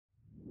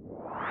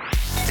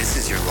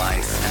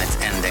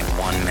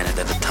minute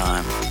at a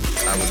time.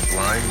 I was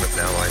blind, but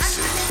now I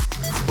see.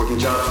 Working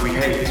jobs we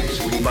hate,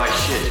 so we buy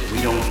shit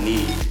we don't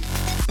need.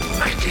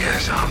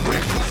 Ideas are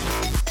brittle.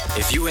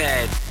 If you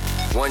had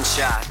one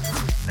shot,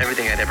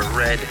 everything I'd ever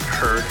read,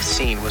 heard,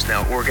 seen was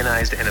now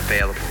organized and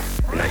available.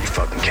 Now you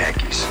fucking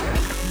khakis.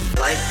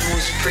 Life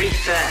moves pretty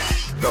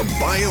fast. The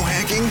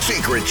Biohacking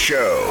Secret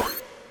Show.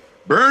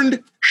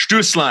 Bernd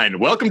Stoesslein,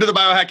 welcome to the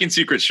Biohacking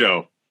Secret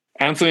Show.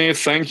 Anthony,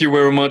 thank you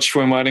very much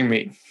for inviting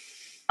me.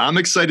 I'm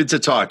excited to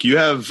talk. You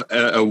have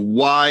a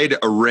wide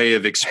array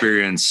of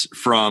experience,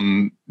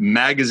 from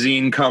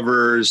magazine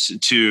covers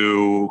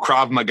to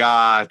Krav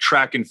Maga,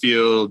 track and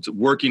field,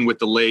 working with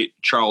the late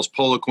Charles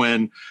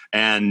Poliquin,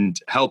 and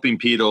helping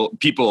people,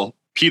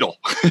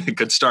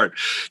 good start,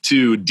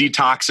 to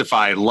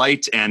detoxify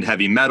light and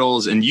heavy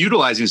metals, and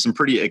utilizing some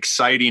pretty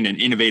exciting and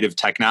innovative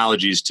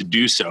technologies to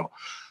do so.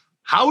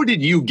 How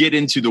did you get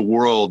into the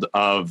world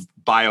of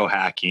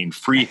biohacking,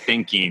 free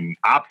thinking,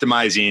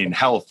 optimizing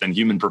health and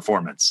human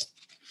performance?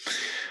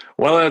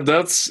 Well,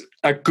 that's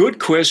a good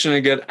question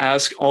I get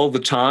asked all the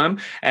time,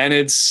 and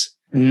it's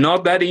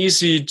not that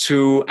easy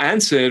to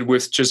answer it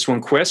with just one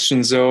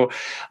question. So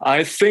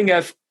I think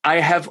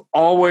I have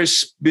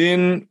always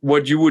been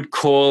what you would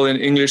call in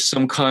English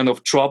some kind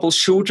of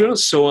troubleshooter.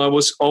 So I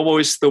was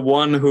always the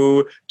one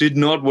who did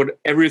not what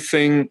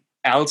everything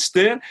else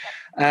did.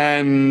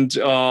 And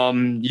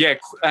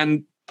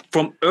and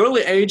from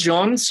early age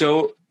on,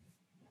 so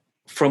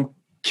from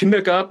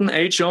kindergarten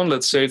age on,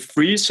 let's say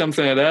 3,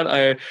 something like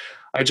that,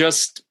 I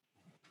just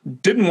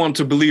didn't want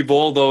to believe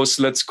all those,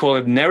 let's call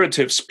it,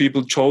 narratives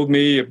people told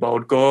me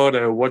about God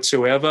or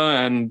whatsoever.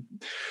 And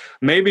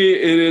maybe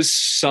it is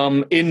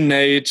some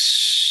innate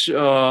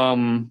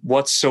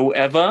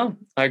whatsoever.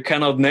 I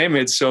cannot name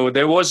it. So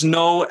there was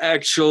no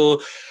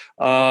actual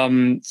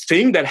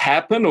thing that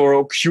happened or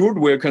occurred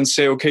where I can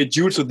say, okay,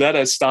 due to that,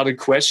 I started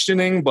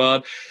questioning.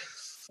 But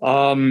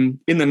in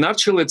a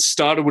nutshell, it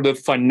started with the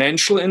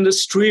financial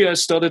industry. I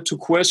started to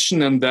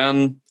question, and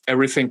then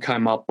everything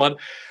came up. But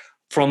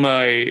from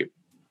a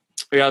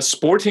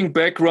sporting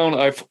background,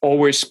 I've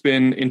always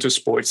been into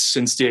sports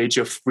since the age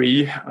of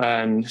 3.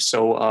 And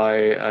so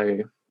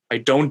I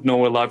don't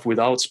know a life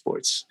without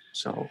sports.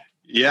 So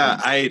yeah,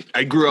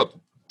 I grew up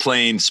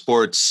playing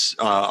sports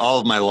all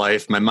of my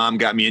life. My mom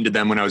got me into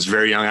them when I was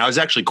very young. I was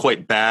actually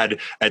quite bad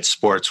at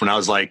sports when I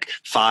was like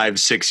 5,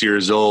 6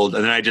 years old.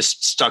 And then I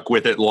just stuck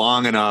with it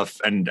long enough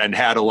and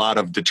had a lot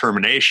of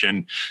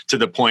determination to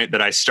the point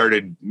that I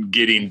started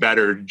getting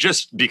better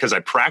just because I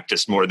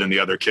practiced more than the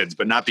other kids,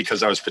 but not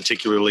because I was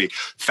particularly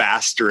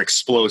fast or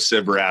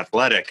explosive or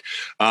athletic.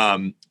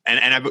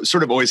 And I've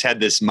sort of always had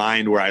this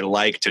mind where I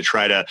liked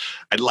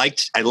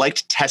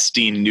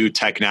testing new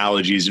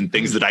technologies and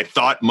things that I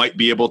thought might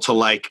be able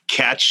to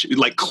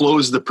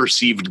close the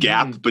perceived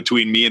gap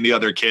between me and the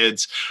other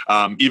kids.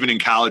 Even in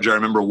college, I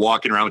remember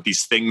walking around with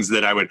these things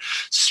that I would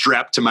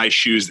strap to my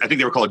shoes. I think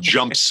they were called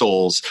jump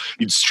soles.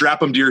 You'd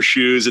strap them to your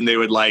shoes and they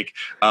would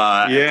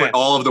put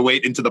all of the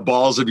weight into the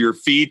balls of your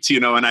feet,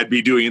 and I'd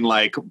be doing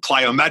like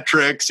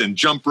plyometrics and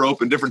jump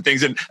rope and different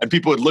things. And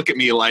people would look at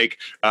me like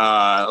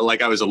I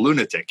was a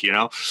lunatic.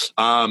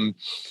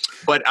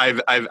 But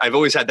I've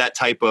always had that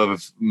type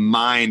of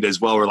mind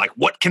as well. Where like,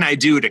 what can I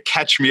do to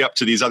catch me up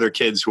to these other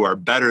kids who are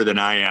better than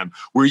I am?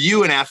 Were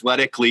you an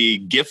athletically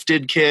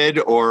gifted kid,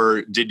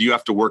 or did you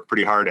have to work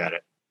pretty hard at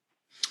it?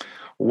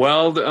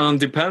 Well,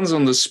 depends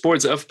on the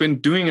sports. I've been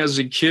doing as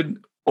a kid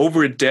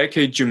over a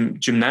decade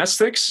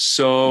gymnastics,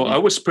 so I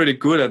was pretty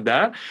good at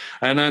that.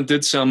 And I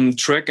did some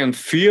track and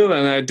field,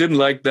 and I didn't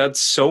like that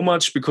so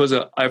much because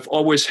I've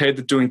always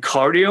hated doing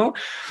cardio.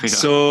 Yeah.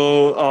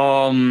 So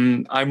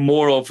I'm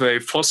more of a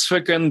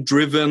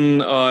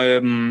phosphagen-driven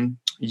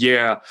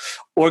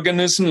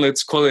organism,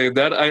 let's call it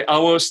that. I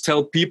always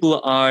tell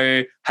people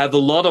I have a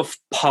lot of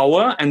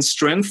power and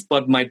strength,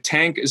 but my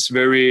tank is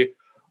very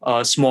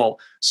small.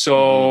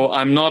 So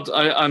I'm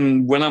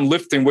when I'm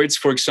lifting weights,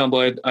 for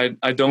example,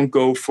 I don't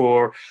go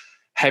for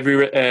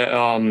heavy,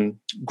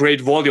 great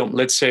volume,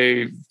 let's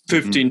say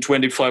 15,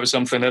 25 or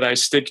something that I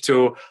stick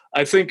to.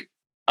 I think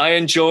I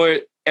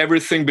enjoy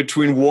everything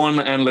between 1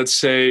 and let's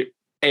say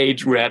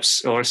 8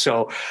 reps or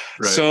so.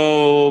 Right.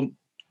 So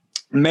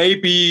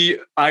maybe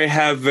I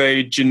have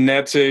a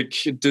genetic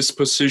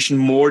disposition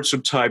more to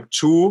type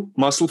 2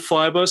 muscle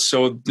fibers.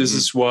 So this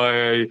is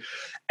why I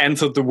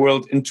entered the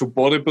world into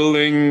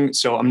bodybuilding.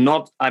 So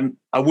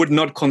I would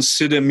not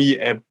consider me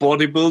a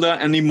bodybuilder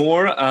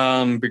anymore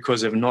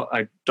because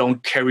I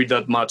don't carry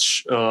that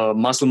much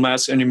muscle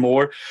mass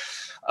anymore.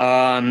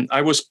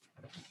 I was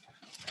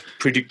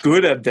pretty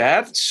good at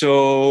that.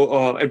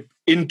 So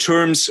in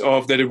terms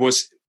of that, it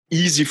was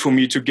easy for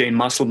me to gain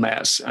muscle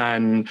mass.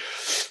 And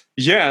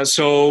yeah,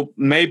 so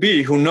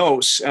maybe, who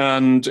knows?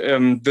 And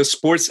the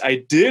sports I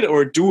did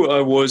or do,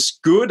 I was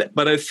good,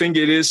 but I think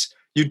it is,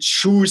 you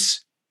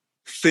choose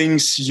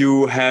things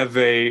you have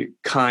a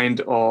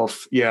kind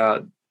of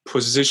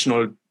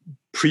positional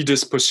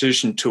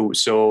predisposition to.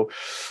 So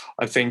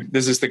I think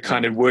this is the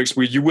kind it works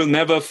where you will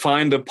never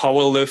find a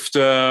power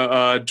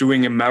lifter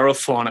doing a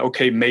marathon.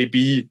 Okay,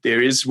 maybe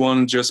there is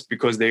one just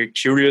because they're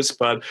curious,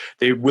 but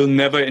they will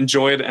never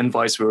enjoy it, and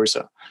vice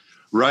versa.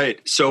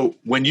 Right. So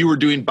when you were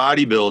doing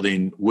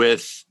bodybuilding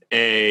with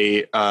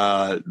a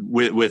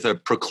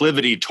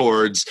proclivity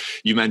towards,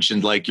 you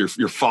mentioned like your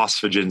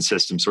phosphagen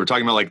system. So we're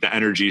talking about like the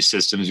energy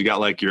systems. You got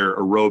like your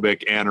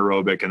aerobic,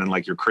 anaerobic, and then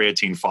like your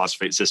creatine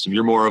phosphate system.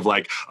 You're more of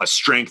like a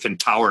strength and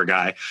power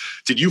guy.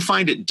 Did you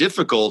find it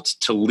difficult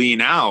to lean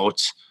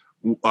out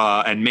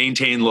and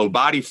maintain low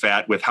body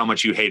fat with how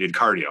much you hated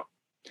cardio?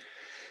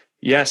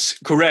 Yes,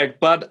 correct.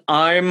 But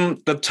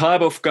I'm the type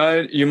of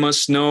guy, you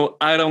must know,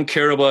 I don't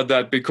care about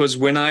that, because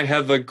when I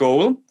have a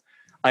goal,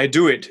 I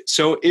do it.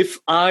 So if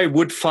I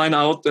would find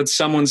out that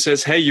someone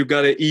says, hey, you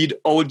got to eat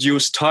old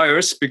used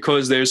tires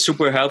because they're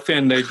super healthy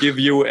and they give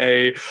you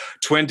a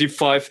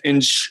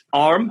 25-inch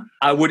arm,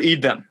 I would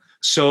eat them.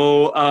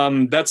 So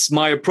that's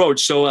my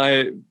approach. So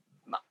I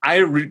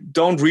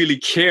don't really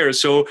care.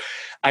 So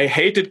I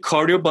hated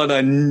cardio, but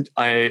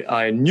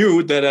I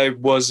knew that I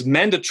was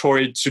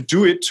mandatory to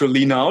do it, to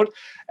lean out,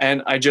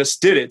 and I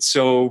just did it.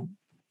 So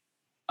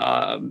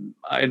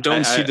I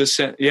don't see the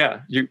sense.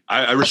 Yeah.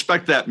 I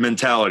respect that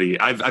mentality.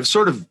 I've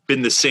sort of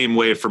been the same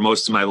way for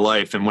most of my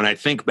life. And when I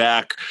think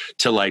back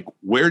to like,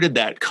 where did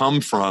that come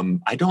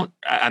from?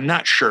 I'm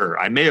not sure.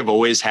 I may have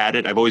always had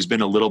it. I've always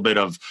been a little bit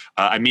of,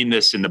 I mean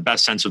this in the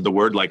best sense of the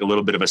word, like a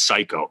little bit of a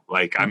psycho.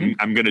 Like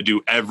I'm going to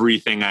do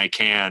everything I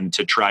can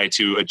to try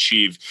to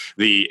achieve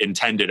the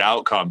intended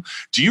outcome.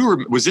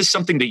 Was this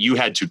something that you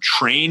had to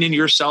train in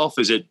yourself?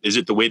 Is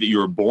it the way that you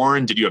were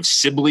born? Did you have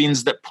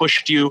siblings that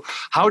pushed you?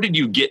 How did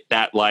you get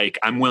that, like,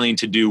 I'm willing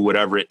to do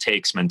whatever it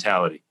takes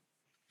mentality?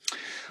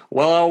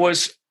 Well, I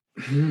was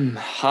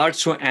hard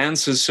to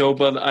answer.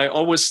 But I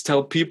always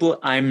tell people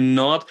I'm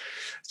not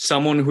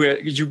someone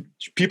who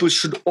people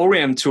should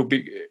orient to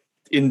be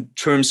in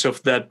terms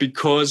of that,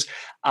 because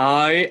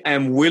I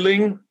am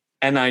willing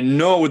and I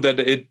know that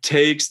it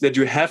takes that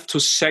you have to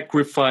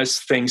sacrifice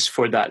things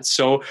for that.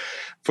 So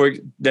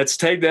let's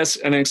take this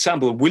an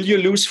example. Will you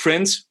lose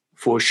friends?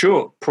 For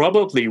sure,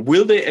 probably.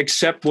 Will they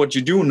accept what you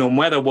do no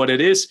matter what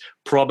it is?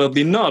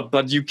 Probably not.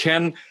 But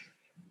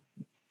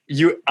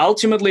you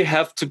ultimately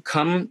have to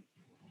come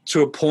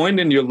to a point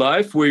in your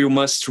life where you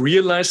must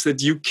realize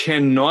that you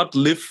cannot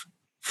live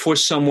for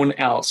someone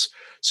else.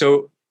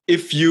 So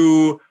if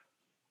you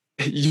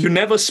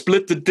never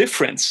split the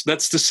difference,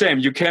 that's the same.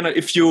 You cannot,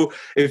 if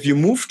you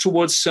move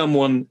towards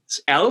someone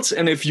else,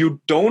 and if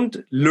you don't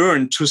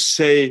learn to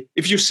say,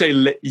 if you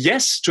say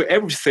yes to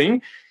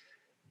everything,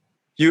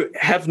 you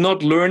have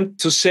not learned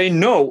to say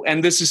no.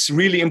 And this is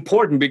really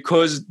important,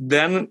 because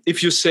then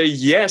if you say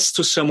yes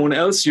to someone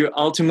else, you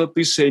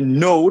ultimately say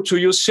no to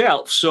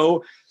yourself.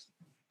 So,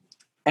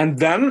 and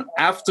then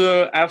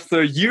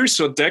after years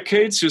or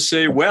decades, you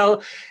say,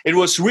 well, it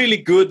was really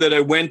good that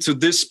I went to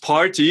this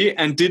party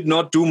and did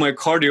not do my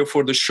cardio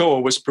for the show I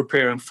was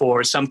preparing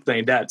for, or something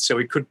like that. So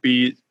it could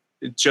be,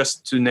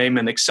 just to name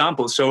an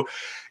example. So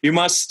you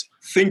must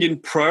think in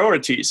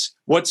priorities.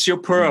 What's your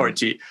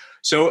priority?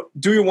 So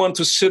do you want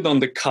to sit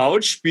on the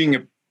couch being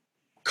a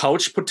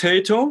couch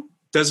potato?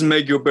 Doesn't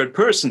make you a bad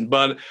person,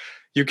 but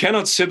you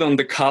cannot sit on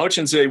the couch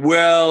and say,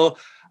 well,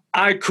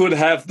 I could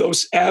have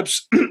those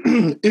abs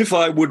if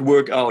I would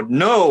work out.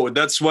 No,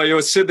 that's why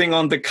you're sitting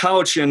on the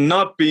couch and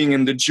not being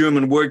in the gym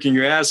and working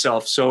your ass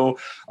off. So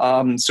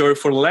sorry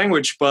for the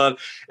language, but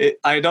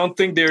I don't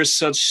think there's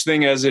such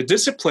thing as a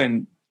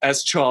discipline.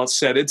 As Charles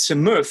said, it's a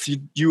myth.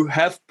 You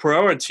have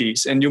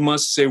priorities, and you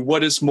must say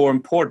what is more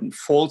important,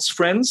 false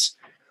friends,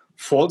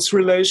 false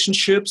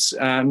relationships,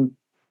 and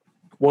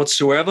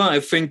whatsoever.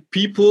 I think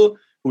people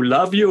who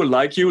love you,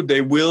 like you,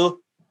 they will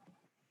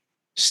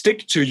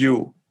stick to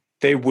you.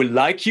 They will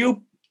like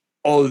you,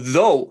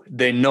 although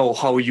they know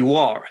how you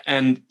are.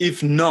 And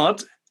if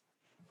not,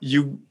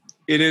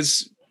 it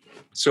is,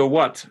 so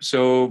what?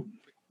 So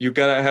you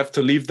gotta have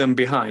to leave them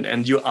behind.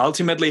 And you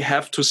ultimately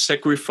have to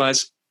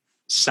sacrifice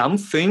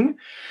something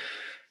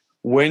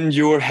when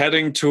you're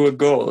heading to a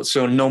goal.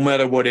 So no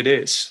matter what it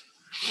is.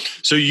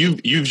 So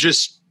you've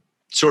just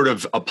sort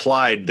of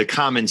applied the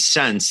common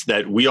sense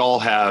that we all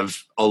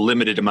have a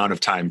limited amount of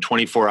time,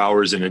 24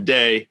 hours in a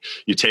day.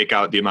 You take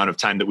out the amount of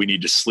time that we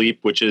need to sleep,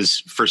 which is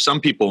for some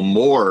people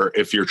more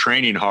if you're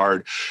training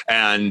hard.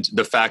 And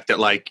the fact that,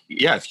 like,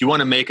 yeah, if you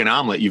want to make an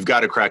omelet, you've got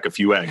to crack a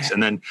few eggs.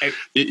 And then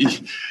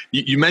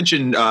you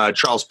mentioned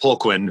Charles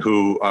Poliquin,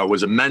 who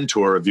was a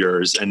mentor of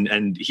yours,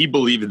 and he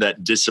believed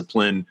that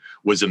discipline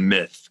was a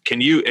myth.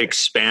 Can you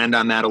expand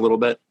on that a little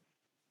bit?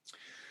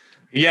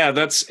 Yeah,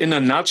 that's in a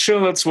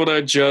nutshell. That's what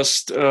I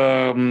just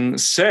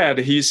said.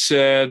 He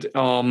said,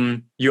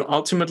 you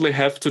ultimately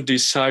have to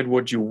decide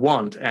what you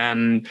want.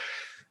 And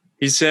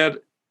he said,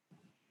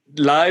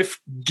 life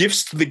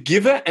gives to the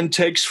giver and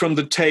takes from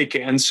the taker.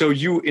 And so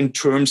you, in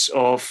terms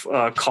of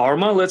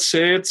karma, let's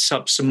say it,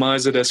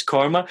 subsumize it as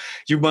karma,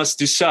 you must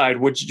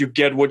decide what you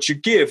get, what you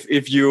give.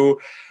 If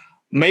you,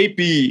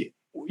 maybe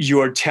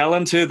you are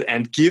talented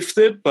and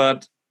gifted,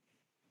 but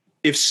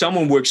if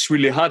someone works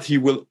really hard, he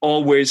will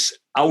always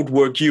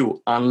outwork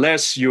you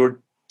unless you're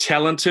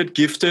talented,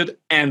 gifted,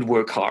 and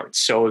work hard.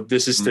 So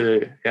this is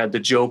the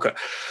joker.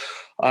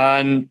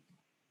 And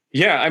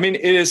I mean,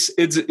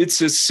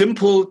 it's a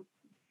simple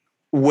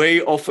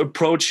way of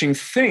approaching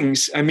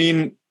things. I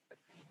mean,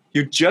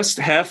 you just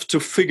have to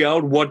figure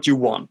out what you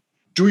want.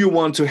 Do you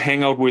want to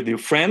hang out with your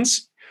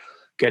friends,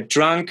 get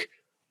drunk,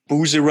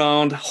 booze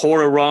around,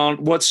 whore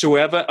around,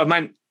 whatsoever? I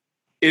mean,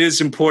 it is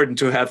important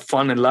to have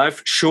fun in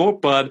life, sure,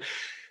 but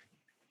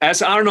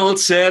as Arnold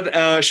said,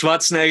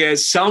 Schwarzenegger,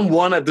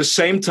 someone at the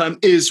same time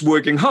is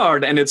working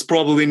hard, and it's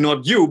probably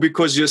not you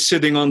because you're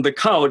sitting on the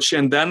couch.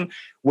 And then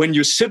when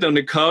you sit on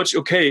the couch,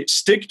 okay,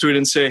 stick to it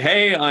and say,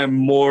 hey, I'm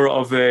more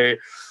of a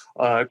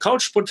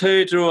couch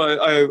potato.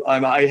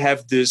 I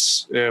have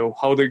this,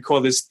 how do you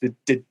call this?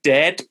 The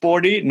dad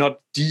body, not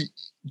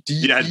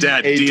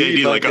dad,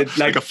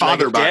 like a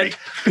father body.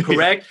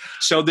 Correct.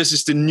 So this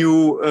is the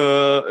new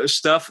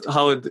stuff,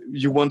 how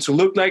you want to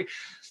look like.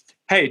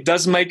 Hey, it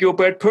doesn't make you a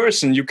bad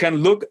person. You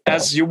can look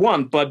as you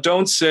want, but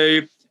don't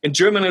say, in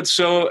Germany, it's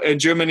so. In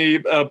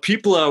Germany,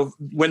 people are,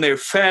 when they're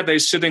fat, they're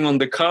sitting on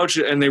the couch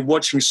and they're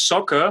watching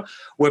soccer,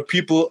 where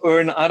people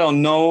earn, I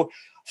don't know,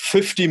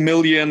 50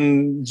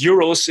 million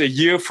euros a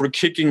year for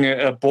kicking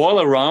a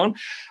ball around.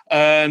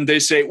 And they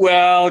say,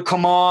 well,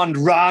 come on,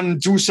 run,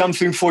 do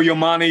something for your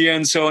money.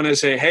 And so on. I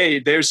say, hey,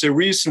 there's a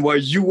reason why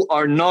you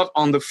are not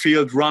on the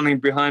field running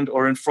behind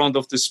or in front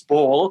of this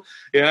ball.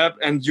 Yeah.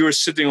 And you're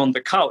sitting on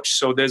the couch.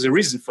 So there's a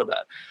reason for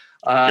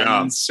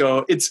that.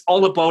 So it's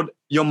all about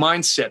your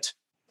mindset.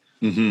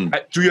 Mm-hmm.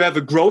 Do you have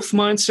a growth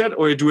mindset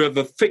or do you have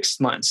a fixed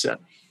mindset?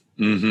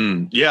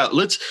 Mm-hmm. Yeah,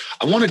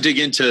 I want to dig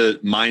into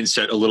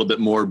mindset a little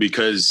bit more,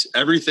 because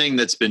everything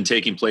that's been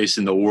taking place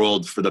in the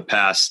world for the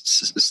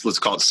past, let's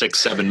call it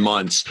 6-7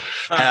 months,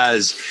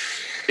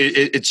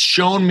 it's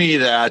shown me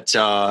that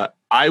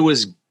I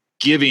was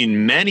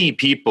giving many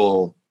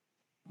people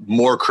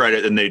more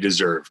credit than they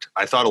deserved.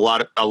 I thought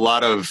a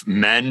lot of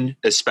men,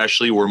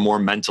 especially, were more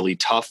mentally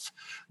tough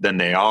than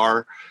they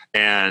are.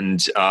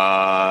 And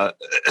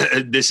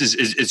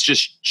it's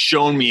just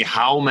shown me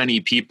how many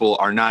people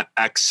are not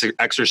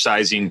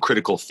exercising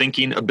critical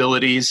thinking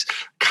abilities,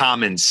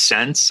 common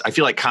sense. I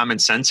feel like common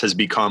sense has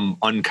become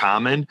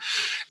uncommon.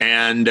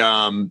 And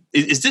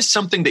is this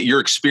something that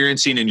you're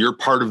experiencing in your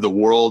part of the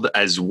world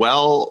as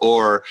well?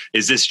 Or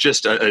is this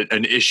just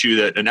an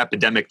issue, an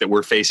epidemic that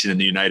we're facing in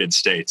the United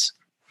States?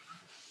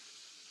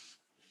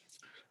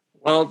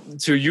 Well,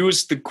 to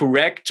use the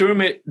correct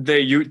term they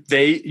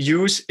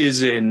use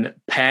is in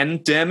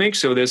pandemic.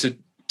 So there's a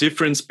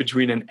difference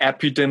between an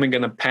epidemic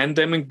and a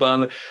pandemic.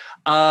 But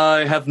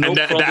I have no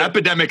problem. The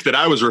epidemic that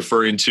I was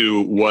referring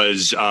to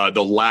was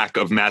the lack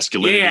of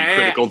masculinity,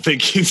 critical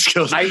thinking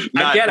skills. I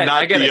get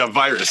it.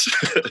 Virus.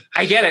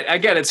 I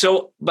get it.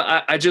 So,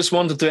 but I just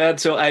wanted to add.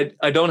 So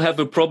I don't have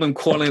a problem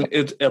calling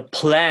it a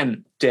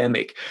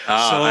plandemic.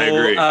 I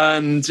agree.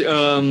 And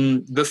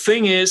the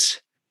thing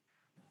is,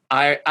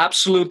 I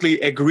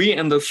absolutely agree.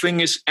 And the thing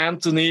is,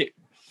 Anthony,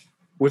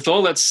 with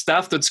all that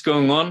stuff that's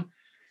going on,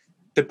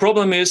 the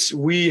problem is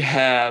we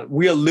are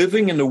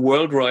living in a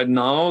world right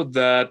now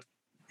that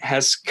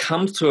has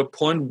come to a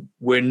point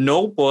where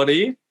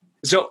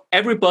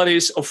everybody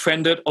is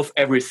offended of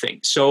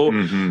everything. So,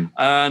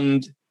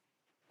 and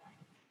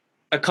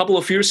a couple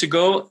of years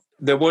ago,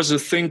 there was a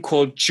thing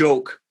called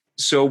joke.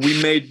 So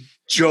we made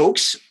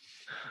jokes.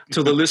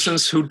 To the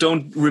listeners who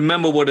don't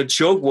remember what a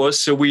joke was,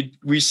 so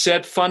we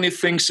said funny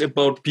things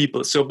about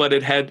people. So, but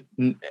it had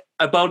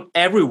about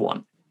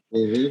everyone.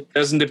 Mm-hmm.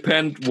 Doesn't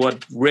depend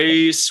what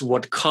race,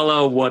 what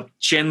color, what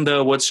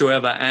gender,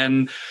 whatsoever.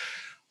 And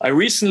I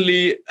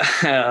recently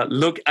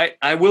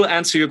I will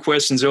answer your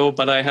questions, Joe,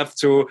 but I have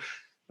to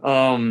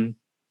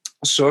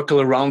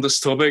circle around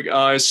this topic.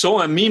 I saw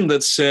a meme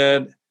that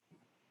said,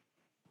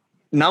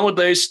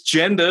 nowadays,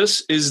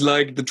 genders is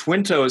like the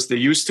Twin Towers. There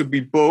used to be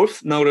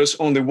both. Now there's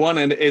only one,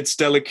 and it's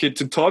delicate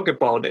to talk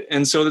about it.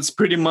 And so that's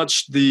pretty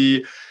much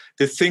the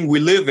thing we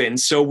live in.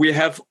 So we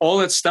have all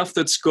that stuff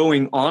that's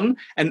going on,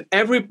 and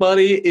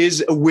everybody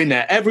is a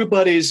winner.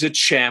 Everybody is a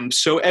champ.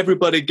 So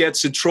everybody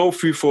gets a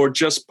trophy for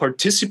just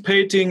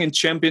participating in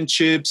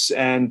championships.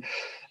 And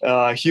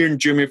here in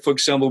Germany, for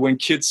example, when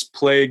kids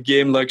play a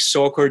game like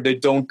soccer, they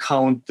don't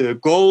count the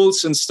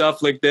goals and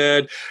stuff like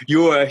that.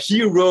 You're a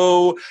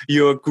hero.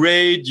 You're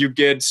great. You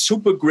get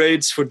super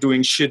grades for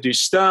doing shitty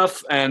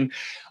stuff. And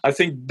I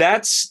think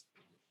that's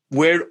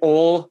where it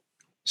all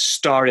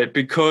started,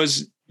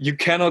 because you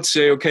cannot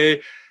say,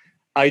 okay,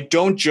 I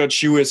don't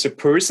judge you as a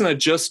person. I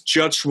just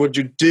judge what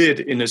you did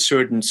in a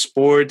certain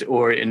sport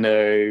or in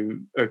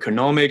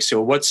economics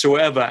or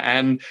whatsoever.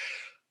 And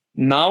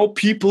now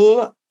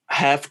people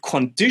have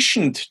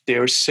conditioned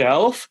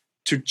themselves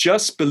to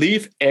just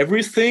believe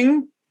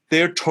everything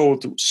they're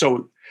told to.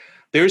 So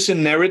there's a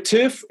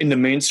narrative in the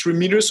mainstream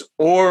medias,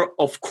 or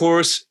of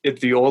course at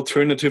the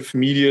alternative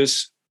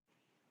medias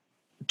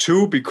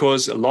too,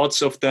 because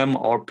lots of them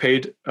are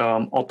paid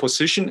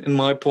opposition, in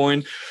my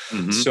point.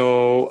 Mm-hmm.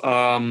 So,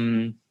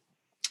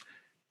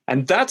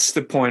 and that's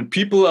the point.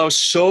 People are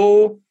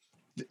so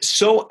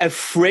so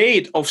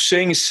afraid of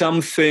saying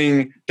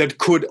something that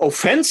could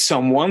offend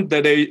someone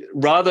that they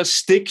rather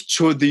stick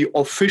to the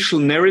official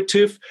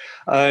narrative,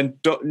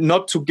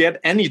 not to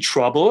get any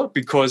trouble,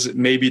 because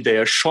maybe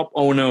they're a shop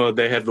owner or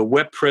they have a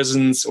web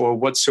presence or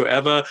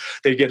whatsoever.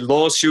 They get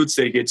lawsuits,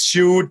 they get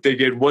sued, they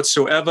get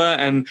whatsoever,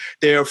 and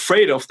they're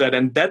afraid of that.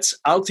 And that's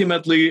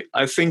ultimately,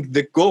 I think,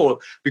 the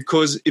goal,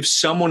 because if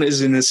someone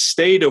is in a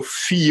state of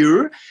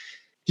fear,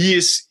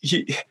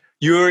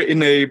 you're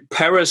in a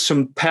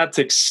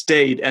parasympathetic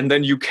state, and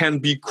then you can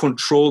be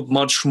controlled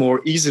much more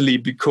easily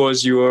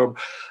because you're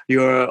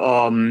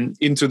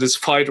into this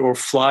fight or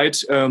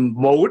flight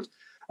mode.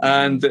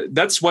 And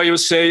that's why you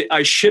say,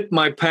 I shit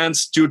my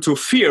pants due to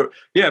fear.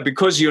 Yeah,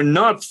 because you're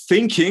not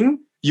thinking,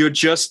 you're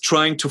just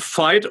trying to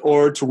fight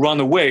or to run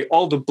away.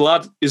 All the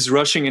blood is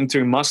rushing into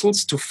your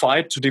muscles to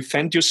fight, to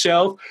defend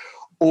yourself,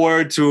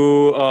 or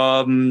to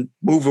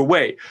move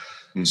away.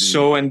 Mm-hmm.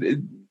 So,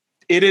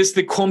 it is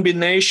the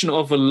combination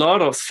of a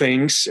lot of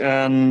things.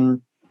 I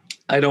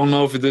don't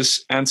know if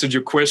this answered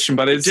your question,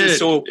 but it's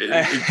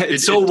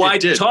so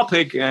wide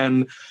topic,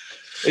 and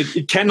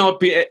it cannot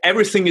be.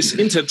 Everything is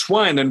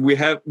intertwined, and we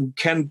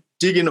can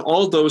dig in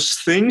all those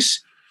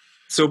things,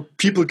 so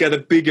people get a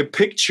bigger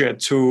picture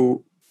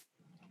to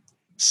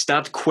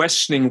start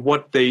questioning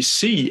what they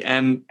see.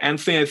 And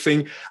Anthony, I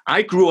think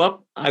I grew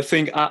up. I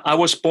think I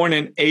was born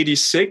in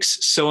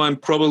 '86, so I'm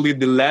probably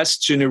the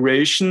last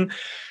generation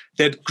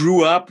that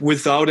grew up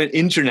without an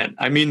internet.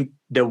 I mean,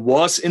 there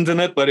was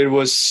internet, but it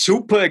was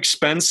super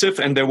expensive,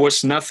 and there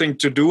was nothing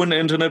to do on the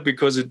internet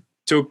because it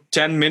took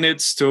 10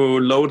 minutes to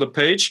load a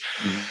page.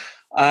 Mm-hmm.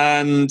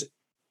 And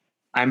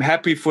I'm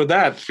happy for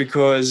that,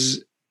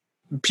 because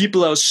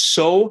people are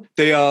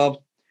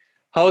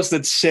how is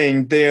that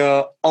saying? They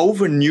are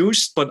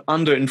overnewsed but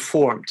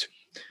underinformed.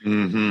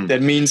 Mm-hmm.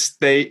 That means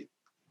they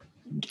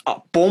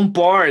are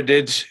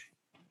bombarded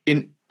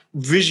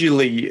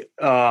visually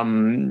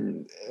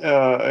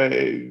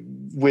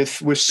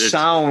with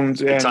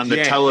sound. It's on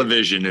the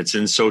television. It's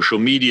in social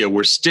media.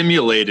 We're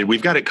stimulated.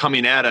 We've got it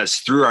coming at us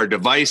through our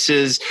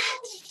devices,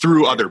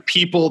 through other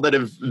people that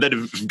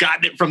have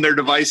gotten it from their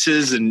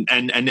devices, and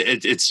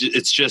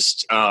it's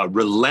just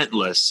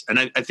relentless. And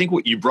I think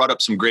what you brought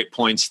up some great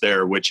points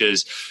there, which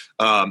is,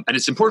 and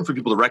it's important for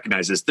people to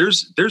recognize this.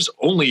 There's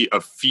only a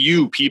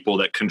few people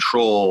that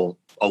control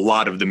a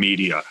lot of the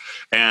media.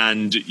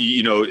 And,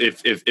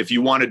 if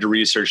you wanted to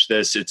research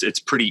this, it's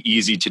pretty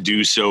easy to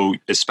do so,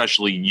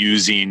 especially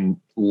using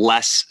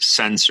less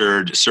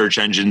censored search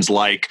engines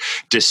like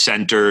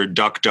Dissenter,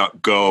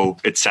 DuckDuckGo,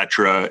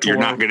 etc. You're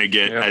not going to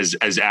get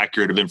as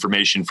accurate of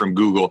information from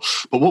Google.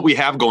 But what we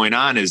have going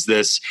on is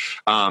this,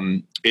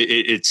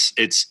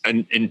 it's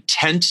an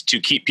intent to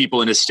keep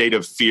people in a state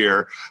of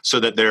fear so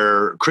that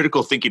their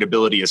critical thinking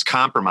ability is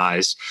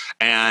compromised.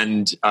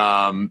 And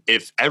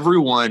if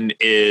everyone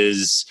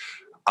is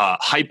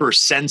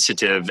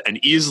hypersensitive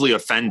and easily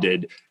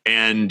offended,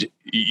 and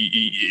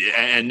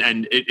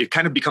it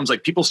kind of becomes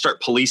like people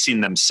start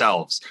policing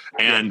themselves,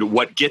 and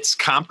what gets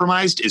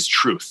compromised is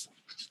truth.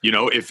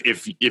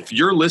 If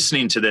you're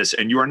listening to this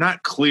and you are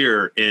not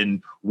clear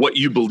in what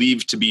you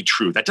believe to be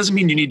true, that doesn't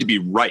mean you need to be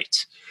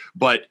right.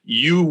 But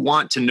you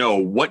want to know,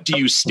 what do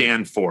you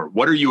stand for?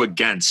 What are you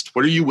against?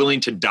 What are you willing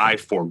to die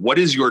for? What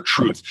is your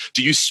truth?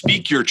 Do you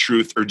speak your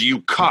truth, or do you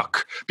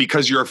cuck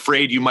because you're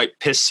afraid you might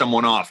piss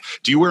someone off?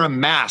 Do you wear a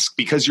mask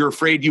because you're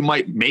afraid you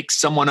might make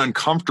someone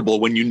uncomfortable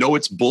when you know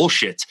it's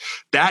bullshit?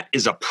 That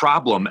is a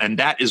problem, and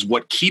that is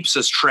what keeps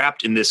us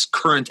trapped in this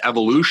current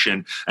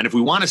evolution. And if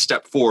we want to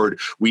step forward,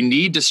 we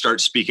need to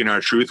start speaking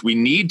our truth. We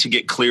need to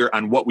get clear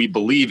on what we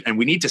believe, and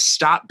we need to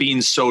stop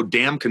being so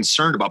damn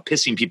concerned about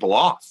pissing people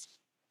off.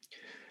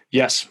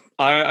 Yes,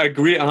 I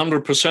agree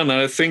 100%. And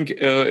I think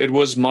it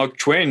was Mark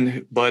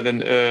Twain, by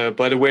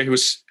the way,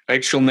 whose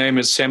actual name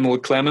is Samuel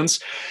Clemens,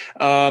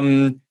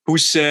 who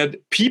said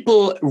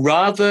people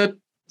rather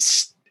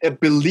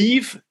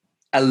believe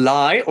a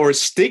lie or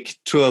stick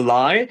to a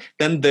lie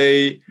than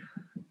they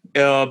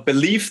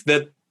believe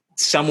that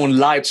someone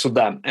lied to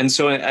them. And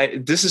so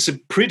this is a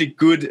pretty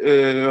good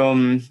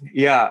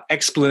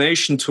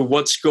explanation to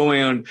what's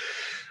going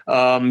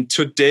on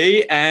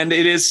today. And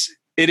it is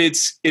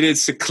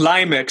the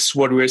climax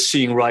what we're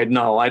seeing right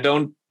now. I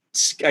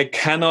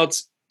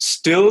cannot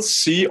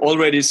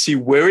already see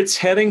where it's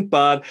heading,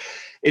 but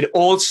it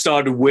all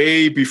started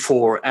way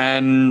before.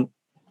 And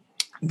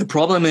the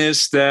problem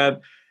is that,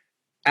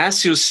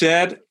 as you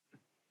said,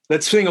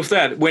 let's think of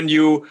that. When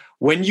you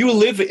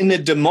live in a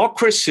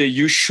democracy,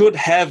 you should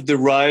have the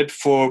right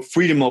for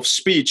freedom of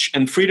speech.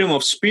 And freedom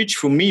of speech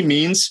for me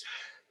means,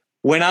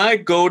 when I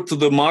go to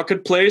the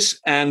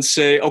marketplace and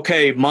say,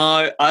 okay,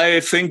 I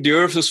think the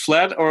earth is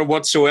flat or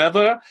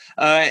whatsoever,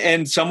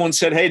 and someone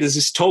said, hey, this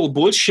is total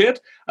bullshit,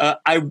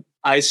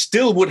 I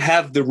still would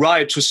have the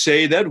right to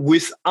say that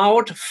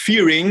without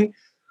fearing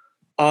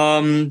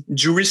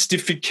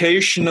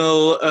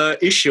jurisdictional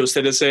issues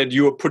that I said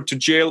you are put to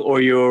jail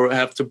or you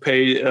have to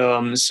pay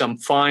some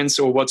fines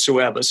or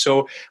whatsoever.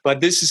 So,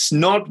 but this is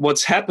not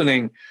what's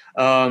happening,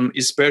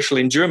 especially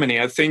in Germany,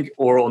 I think,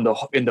 or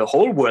in the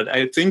whole world.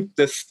 I think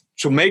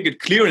to make it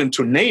clear and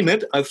to name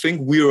it, I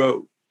think we are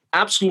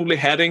absolutely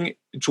heading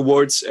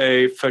towards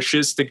a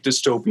fascistic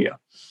dystopia.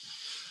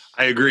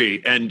 I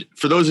agree. And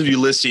for those of you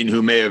listening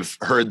who may have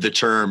heard the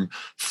term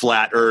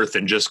flat Earth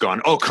and just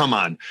gone, oh, come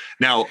on.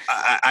 Now,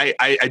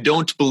 I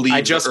don't believe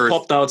I just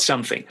popped out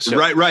something. So.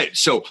 Right.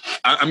 So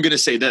I'm going to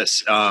say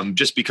this,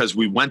 just because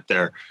we went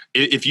there.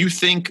 If you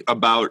think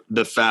about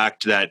the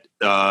fact that,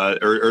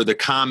 or the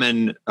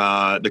common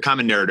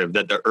narrative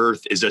that the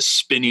Earth is a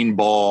spinning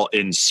ball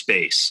in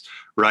space,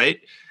 right?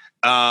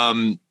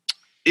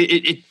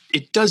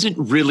 It doesn't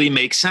really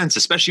make sense,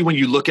 especially when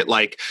you look at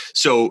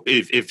so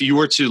if you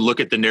were to look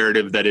at the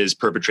narrative that is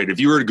perpetrated, if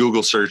you were to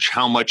Google search,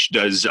 how much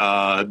does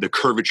the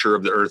curvature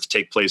of the Earth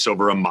take place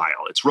over a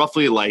mile? It's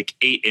roughly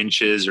 8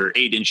 inches or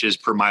 8 inches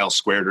per mile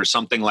squared or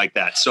something like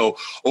that. So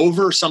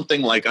over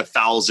something like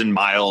 1,000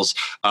 miles,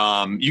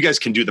 you guys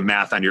can do the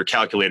math on your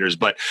calculators,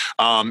 but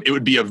it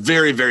would be a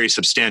very, very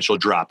substantial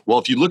drop. Well,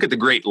 if you look at the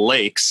Great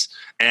Lakes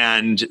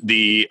and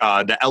the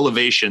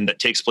elevation that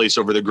takes place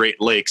over the Great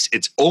Lakes,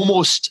 it's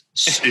almost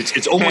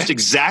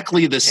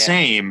exactly the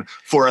same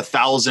for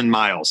 1,000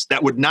 miles.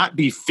 That would not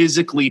be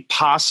physically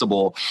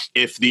possible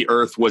if the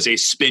Earth was a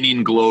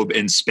spinning globe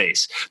in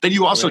space. Then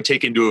you also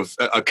take into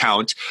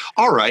account,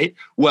 all right,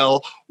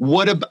 well,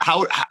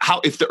 how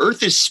if the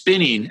Earth is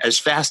spinning as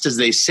fast as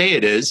they say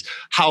it is,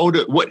 how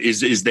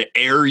does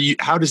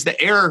the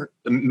air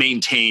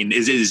maintain?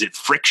 Is it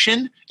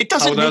friction? It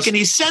doesn't make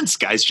any sense,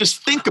 guys.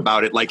 Just think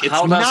about it. It's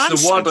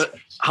nonsense.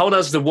 How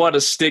does the water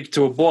stick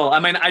to a ball? I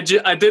mean, I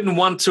didn't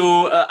want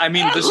to.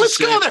 Let's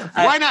go there.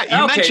 Why not?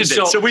 You mentioned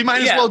it, so we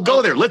might as well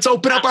go there. Let's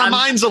open up our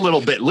minds a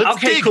little bit.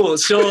 Let's dig. Cool.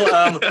 So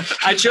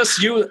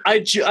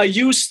I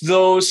use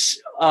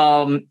those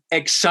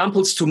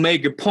examples to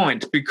make a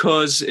point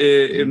because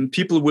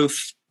people will.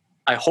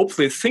 I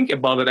hopefully think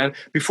about it. And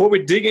before we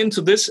dig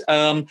into this,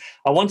 I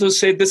want to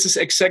say this is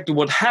exactly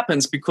what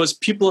happens because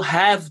people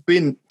have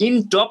been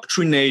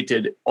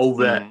indoctrinated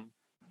over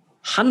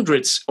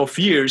hundreds of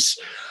years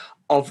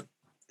of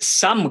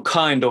some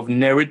kind of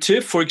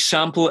narrative. For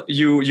example,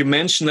 you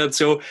mentioned that,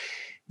 so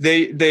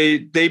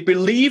they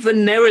believe a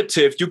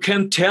narrative. You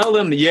can tell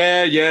them,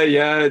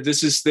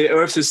 this is the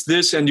Earth is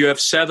this, and you have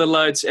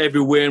satellites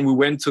everywhere, and we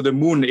went to the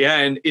moon. Yeah,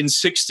 and in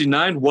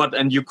 '69, what?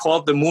 And you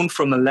called the moon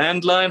from a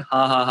landline?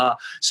 Ha ha ha.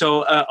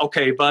 So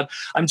okay, but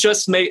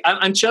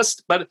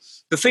but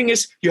the thing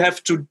is, you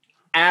have to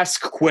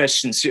ask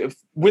questions.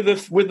 With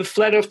the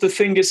flat Earth, the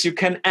thing is you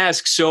can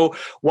ask. So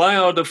why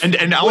are the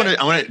and I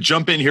want to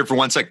jump in here for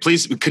 1 sec.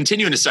 Please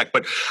continue in a sec.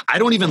 But I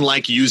don't even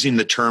like using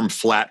the term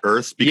flat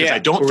Earth because I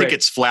don't think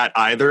it's flat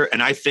either.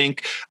 And I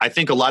think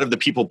a lot of the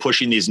people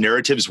pushing these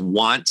narratives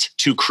want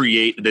to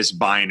create this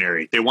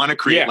binary. They want to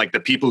create the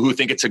people who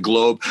think it's a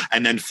globe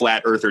and then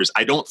flat earthers.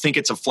 I don't think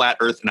it's a flat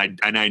Earth,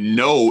 and I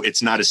know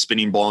it's not a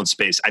spinning ball in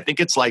space. I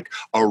think it's like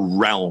a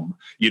realm,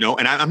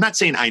 And I'm not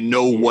saying I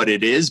know what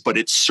it is, but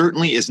it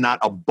certainly is not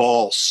a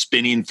ball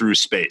spinning through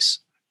space.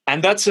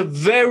 And that's a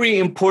very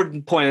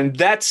important point. And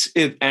that's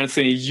it,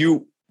 Anthony.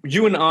 You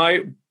and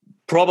I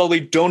probably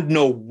don't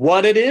know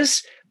what it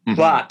is,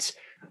 but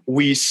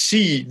we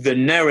see the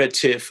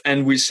narrative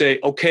and we say,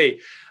 okay,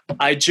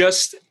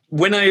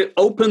 when I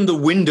open the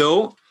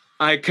window,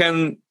 I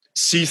can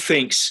see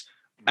things.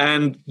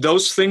 And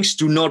those things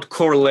do not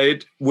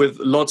correlate with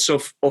lots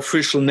of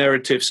official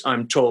narratives,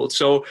 I'm told.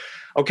 So,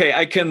 okay,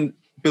 I can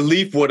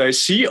believe what I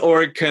see,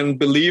 or I can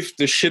believe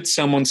the shit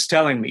someone's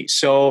telling me.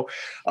 So,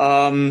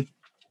 and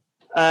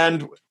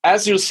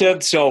as you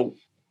said, so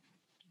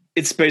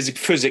it's basic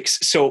physics.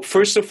 So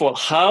first of all,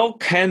 how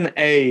can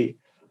a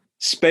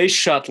space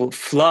shuttle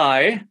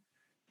fly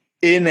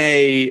in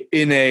a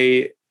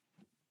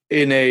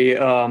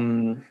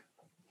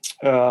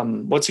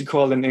what's it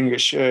called in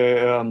English?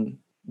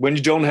 When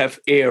you don't have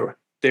air.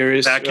 There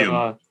is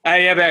vacuum.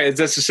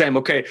 That's the same.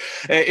 Okay,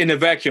 in a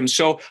vacuum.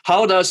 So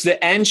how does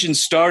the engine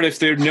start if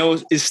there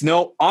is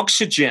no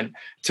oxygen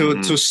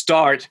to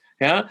start?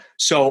 Yeah.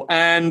 So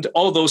and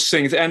all those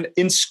things. And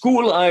in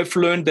school, I've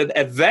learned that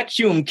a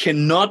vacuum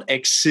cannot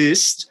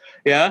exist.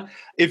 Yeah,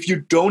 if you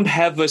don't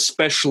have a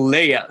special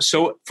layer.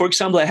 So, for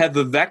example, I have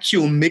a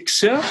vacuum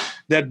mixer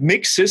that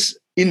mixes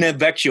in a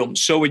vacuum.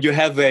 So you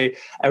have a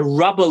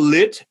rubber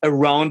lid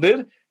around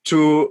it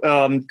to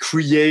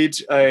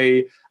create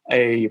a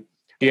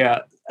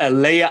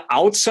layer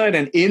outside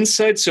and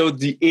inside so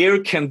the air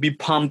can be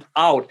pumped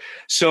out.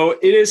 So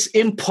it is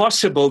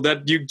impossible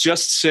that you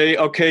just say,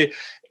 okay,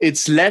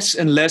 it's less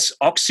and less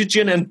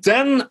oxygen. And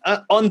then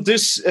on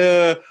this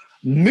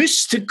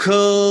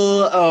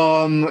mystical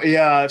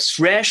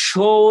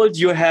threshold,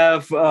 you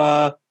have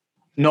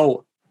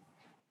no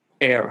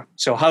air.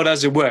 So how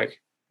does it work?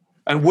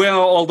 And where are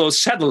all those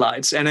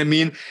satellites? And I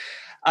mean,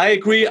 I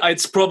agree,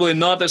 it's probably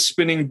not a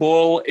spinning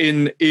ball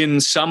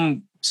in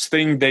some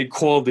thing they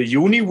call the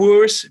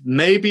universe.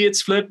 Maybe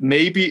it's flat,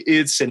 maybe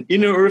it's an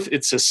inner Earth,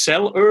 it's a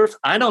cell Earth.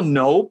 I don't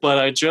know,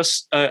 but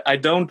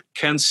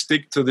can't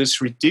stick to this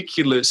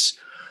ridiculous,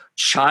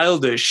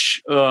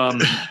 childish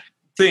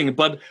thing.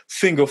 But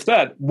think of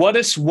that. What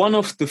is one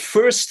of the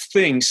first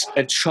things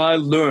a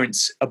child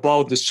learns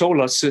about the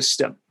solar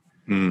system?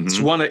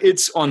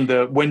 It's on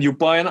the, when you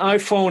buy an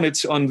iPhone,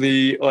 it's on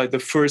the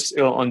first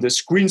on the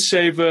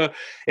screensaver.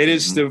 It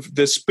is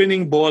the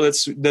spinning ball.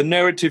 It's the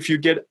narrative you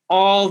get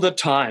all the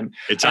time.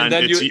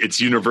 It's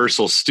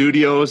Universal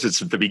Studios.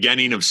 It's at the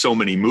beginning of so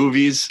many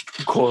movies.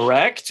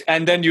 Correct.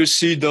 And then you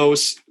see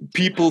those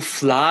people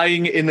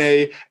flying in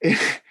a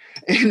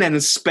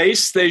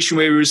space station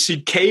where you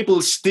see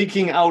cables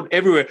sticking out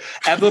everywhere.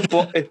 Have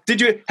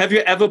you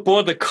ever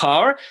bought a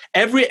car?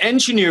 Every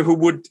engineer who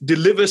would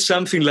deliver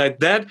something like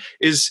that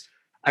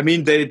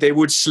they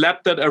would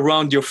slap that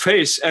around your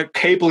face. A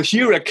cable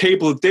here, a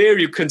cable there.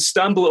 You can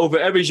stumble over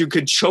everything. You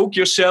can choke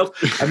yourself.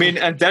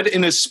 And that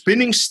in a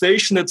spinning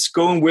station that's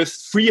going with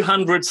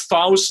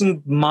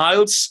 300,000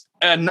 miles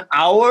an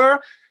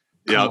hour.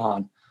 Come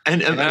on.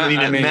 And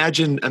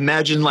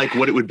imagine like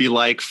what it would be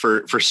like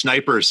for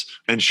snipers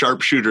and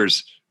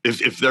sharpshooters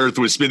if the Earth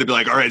was spinning. They'd be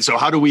like, all right, so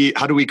how do we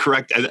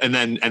correct? And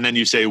then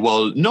you say,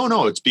 well,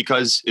 no, it's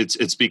because there's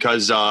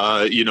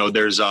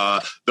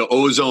the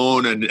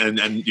ozone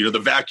and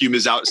the vacuum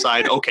is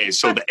outside. Okay,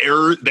 so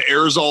the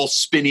air's all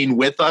spinning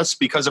with us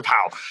because of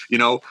how,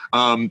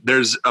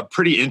 there's a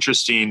pretty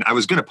interesting. I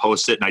was going to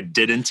post it and I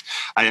didn't.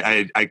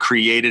 I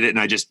created it and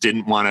I just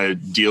didn't want to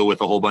deal with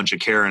a whole bunch of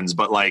Karens.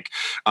 But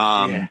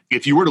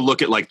if you were to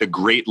look at like the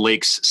Great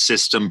Lakes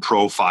system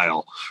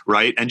profile,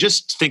 right, and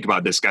just think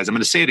about this, guys. I'm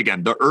going to say it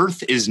again. The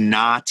Earth is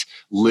not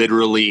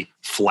literally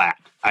flat.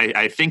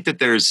 I think that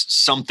there's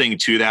something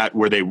to that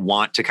where they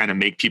want to kind of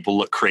make people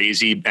look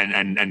crazy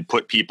and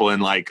put people in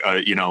like,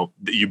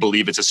 you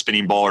believe it's a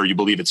spinning ball or you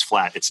believe it's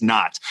flat. It's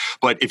not.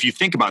 But if you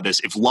think about this,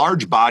 if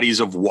large bodies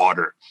of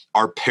water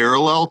are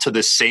parallel to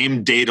the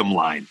same datum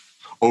line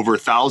over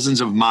thousands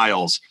of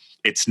miles,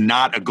 it's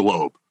not a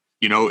globe.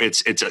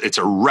 It's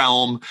a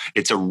realm.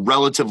 It's a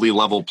relatively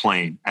level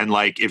plane. And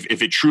like,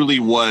 if it truly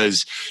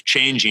was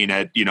changing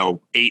at, 8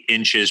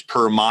 inches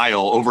per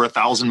mile over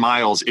 1,000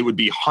 miles, it would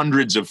be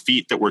hundreds of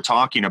feet that we're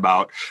talking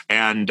about.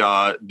 And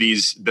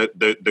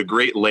the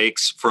Great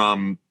Lakes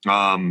from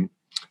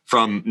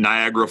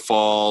Niagara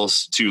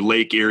Falls to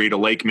Lake Erie to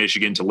Lake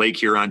Michigan to Lake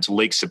Huron to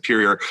Lake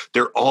Superior,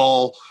 they're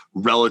all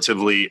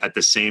relatively at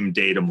the same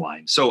datum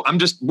line. So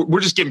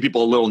we're just giving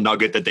people a little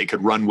nugget that they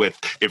could run with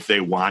if they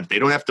want. They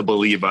don't have to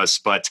believe us,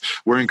 but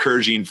we're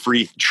encouraging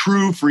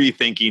true free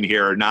thinking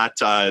here, not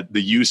the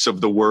use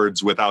of the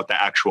words without the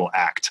actual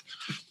act.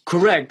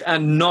 Correct.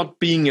 And not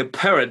being a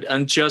parrot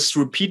and just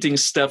repeating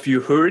stuff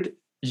you heard.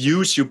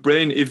 Use your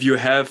brain if you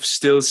have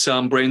still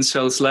some brain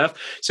cells left.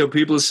 So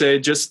people say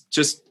just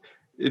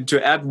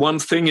to add one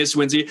thing is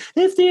when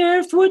if the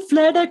Earth would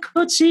flat, I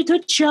could see to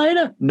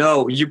China.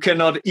 No, you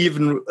cannot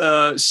even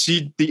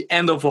see the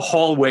end of a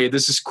hallway.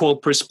 This is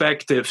called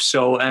perspective.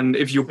 So, and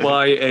if you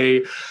buy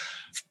a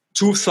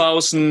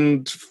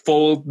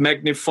 2,000-fold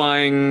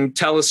magnifying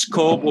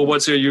telescope or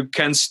whatsoever, you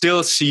can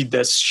still see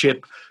this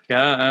ship.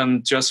 Yeah,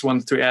 and just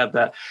wanted to add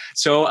that.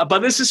 So,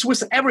 but this is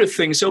with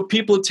everything. So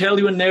people tell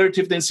you a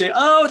narrative, then say,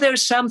 oh,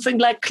 there's something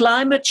like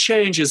climate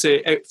change.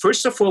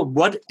 First of all,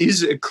 what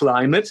is a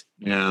climate?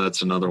 Yeah,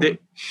 that's another one.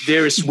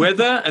 There is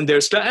weather and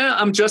there's,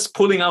 I'm just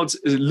pulling out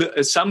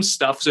some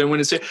stuff. So when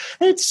I say,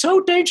 it's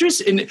so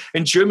dangerous. In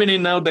Germany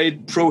now, they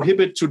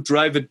prohibit to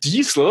drive a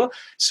diesel.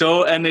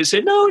 So, and they say,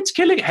 no, it's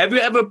killing. Have you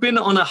ever been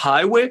on a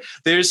highway?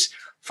 They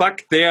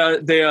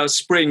are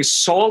spraying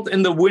salt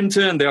in the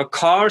winter and there are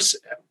cars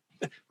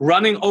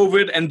running over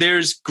it and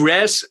there's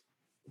grass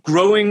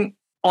growing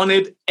on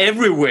it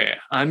everywhere.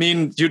 I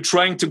mean, you're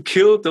trying to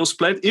kill those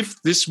plants.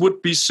 If this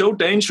would be so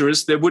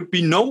dangerous, there would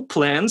be no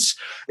plants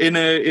in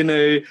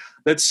a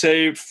let's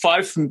say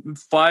 5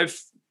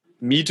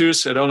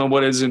 meters. I don't know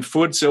what it is in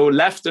foot. So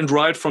left and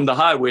right from the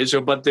highway.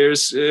 So, but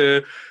there's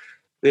the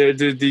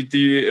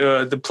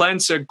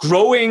plants are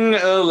growing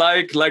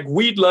like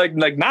weed,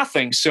 like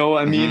nothing. So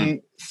I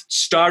mean.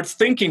 Start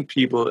thinking,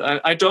 people.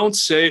 I don't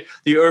say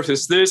the Earth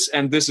is this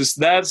and this is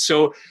that.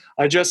 So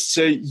I just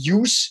say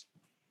use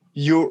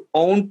your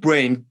own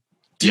brain.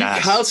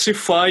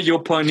 Decalcify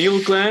your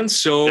pineal gland.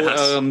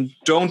 So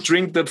don't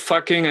drink that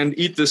fucking and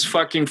eat this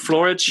fucking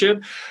fluoride shit.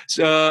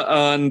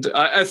 And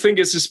I think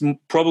this is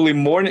probably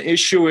more an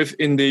issue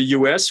in the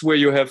US where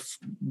you have,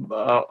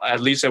 at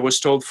least I was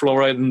told,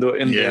 fluoride in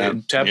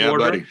the tap water.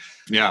 Buddy.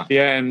 Yeah,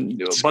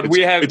 but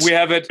we have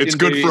it. It's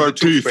good for our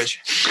teeth.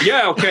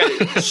 Yeah, okay,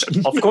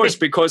 of course,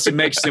 because it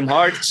makes them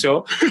hard.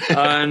 So,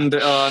 and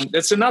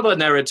it's another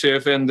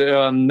narrative, and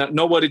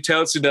nobody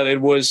tells you that it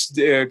was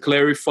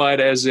clarified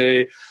as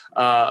a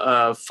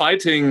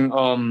fighting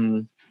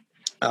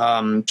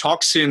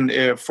toxin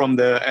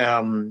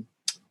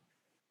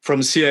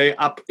from CIA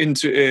up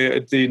into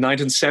the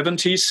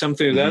 1970s,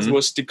 something like that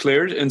was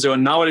declared. And so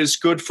now it is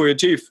good for your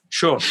teeth.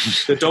 Sure,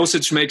 the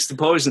dosage makes the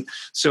poison.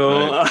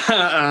 So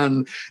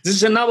this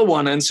is another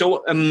one. And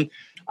so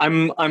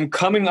I'm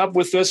coming up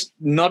with this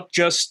not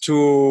just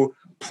to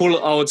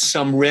pull out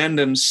some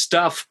random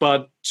stuff,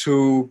 but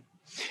to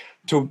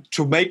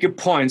to make a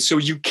point. So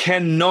you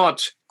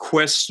cannot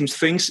question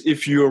things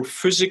if you're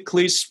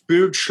physically,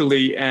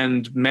 spiritually,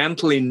 and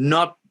mentally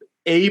not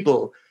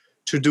able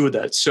to do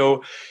that.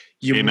 So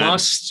you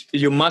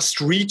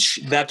must reach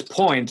that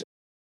point.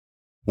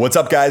 What's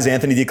up, guys?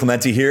 Anthony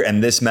DiClemente here,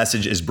 and this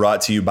message is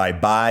brought to you by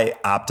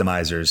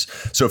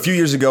Optimizers. So a few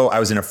years ago, I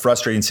was in a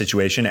frustrating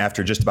situation.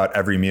 After just about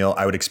every meal,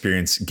 I would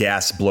experience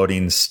gas,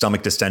 bloating,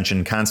 stomach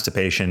distension,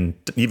 constipation,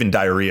 even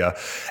diarrhea.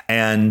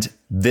 And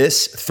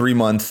this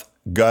 3-month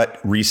gut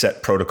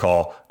reset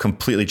protocol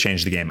completely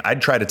changed the game.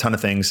 I'd tried a ton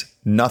of things.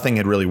 Nothing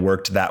had really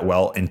worked that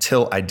well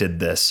until I did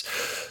this.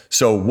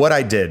 So what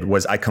I did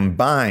was I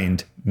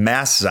combined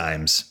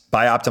Masszymes,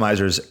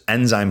 Optimizer's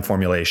enzyme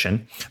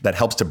formulation that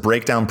helps to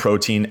break down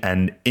protein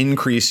and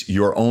increase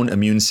your own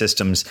immune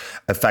system's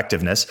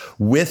effectiveness,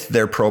 with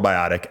their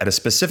probiotic at a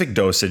specific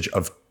dosage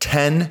of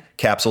 10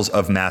 capsules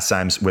of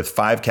Masszymes with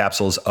 5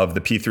 capsules of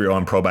the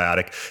P3OM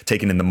probiotic,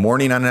 taken in the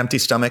morning on an empty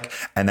stomach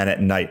and then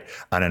at night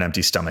on an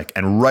empty stomach.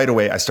 And right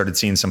away, I started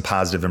seeing some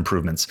positive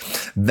improvements.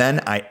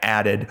 Then I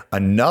added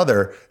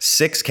another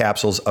 6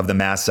 capsules of the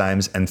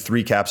Masszymes and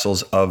 3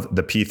 capsules of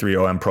the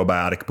P3OM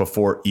probiotic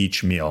before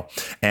each meal.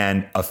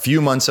 And a few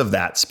months of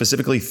that,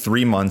 specifically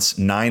 3 months,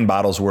 9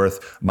 bottles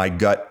worth, my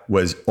gut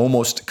was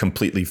almost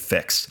completely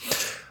fixed.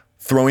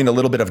 Throwing a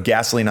little bit of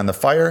gasoline on the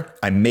fire,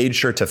 I made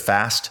sure to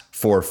fast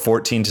for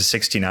 14 to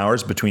 16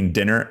 hours between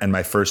dinner and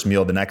my first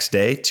meal the next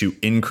day to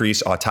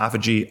increase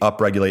autophagy,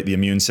 upregulate the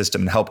immune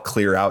system, and help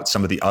clear out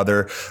some of the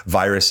other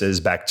viruses,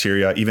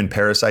 bacteria, even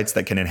parasites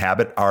that can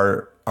inhabit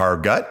our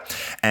gut.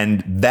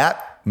 And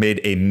that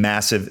made a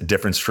massive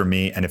difference for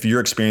me. And if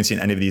you're experiencing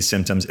any of these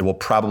symptoms, it will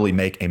probably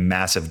make a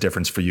massive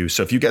difference for you.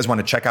 So if you guys want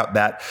to check out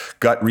that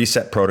gut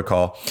reset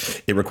protocol,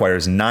 it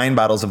requires 9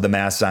 bottles of the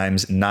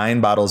Masszymes, 9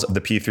 bottles of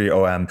the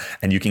P3OM,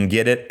 and you can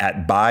get it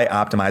at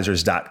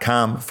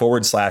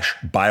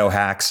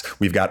buyoptimizers.com/biohacks.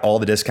 We've got all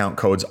the discount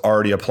codes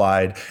already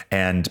applied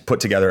and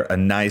put together a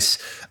nice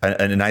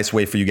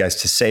way for you guys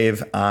to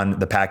save on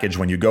the package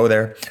when you go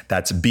there.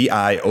 That's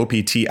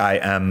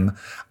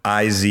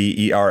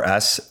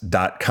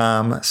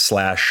BIOPTIMIZERS.com/biohacks,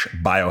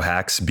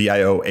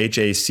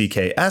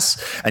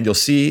 BIOHACKS, and you'll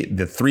see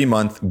the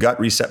 3-month gut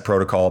reset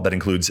protocol that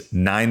includes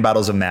 9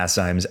 bottles of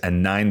Masszymes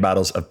and 9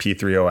 bottles of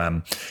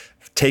P3OM.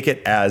 Take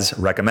it as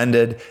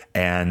recommended,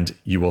 and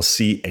you will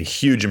see a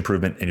huge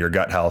improvement in your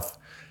gut health.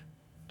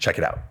 Check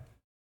it out.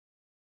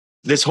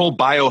 This whole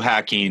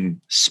biohacking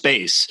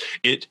space,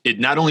 it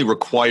not only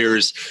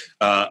requires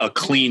a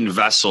clean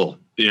vessel,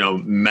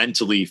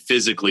 mentally,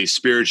 physically,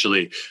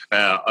 spiritually,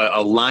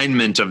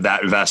 alignment of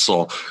that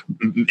vessel.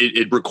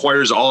 It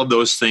requires all of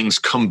those things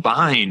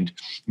combined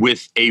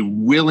with a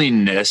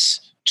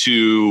willingness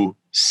to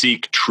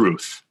seek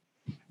truth.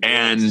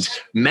 And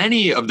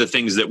many of the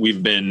things that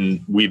we've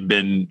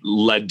been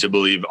led to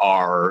believe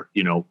are,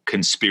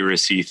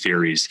 conspiracy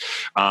theories.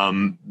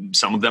 Some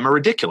of them are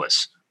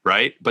ridiculous,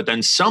 right? But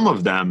then some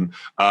of them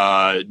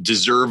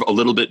deserve a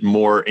little bit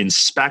more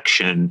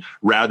inspection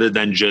rather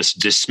than just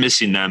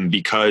dismissing them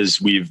because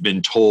we've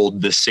been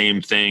told the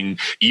same thing,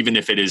 even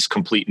if it is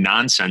complete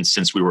nonsense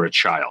since we were a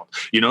child.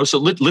 So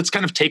let's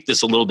kind of take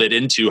this a little bit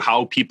into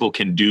how people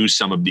can do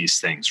some of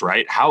these things,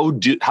 right? How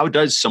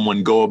does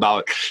someone go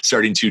about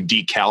starting to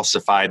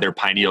decalcify their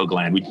pineal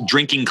gland?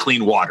 Drinking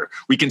clean water.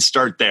 We can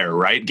start there,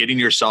 right? Getting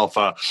yourself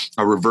a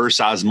reverse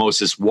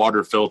osmosis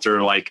water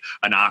filter like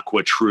an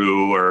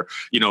AquaTrue or,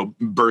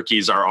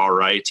 Berkey's are all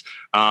right.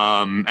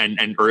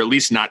 And or at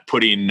least not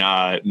putting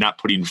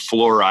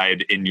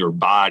fluoride in your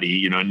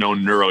body, no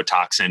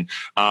neurotoxin.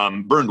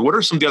 Bernd, what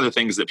are some of the other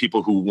things that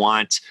people who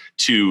want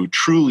to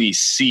truly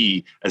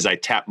see, as I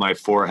tap my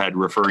forehead,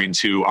 referring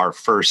to our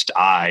first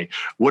eye,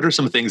 what are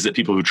some things that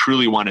people who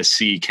truly want to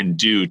see can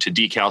do to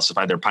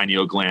decalcify their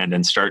pineal gland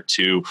and start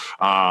to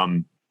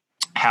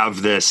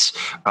have this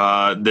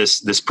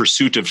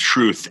pursuit of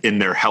truth in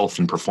their health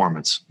and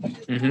performance?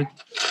 Mm-hmm.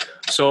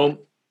 So,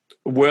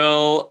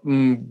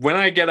 when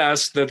I get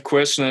asked that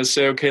question, I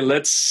say, okay,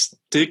 let's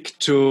stick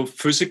to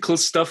physical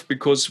stuff,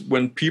 because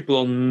when people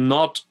are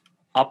not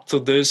up to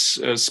this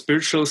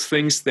spiritual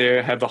things,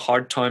 they have a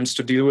hard times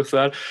to deal with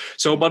that.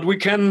 So, but we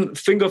can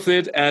think of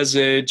it as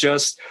a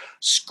just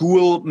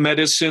school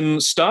medicine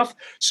stuff.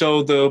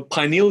 So the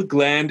pineal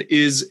gland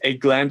is a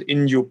gland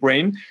in your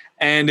brain,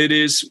 and it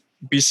is,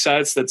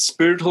 besides that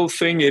spiritual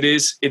thing, it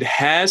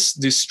has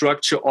the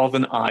structure of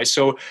an eye.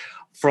 So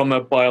from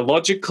a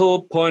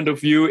biological point of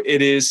view,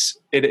 it is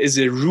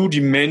a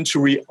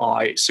rudimentary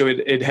eye. So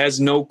it has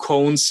no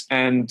cones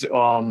and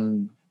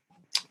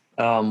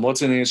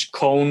what's in English?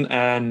 Cone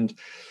and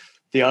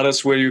the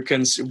others where you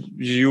can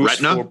use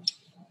retina?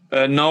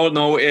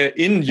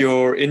 In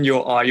your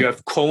eye you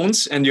have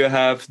cones, and you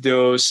have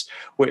those,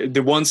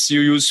 the ones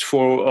you use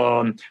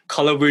for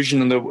color vision,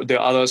 and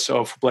the others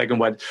are for black and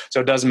white.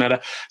 So it doesn't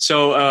matter.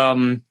 So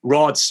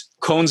rods,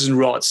 cones and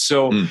rods.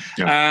 So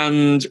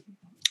and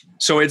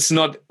so it's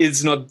not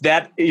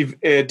that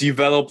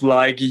developed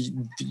like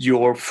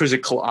your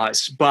physical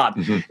eyes, but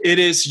it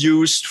is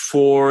used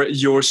for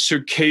your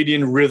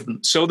circadian rhythm.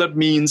 So that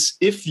means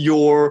if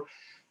your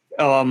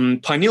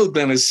pineal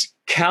gland is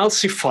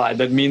calcified,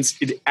 that means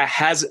it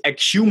has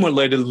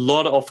accumulated a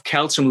lot of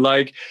calcium,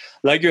 like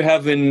you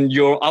have in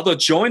your other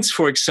joints,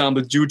 for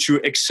example, due to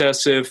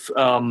excessive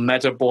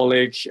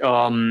metabolic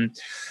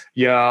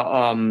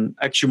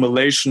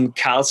accumulation,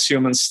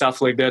 calcium and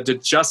stuff like that.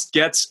 It just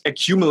gets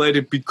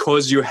accumulated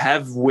because you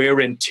have wear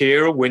and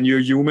tear when you're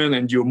human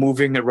and you're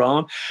moving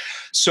around.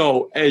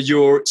 So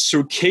your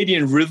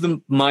circadian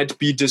rhythm might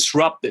be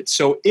disrupted.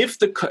 So if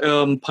the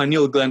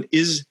pineal gland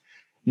is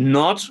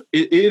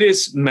it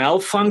is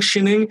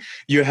malfunctioning,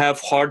 you have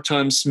hard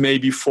times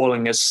maybe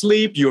falling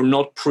asleep, you're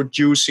not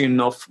producing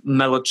enough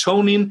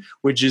melatonin,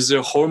 which is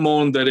a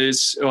hormone that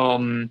is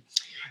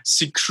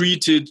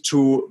secreted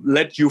to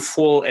let you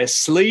fall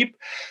asleep.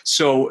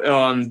 So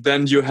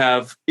then you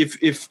have,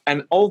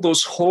 and all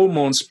those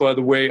hormones, by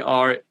the way,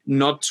 are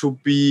not to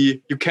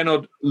be, you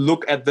cannot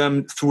look at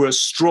them through a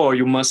straw.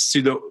 You must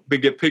see the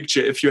bigger picture.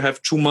 If you have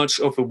too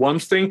much of one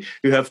thing,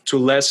 you have too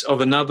less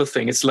of another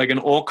thing. It's like an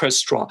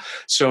orchestra.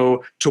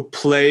 So to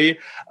play,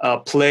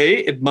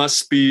 it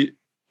must be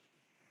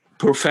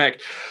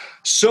perfect.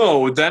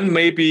 So then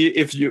maybe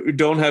if you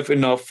don't have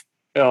enough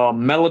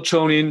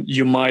melatonin,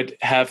 you might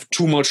have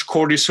too much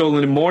cortisol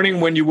in the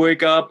morning when you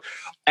wake up,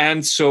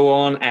 and so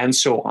on and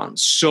so on.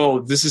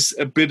 So this is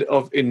a bit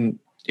of, in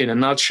a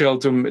nutshell,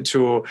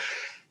 to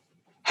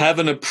have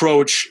an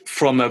approach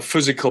from a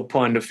physical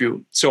point of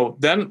view. So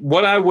then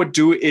what I would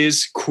do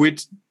is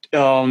quit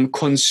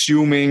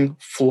consuming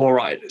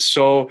fluoride.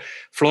 So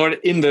fluoride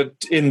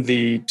in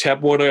the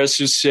tap water, as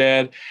you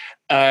said,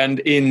 and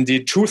in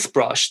the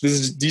toothbrush.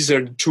 These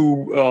are the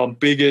two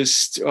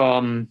biggest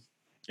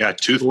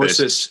toothpaste.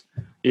 sources.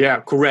 Yeah,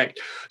 correct.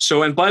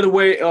 So, and by the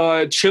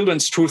way,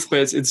 children's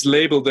toothpaste, it's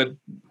labeled that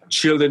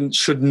children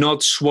should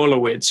not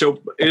swallow it.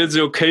 So it is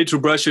okay to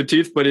brush your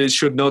teeth, but it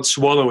should not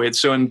swallow it.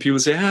 So, and people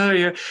say,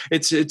 yeah,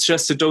 it's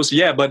just a dose.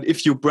 Yeah, but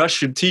if you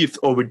brush your teeth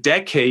over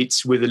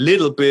decades with a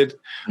little bit,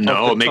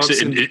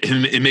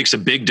 it makes a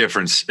big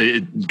difference,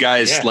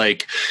 guys. Yeah.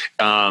 Like,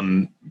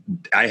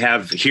 I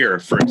have here,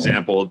 for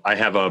example, I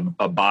have a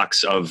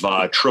box of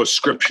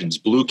Troscriptions,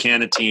 blue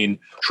cannatine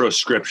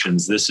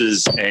Troscriptions. This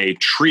is a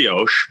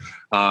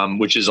trioche,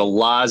 which is a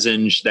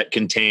lozenge that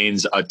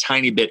contains a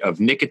tiny bit of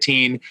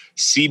nicotine,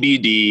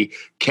 CBD,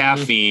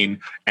 caffeine,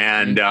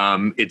 and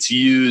it's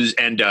used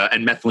and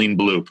methylene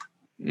blue.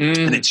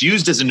 And it's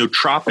used as a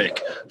nootropic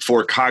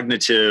for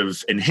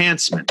cognitive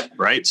enhancement,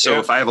 right? So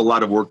if I have a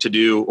lot of work to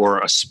do,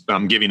 or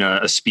I'm giving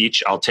a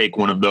speech, I'll take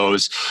one of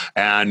those,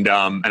 and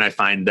I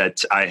find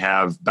that I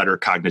have better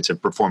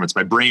cognitive performance.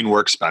 My brain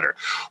works better.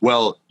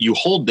 Well, you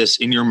hold this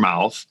in your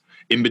mouth,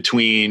 in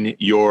between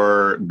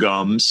your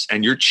gums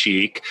and your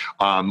cheek,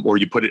 or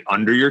you put it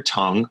under your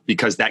tongue,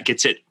 because that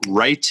gets it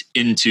right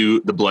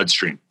into the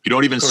bloodstream. You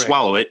don't even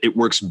swallow it. It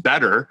works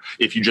better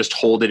if you just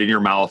hold it in your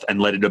mouth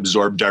and let it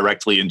absorb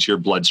directly into your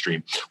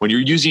bloodstream. When you're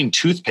using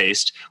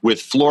toothpaste with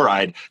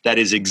fluoride, that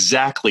is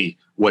exactly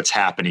what's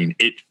happening.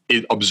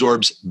 It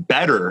absorbs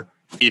better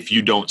if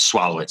you don't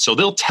swallow it. So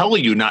they'll tell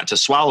you not to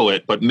swallow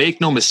it, but make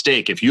no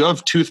mistake, if you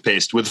have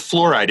toothpaste with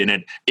fluoride in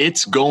it,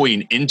 it's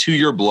going into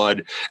your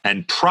blood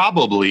and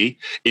probably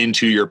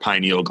into your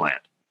pineal gland.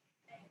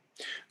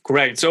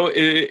 Correct. So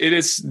it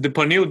is the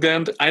pineal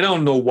gland. I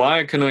don't know why.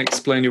 I cannot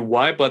explain you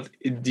why, but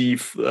the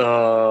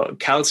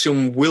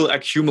calcium will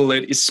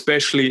accumulate,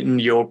 especially in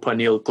your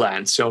pineal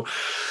gland. So,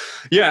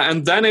 yeah,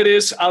 and then it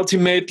is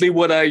ultimately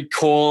what I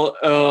call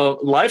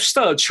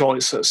lifestyle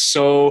choices.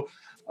 So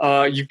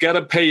you got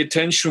to pay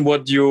attention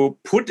what you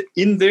put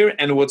in there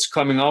and what's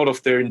coming out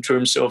of there in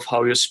terms of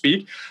how you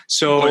speak.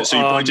 So you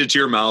pointed to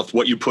your mouth,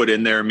 what you put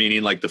in there,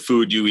 meaning like the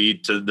food you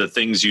eat, the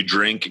things you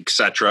drink,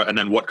 etc., and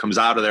then what comes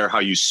out of there, how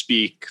you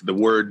speak, the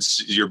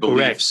words, your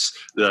beliefs,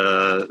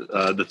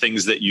 the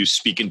things that you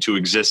speak into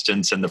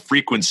existence, and the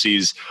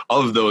frequencies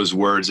of those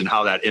words and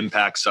how that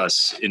impacts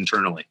us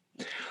internally.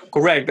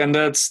 Correct. And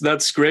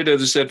that's great,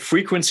 as you said,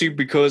 frequency,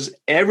 because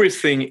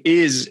everything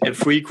is a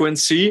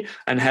frequency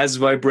and has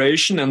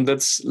vibration. And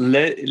that's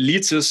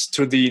leads us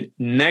to the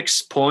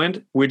next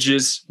point, which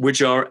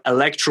are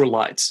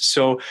electrolytes.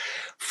 So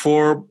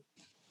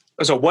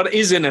what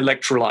is an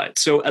electrolyte?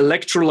 So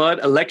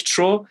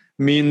electro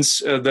means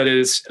that it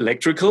is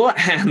electrical,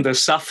 and the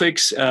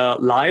suffix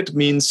light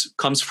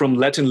comes from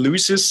Latin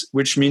lucis,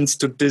 which means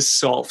to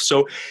dissolve.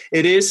 So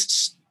it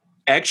is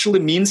actually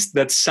means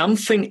that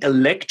something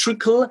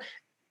electrical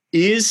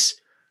is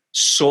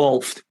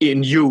solved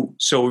in you.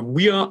 So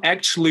we are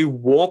actually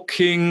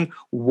walking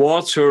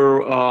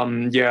water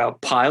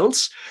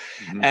piles,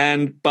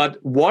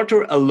 but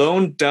water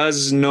alone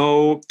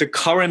the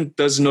current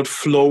does not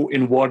flow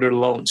in water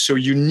alone. So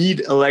you need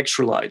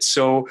electrolytes.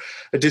 So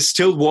a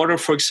distilled water,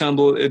 for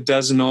example, it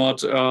does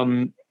not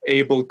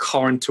able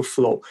current to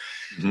flow.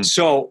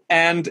 So,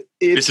 and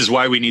this is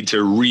why we need to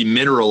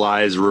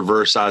remineralize,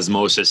 reverse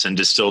osmosis, and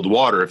distilled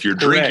water. If you're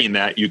drinking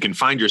that, you can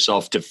find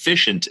yourself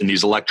deficient in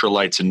these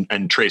electrolytes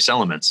and trace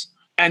elements.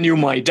 and you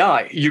might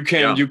die. You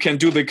can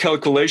do the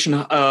calculation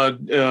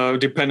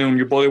depending on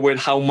your body weight,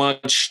 how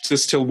much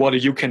distilled water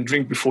you can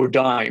drink before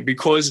dying.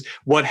 Because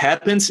what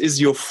happens is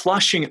you're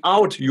flushing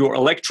out your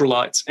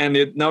electrolytes, and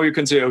now you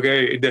can say,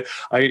 okay,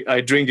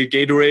 I drink a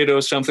Gatorade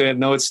or something. And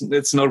no,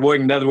 it's not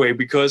working that way.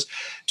 Because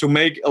to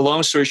make a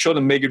long story short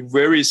and make it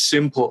very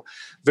simple,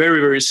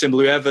 very, very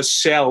simple, you have a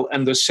cell,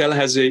 and the cell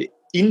has a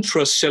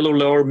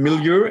intracellular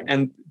milieu,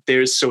 and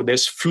there's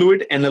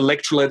fluid and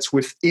electrolytes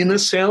within a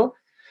cell.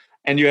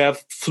 And you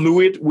have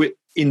fluid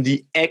in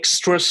the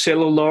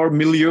extracellular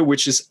milieu,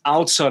 which is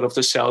outside of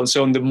the cell. And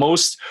so the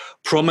most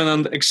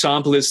prominent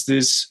example is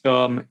this,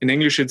 in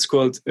English, it's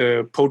called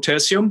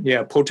potassium.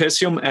 Yeah,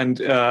 potassium and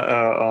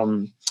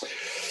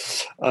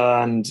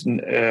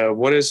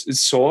what is it,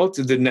 salt?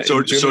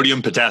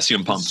 Sodium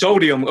potassium pump.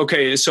 Sodium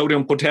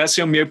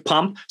potassium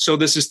pump. So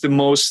this is the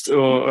most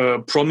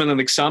prominent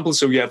example.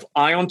 So you have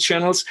ion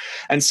channels,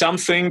 and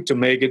something, to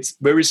make it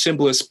very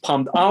simple, is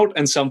pumped out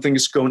and something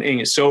is going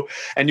in. So,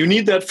 and you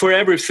need that for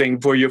everything,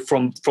 for you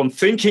from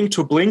thinking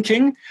to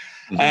blinking.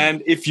 Mm-hmm.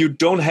 And if you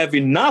don't have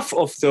enough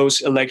of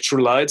those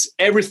electrolytes,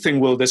 everything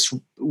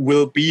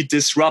will be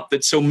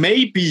disrupted. So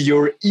maybe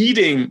you're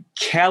eating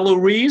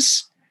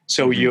calories.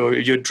 So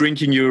you're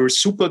drinking your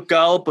super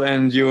gulp,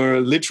 and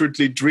you're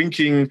literally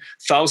drinking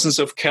thousands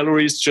of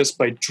calories just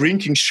by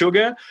drinking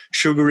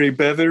sugary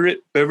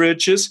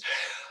beverages,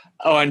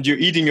 and you're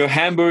eating your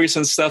hamburgers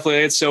and stuff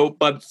like that. So,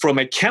 but from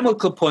a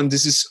chemical point,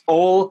 this is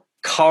all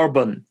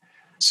carbon.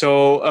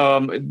 So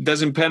it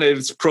doesn't matter if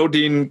it's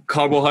protein,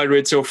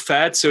 carbohydrates, or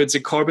fat. So it's a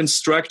carbon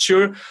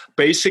structure,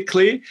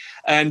 basically,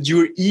 and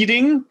you're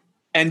eating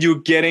and you're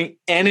getting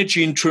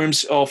energy in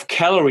terms of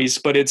calories,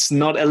 but it's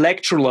not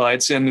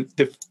electrolytes. And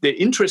the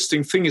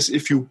interesting thing is,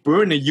 if you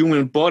burn a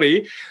human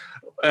body,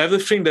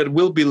 everything that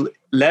will be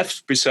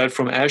left beside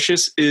from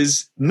ashes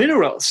is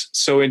minerals.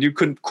 So, and you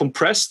can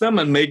compress them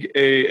and make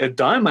a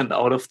diamond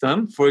out of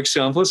them, for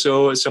example.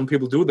 So some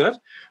people do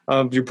that.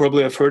 You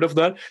probably have heard of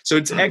that. So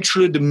it's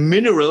actually the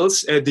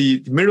minerals and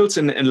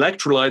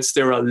electrolytes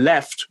that are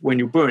left when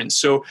you burn.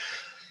 So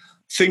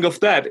think of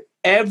that.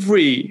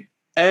 Every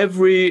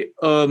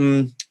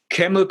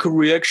chemical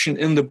reaction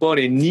in the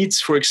body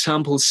needs, for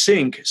example,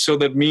 zinc. So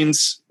that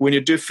means when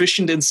you're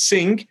deficient in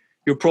zinc,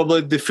 you're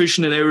probably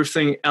deficient in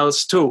everything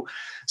else too.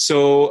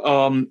 So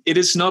it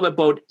is not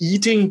about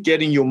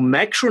getting your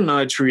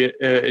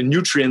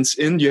macronutrients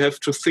in. You have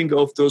to think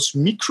of those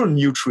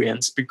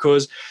micronutrients,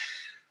 because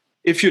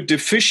if you're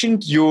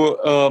deficient, your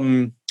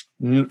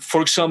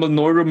for example,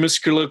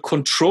 neuromuscular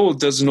control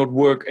does not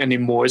work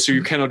anymore. So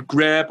you cannot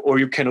grab or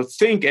you cannot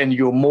think, and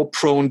you're more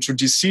prone to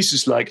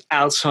diseases like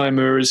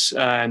Alzheimer's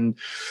and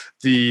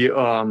the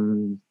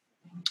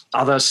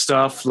other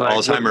stuff like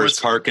Alzheimer's,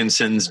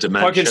 Parkinson's,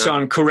 dementia.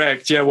 Parkinson,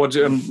 correct. Yeah, what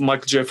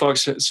Michael J.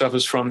 Fox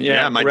suffers from.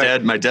 Yeah, my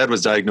dad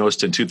was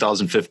diagnosed in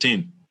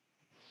 2015.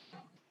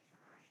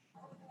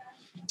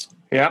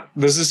 Yeah,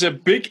 this is a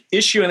big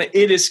issue, and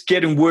it is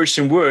getting worse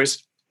and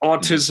worse.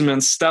 Autism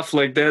and stuff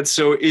like that,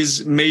 so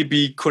is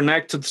maybe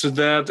connected to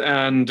that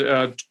and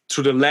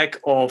to the lack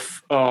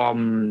of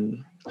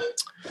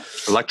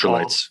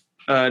electrolytes.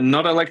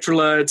 Not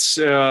electrolytes,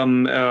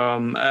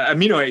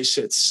 amino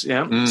acids.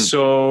 Yeah.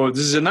 So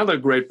this is another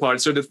great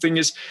part. So the thing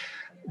is,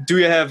 do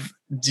you have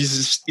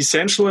these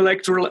essential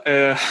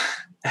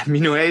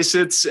amino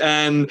acids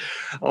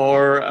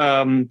or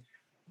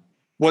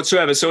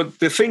whatsoever? So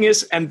the thing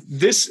is, and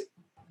this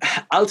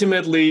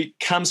ultimately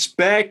comes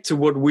back to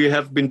what we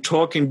have been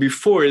talking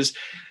before, is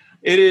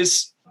it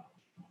is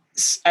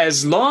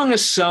as long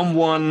as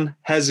someone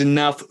has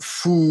enough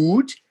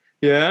food,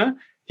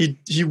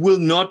 he will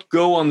not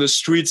go on the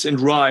streets and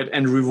riot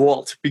and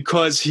revolt,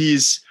 because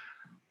he's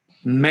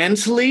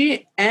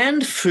mentally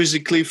and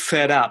physically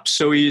fed up.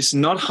 So he's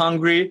not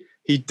hungry.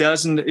 He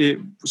doesn't.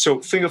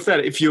 So think of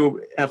that. If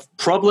you have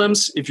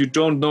problems, if you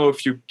don't know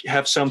if you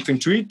have something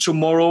to eat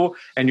tomorrow,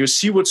 and you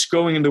see what's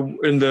going in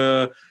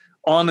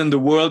the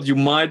world, you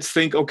might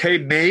think, okay,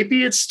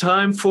 maybe it's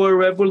time for a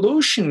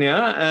revolution,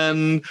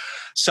 and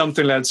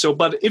something like that. So,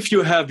 but if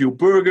you have your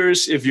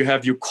burgers, if you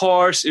have your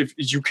cars, if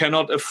you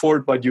cannot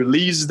afford, but you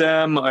lease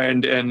them,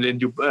 and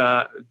you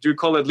do you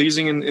call it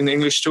leasing in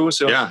English too?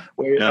 So yeah.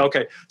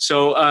 Okay.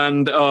 So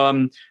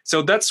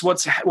so that's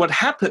what's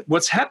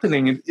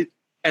happening.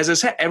 As I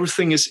said,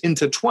 everything is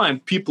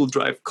intertwined. People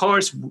drive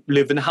cars,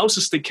 live in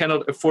houses they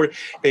cannot afford.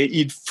 They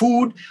eat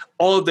food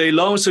all day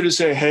long. So they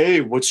say,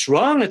 hey, what's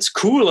wrong? It's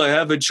cool. I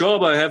have a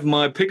job. I have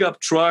my pickup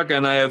truck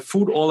and I have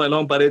food all day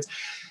long. But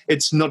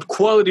it's not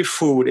quality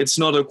food. It's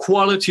not a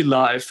quality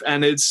life.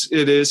 And it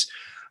is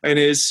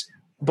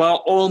by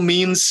all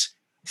means,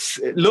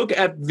 look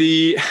at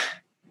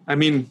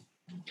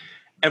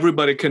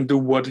everybody can do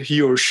what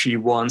he or she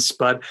wants,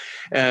 but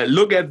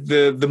look at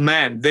the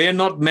men. They are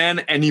not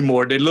men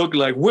anymore. They look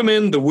like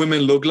women. The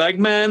women look like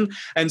men.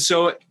 And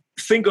so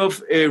think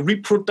of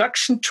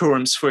reproduction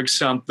terms, for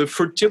example. The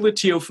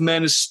fertility of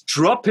men is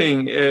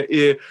dropping.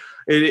 It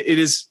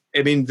is,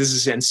 this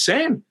is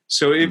insane.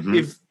 So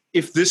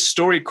if this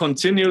story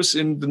continues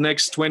in the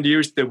next 20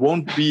 years, there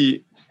won't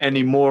be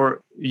any more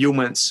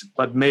humans,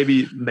 but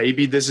maybe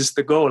this is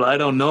the goal. I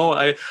don't know.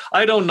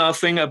 I know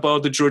nothing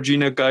about the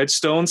Georgina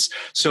Guidestones,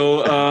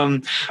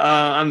 so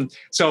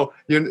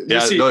you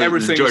see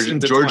everything.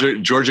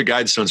 Georgia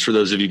Guidestones, for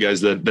those of you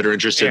guys that are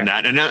interested in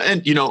that,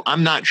 and you know,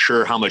 I'm not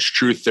sure how much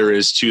truth there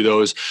is to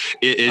those.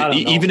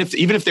 Even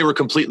if they were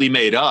completely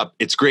made up,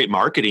 it's great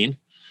marketing.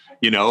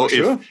 You know,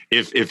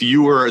 if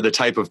you were the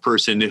type of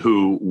person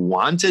who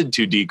wanted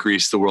to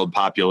decrease the world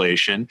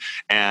population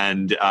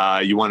and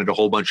you wanted a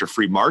whole bunch of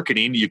free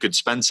marketing, you could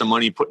spend some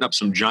money putting up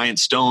some giant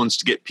stones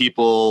to get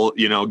people,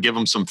 you know, give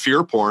them some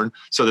fear porn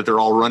so that they're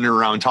all running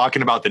around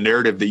talking about the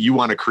narrative that you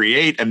want to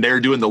create, and they're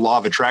doing the law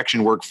of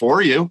attraction work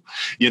for you,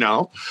 you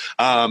know.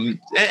 And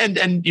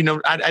you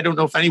know, I don't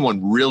know if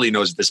anyone really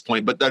knows at this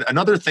point, but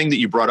another thing that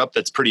you brought up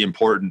that's pretty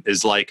important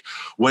is like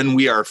when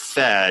we are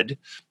fed,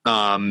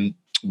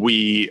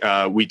 we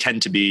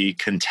tend to be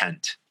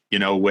content, you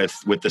know,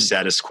 with the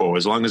status quo,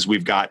 as long as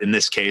we've got, in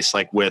this case,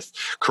 like with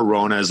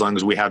Corona, as long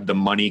as we have the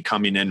money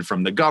coming in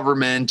from the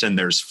government and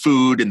there's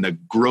food in the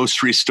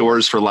grocery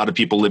stores for a lot of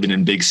people living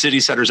in big city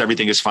centers,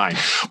 everything is fine.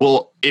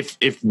 Well,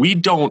 if we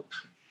don't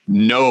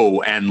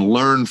know and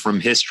learn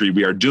from history,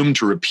 we are doomed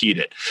to repeat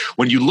it.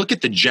 When you look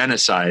at the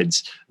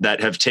genocides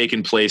that have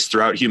taken place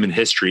throughout human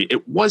history,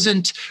 it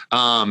wasn't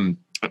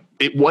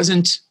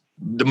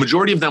the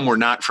majority of them were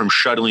not from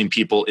shuttling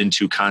people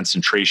into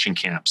concentration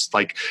camps.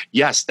 Like,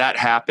 yes, that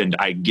happened.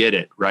 I get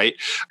it, right?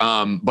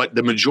 But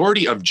the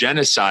majority of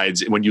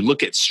genocides, when you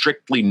look at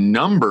strictly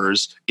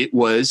numbers, it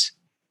was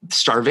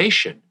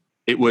starvation.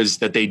 It was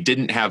that they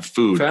didn't have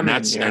food.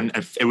 Famine, and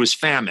it was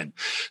famine.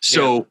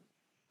 So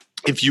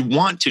if you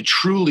want to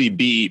truly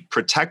be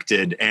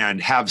protected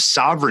and have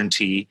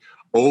sovereignty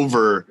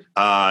over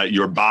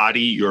your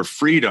body, your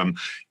freedom,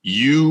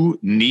 you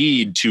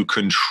need to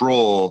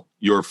control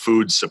your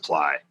food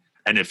supply.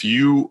 And if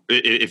you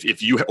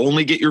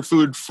only get your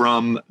food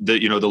from the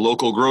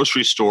local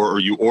grocery store, or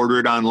you order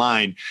it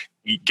online,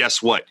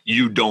 guess what?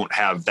 You don't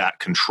have that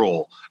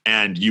control,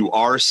 and you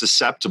are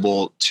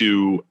susceptible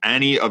to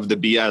any of the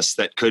BS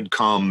that could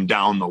come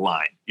down the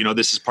line. You know,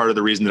 this is part of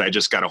the reason that I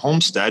just got a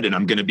homestead, and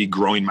I'm going to be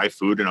growing my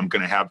food, and I'm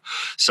going to have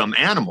some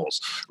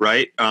animals,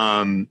 right?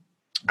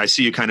 I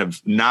see you kind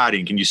of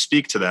nodding. Can you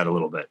speak to that a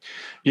little bit?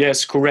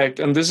 Yes, correct.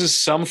 And this is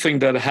something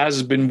that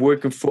has been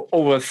working for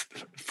over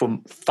for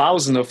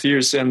thousands of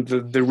years. And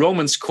the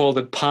Romans called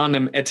it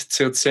panem et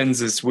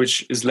circenses,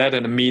 which is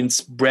Latin and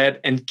means bread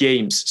and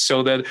games.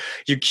 So that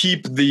you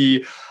keep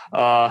the,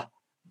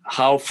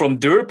 how from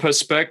their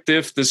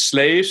perspective, the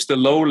slaves, the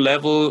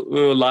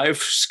low-level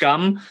life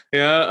scum,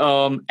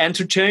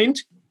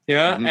 entertained.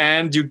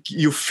 And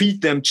you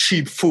feed them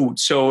cheap food.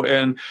 So,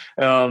 and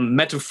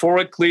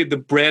metaphorically, the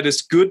bread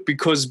is good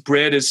because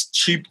bread is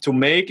cheap to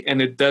make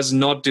and it does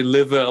not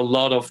deliver a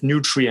lot of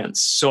nutrients.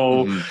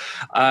 So,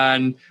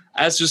 and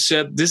as you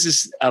said, this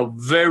is a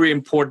very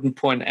important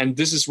point, and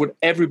this is what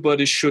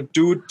everybody should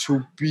do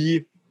to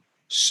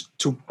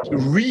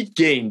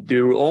regain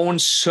their own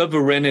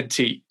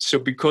sovereignty. So,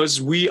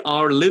 because we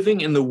are living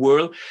in the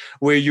world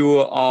where you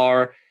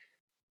are.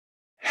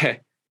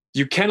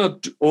 You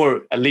cannot,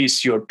 or at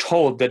least you're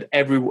told that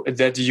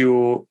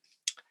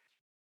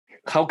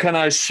how can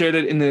I say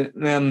that in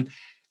the,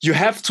 you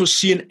have to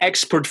see an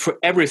expert for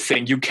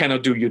everything. You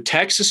cannot do your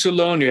taxes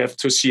alone. You have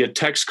to see a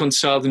tax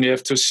consultant. You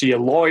have to see a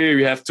lawyer.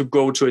 You have to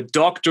go to a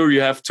doctor.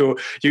 You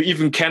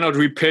even cannot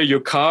repair your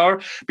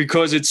car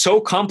because it's so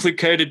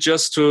complicated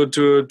just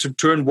to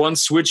turn one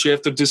switch. You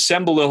have to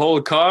disassemble the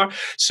whole car.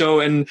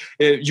 So, and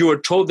you are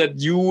told that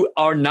you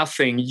are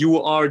nothing.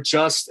 You are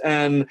just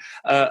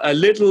a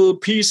little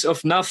piece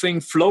of nothing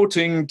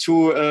floating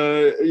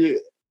to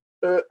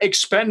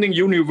expanding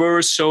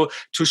universe, so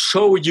to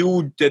show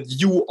you that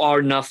you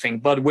are nothing.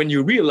 But when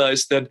you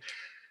realize that,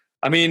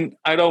 I mean,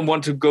 I don't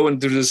want to go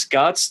into this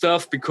God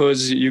stuff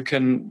because you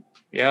can,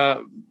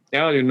 you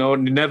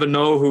never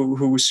know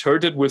who's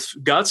hurted with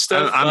God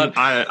stuff.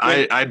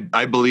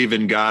 I believe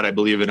in God. I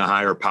believe in a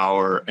higher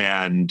power,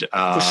 and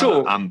for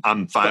sure,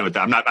 I'm fine with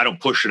that. I don't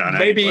push it on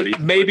anybody.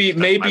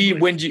 Maybe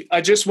when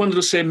I just wanted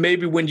to say,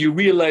 maybe when you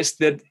realize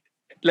that,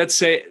 let's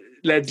say,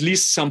 at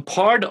least some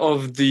part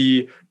of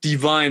the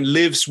divine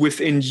lives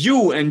within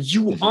you, and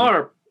you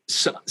are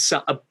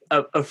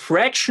a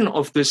fraction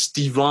of this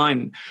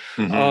divine.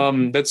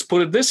 Let's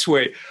put it this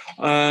way.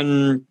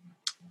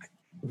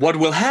 What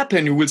will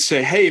happen? You will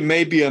say, hey,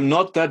 maybe I'm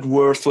not that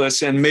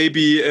worthless, and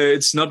maybe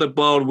it's not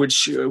about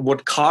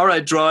what car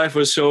I drive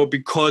or so,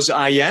 because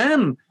I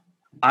am.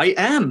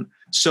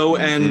 So,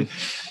 and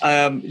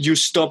you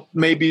stop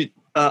maybe.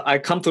 I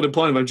come to the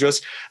point of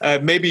just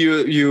maybe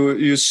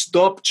you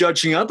stop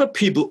judging other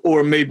people,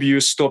 or maybe you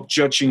stop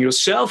judging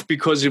yourself,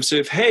 because you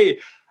say, hey,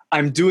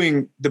 I'm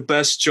doing the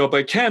best job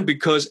I can,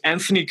 because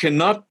Anthony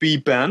cannot be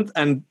Bernd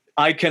and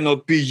I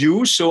cannot be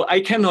you. So I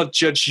cannot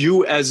judge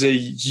you as a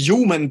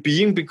human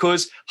being,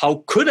 because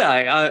how could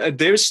I?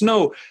 There's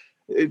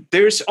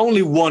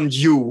only one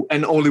you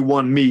and only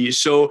one me.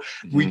 So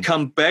we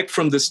come back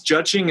from this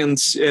judging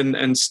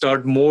and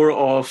start more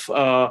of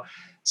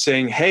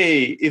saying,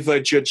 hey, if I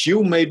judge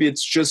you, maybe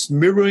it's just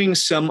mirroring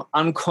some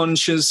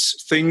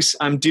unconscious things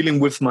I'm dealing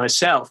with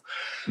myself.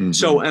 Mm-hmm.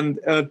 So, and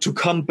to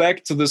come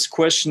back to this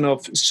question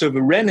of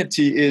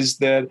sovereignty is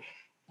that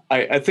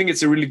I think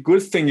it's a really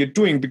good thing you're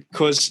doing,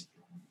 because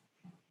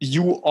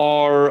you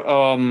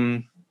are,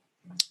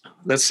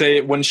 let's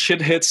say, when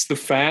shit hits the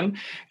fan,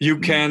 you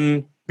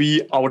can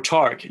be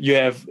autark. You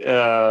have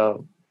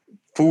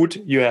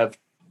food, you have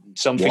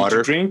something water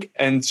to drink,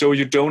 and so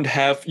you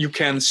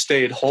can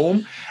stay at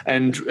home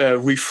and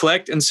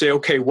reflect and say,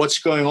 okay, what's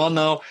going on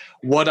now?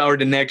 What are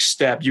the next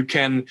steps? You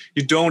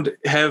don't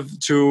have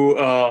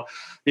to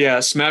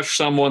smash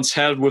someone's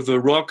head with a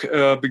rock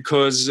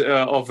because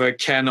of a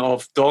can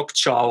of dog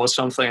chow or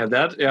something like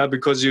that,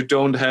 because you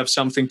don't have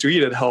something to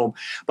eat at home.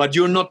 But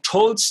you're not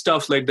told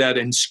stuff like that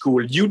in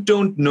school. You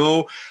don't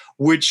know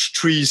which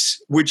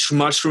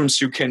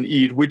mushrooms you can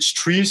eat, which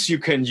trees you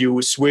can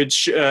use,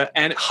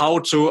 and how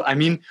to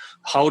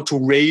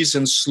raise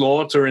and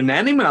slaughter an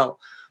animal.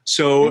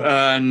 So,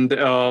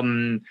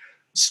 and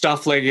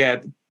stuff like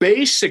that,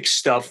 basic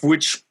stuff,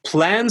 which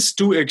plants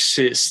do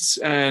exist,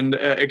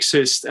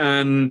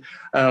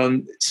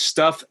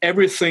 stuff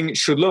everything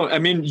should learn. I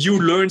mean, you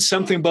learn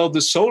something about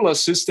the solar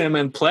system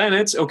and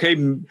planets. Okay,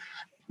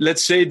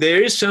 let's say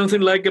there is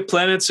something like a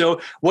planet. So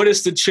what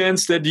is the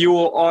chance that you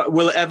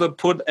will ever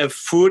put a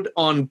foot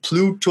on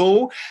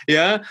Pluto?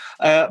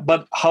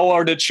 But how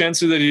are the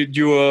chances that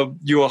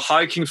you are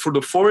hiking through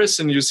the forest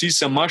and you see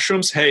some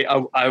mushrooms? Hey,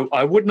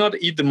 I would not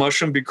eat the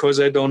mushroom because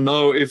I don't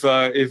know if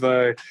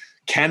I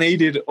can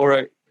eat it or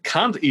I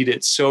can't eat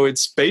it. So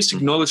it's basic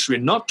knowledge we're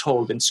not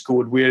told in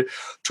school. We're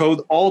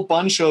told all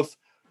bunch of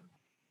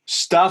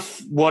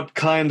stuff, what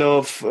kind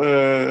of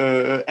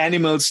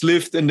animals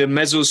lived in the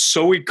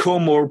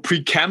Mesozoicum or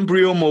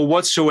Precambrium or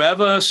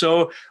whatsoever.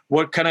 So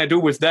what can I do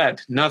with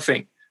that?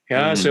 Nothing.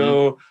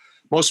 So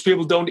most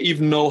people don't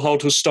even know how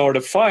to start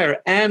a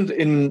fire. And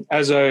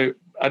I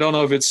don't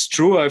know if it's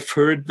true, I've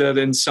heard that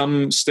in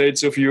some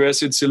states of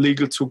US it's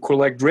illegal to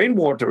collect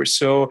rainwater.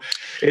 So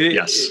it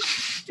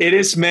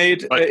is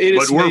made. But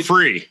we're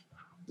free.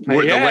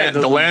 We're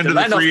the land of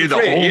the free, the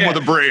home of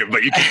the brave,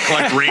 but you can't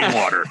collect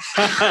rainwater.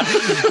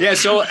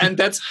 So and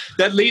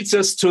that leads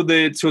us to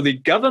the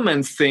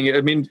government thing.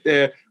 I mean,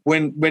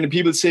 when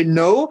people say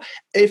no,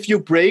 if you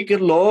break a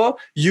law,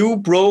 you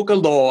broke a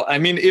law. I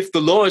mean, if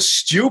the law is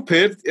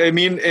stupid, I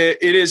mean,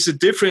 it is a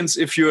difference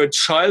if you're a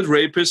child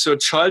rapist or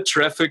child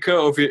trafficker,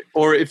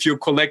 or if you're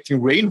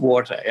collecting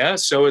rainwater.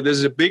 So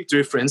there's a big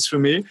difference for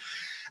me,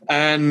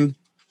 and.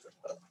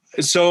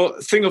 So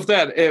think of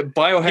that.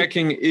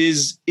 Biohacking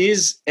is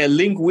a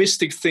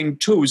linguistic thing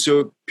too.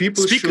 So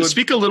people should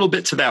speak a little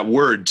bit to that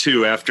word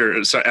too.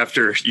 After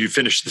you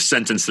finish the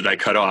sentence that I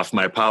cut off,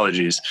 my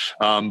apologies.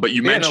 But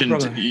you mentioned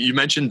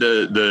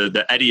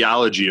the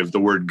etiology of the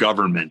word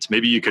government.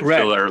 Maybe you could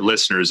fill our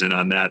listeners in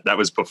on that. That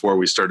was before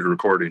we started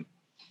recording.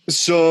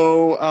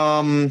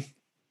 So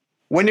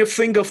when you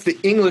think of the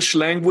English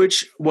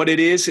language, what it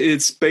is,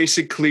 it's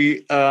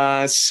basically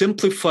a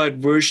simplified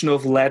version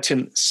of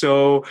Latin.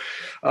 So,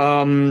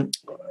 and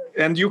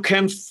you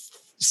can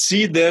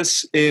see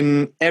this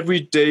in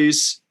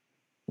everyday's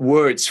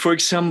words. For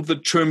example,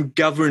 the term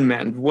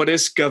government. What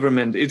is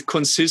government? It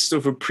consists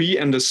of a pre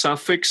and a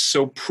suffix.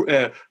 So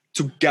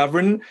to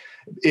govern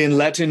in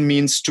Latin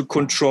means to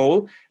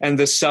control, and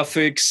the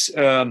suffix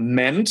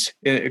ment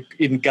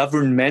in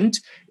government,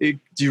 it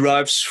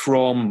derives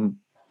from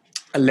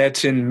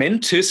Latin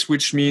mentis,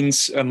 which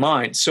means a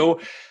mind. So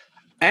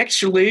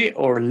actually,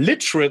 or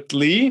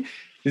literally,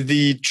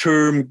 the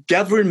term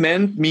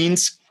government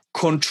means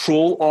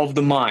control of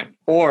the mind.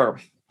 Or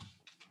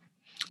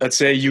let's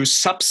say you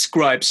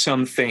subscribe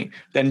something,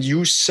 then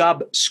you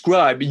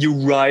subscribe, you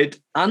write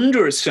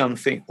under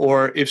something.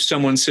 Or if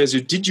someone says,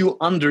 did you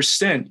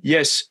understand?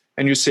 Yes.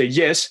 And you say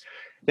yes,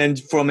 then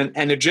from an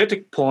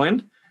energetic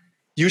point,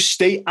 you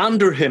stay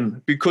under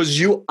him because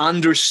you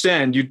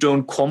understand. You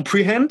don't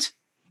comprehend.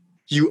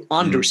 You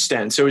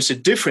understand. So it's a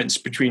difference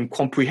between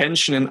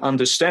comprehension and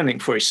understanding,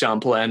 for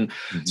example. And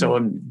so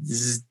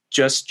this is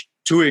just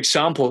two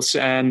examples.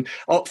 And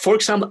for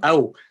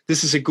example,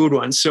 this is a good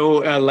one. So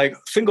like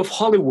think of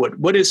Hollywood.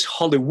 What is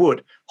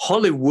Hollywood?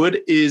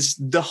 Hollywood is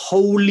the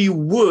holy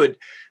wood.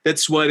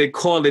 That's why they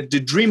call it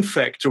the dream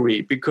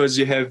factory, because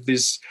you have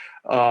this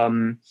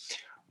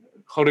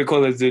how do you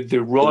call it? The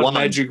rod,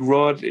 magic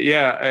rod.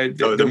 Yeah.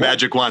 The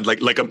magic wand,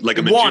 like a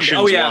magician's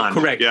wand. Wand.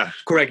 Correct. Yeah.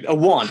 Correct. A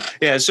wand.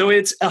 Yeah. So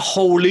it's a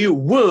holy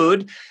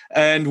wood.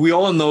 And we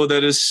all know that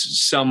there's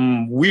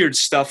some weird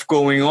stuff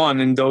going on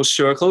in those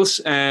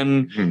circles.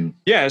 And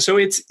so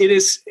it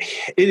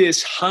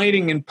is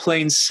hiding in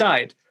plain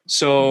sight.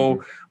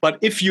 So, but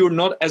if you're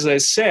not, as I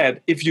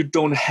said, if you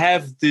don't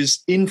have this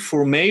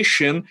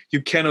information,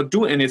 you cannot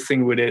do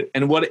anything with it.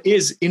 And what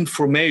is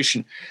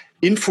information?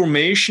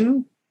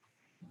 Information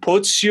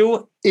puts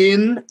you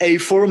in a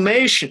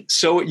formation.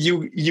 So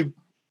you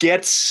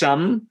get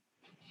something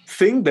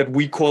that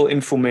we call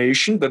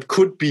information that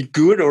could be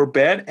good or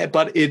bad,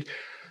 but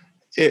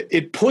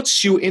it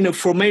puts you in a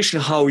formation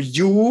how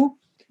you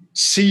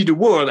see the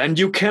world, and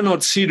you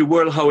cannot see the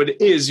world how it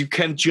is. You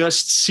can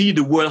just see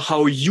the world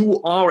how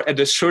you are at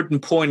a certain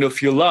point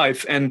of your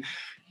life. And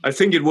I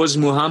think it was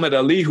Muhammad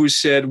Ali who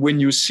said, when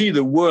you see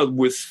the world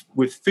with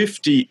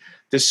 50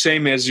 the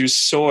same as you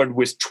saw it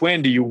with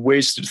 20, you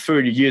wasted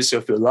 30 years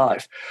of your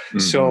life. Mm-hmm.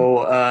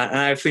 So, and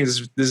I think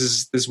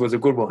this was a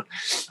good one.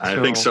 I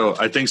think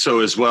so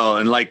as well.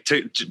 And like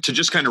to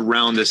just kind of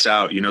round this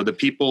out, you know, the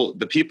people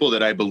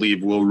that I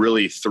believe will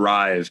really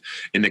thrive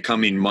in the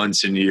coming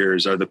months and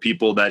years are the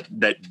people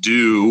that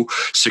do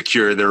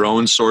secure their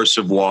own source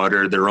of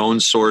water, their own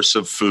source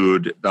of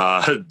food.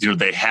 You know,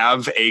 they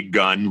have a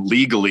gun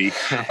legally,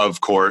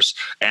 of course,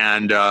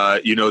 and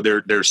you know,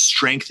 they're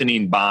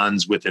strengthening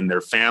bonds within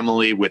their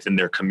family, within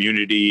their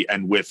community,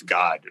 and with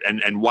God.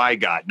 And why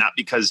God? Not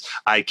because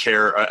I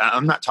care.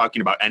 I'm not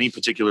talking about any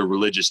particular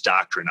religious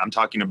doctrine. I'm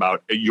talking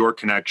about your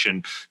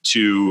connection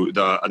to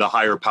the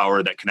higher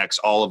power that connects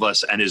all of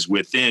us and is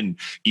within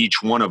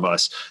each one of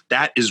us.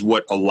 That is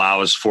what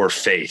allows for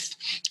faith.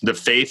 The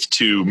faith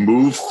to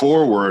move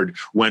forward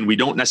when we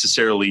don't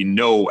necessarily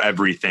know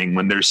everything,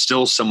 when there's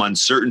still some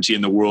uncertainty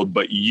in the world,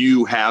 but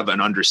you have an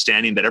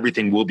understanding that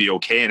everything will be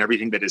okay and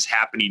everything that is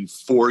happening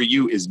for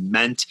you is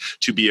meant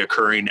to be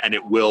occurring, and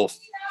it will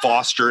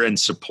foster and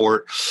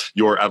support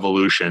your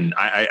evolution.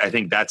 I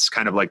think that's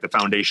kind of like the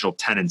foundational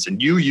tenets.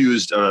 And you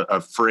used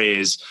a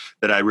phrase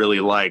that I really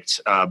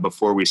liked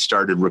before we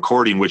started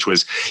recording, which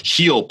was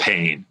heal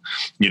pain,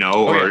 you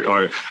know,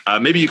 or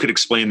maybe you could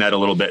explain that a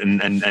little bit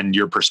and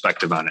your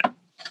perspective on it.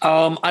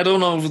 I don't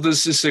know if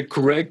this is a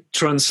correct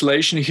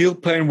translation, heal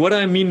pain. What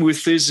I mean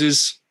with this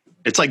is,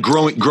 it's like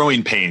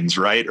growing pains,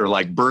 right? Or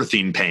like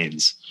birthing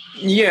pains.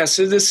 Yes,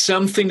 it is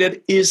something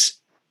that is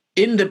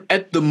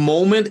at the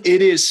moment,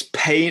 it is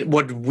pain.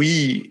 What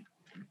we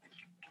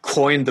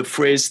coined the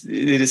phrase,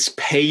 it is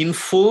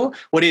painful.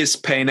 What is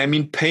pain? I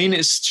mean, pain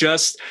is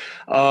just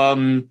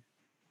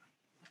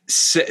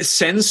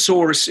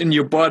sensors in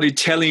your body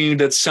telling you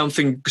that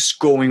something's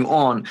going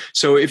on.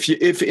 So if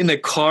in a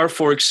car,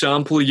 for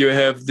example, you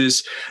have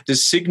this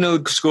signal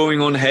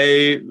going on,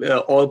 hey,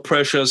 oil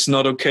pressure is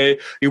not okay,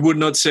 you would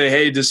not say,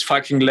 hey, this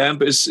fucking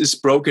lamp is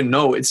broken.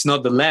 No, it's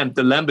not the lamp.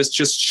 The lamp is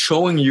just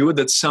showing you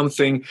that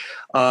something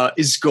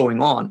is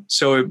going on.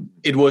 So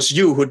it was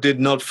you who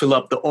did not fill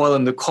up the oil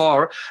in the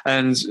car,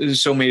 and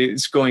so maybe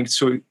it's going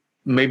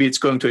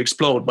to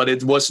explode, but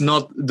it was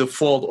not the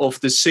fault of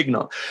the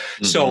signal.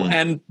 Mm-hmm. So,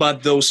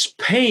 but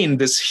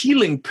this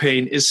healing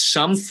pain is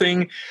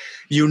something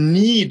you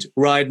need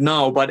right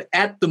now. But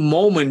at the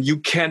moment, you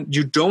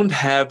don't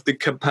have the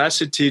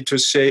capacity to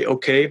say,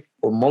 okay,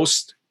 or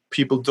most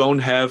people don't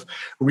have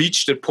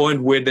reached the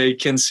point where they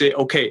can say,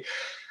 okay,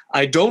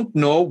 I don't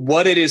know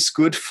what it is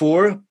good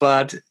for,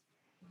 but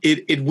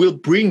it will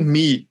bring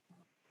me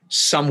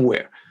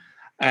somewhere.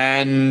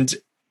 And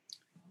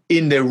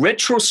in the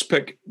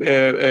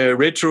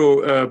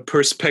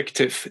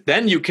perspective,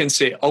 then you can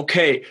say,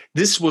 okay,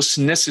 this was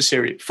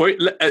necessary.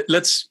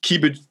 Let's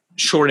keep it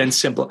short and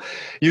simple.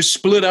 You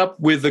split up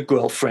with a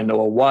girlfriend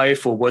or a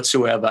wife or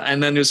whatsoever,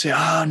 and then you say,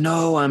 oh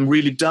no, I'm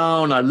really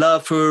down, I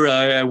love her,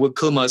 I will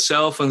kill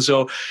myself, and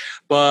so.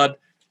 But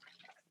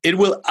it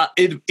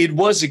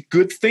was a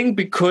good thing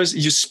because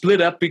you split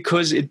up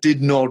because it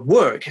did not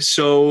work.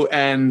 So,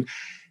 and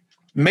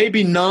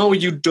maybe now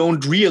you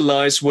don't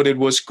realize what it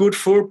was good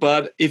for,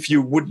 but if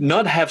you would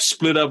not have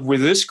split up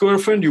with this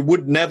girlfriend, you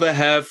would never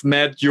have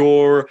met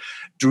your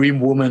dream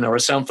woman or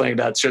something like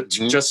that.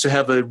 Just to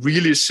have a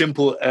really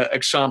simple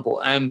example.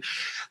 And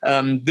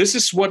this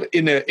is what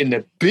in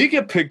a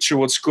bigger picture,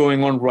 what's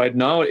going on right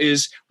now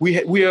is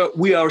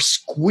we are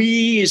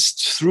squeezed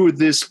through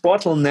this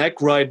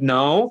bottleneck right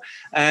now,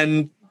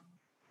 and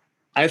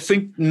I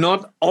think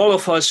not all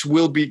of us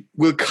will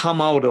come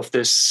out of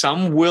this.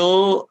 Some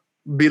will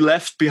be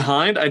left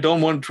behind. I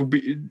don't want to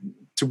be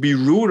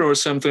rude or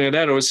something like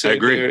that, or say, I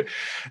agree.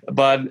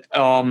 But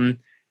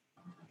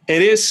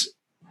it is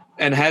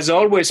and has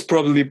always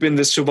probably been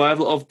the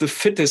survival of the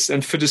fittest,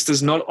 and fittest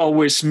does not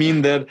always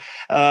mean that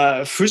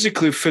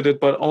physically fitted,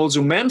 but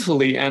also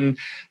mentally. And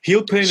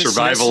heal pain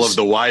survival of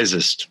the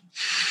wisest.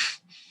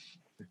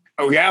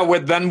 Oh yeah, well,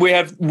 then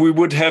we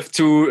would have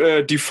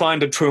to define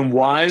the term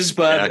wise,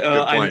 but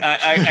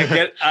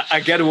I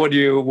get what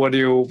you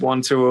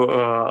want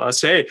to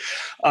say.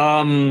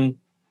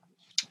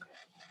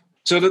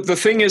 So the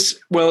thing is,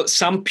 well,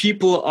 some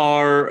people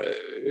are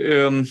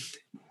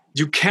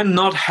you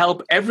cannot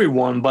help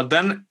everyone, but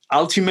then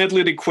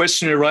ultimately the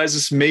question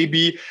arises: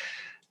 maybe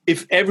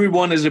if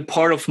everyone is a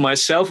part of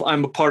myself,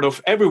 I'm a part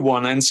of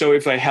everyone, and so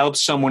if I help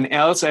someone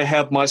else, I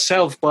help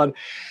myself. But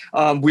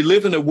we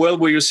live in a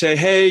world where you say,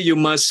 hey, you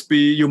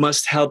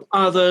must help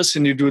others,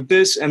 and you do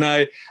this. And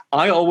I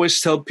always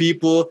tell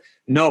people,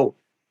 no,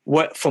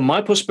 from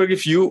my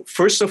perspective,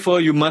 first of all,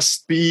 you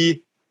must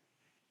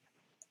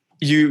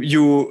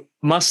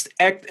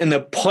act in a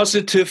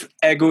positive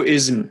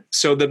egoism.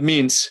 So that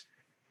means,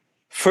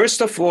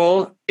 first of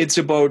all, it's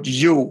about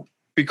you.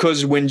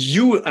 Because when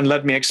and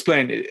let me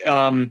explain,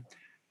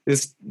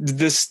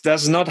 this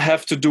does not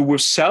have to do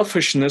with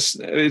selfishness.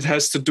 It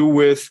has to do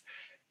with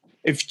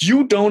if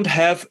you don't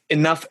have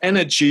enough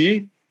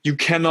energy, you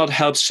cannot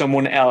help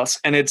someone else.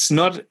 And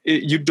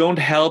you don't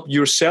help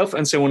yourself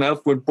and someone else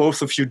when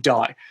both of you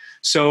die.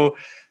 So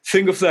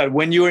think of that.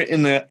 When you're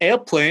in an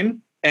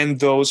airplane and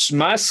those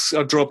masks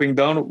are dropping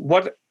down,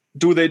 what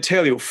do they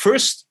tell you?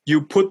 First,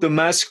 you put the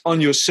mask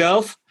on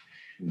yourself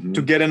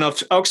to get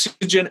enough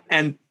oxygen,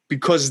 and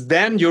because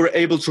then you're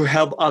able to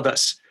help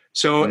others.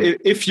 So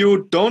if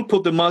you don't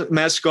put the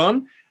mask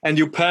on and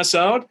you pass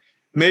out,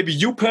 maybe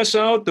you pass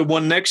out, the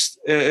one next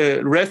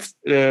left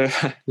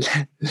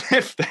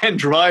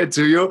hand right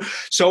to you.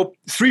 So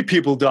 3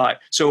 people die.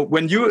 So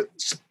when you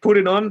put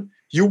it on,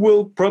 you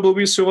will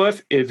probably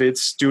survive if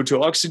it's due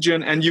to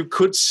oxygen, and you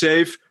could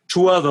save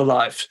 2 other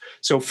lives.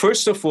 So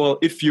first of all,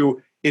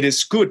 it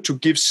is good to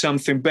give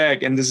something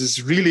back, and this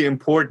is really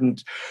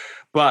important.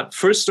 But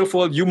first of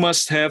all, you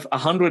must have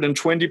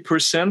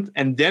 120%,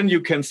 and then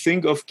you can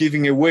think of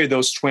giving away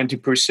those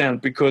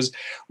 20%. Because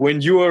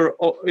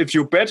if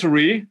your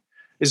battery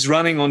is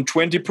running on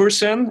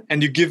 20%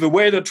 and you give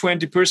away the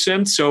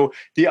 20%, so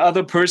the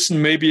other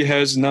person maybe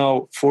has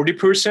now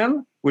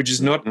 40%, which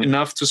is not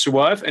enough to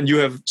survive, and you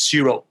have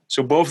 0.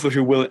 So both of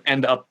you will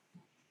end up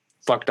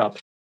fucked up.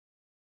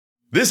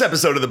 This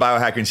episode of the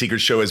Biohacking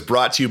Secrets Show is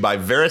brought to you by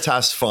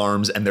Veritas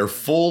Farms and their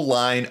full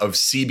line of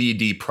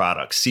CBD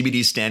products,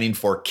 CBD standing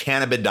for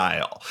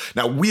cannabidiol.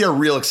 Now, we are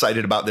real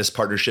excited about this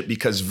partnership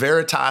because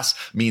Veritas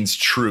means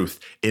truth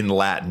in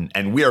Latin,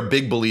 and we are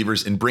big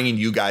believers in bringing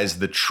you guys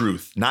the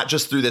truth, not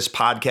just through this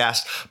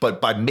podcast,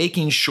 but by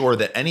making sure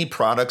that any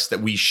products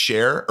that we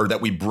share or that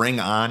we bring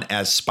on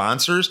as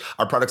sponsors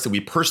are products that we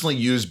personally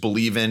use,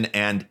 believe in,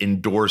 and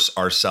endorse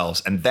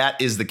ourselves. And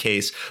that is the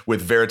case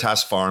with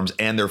Veritas Farms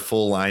and their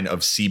full line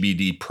of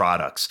CBD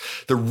products.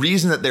 The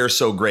reason that they're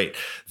so great,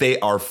 they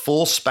are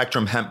full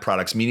spectrum hemp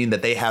products, meaning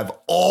that they have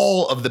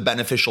all of the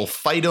beneficial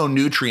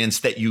phytonutrients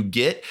that you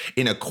get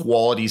in a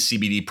quality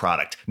CBD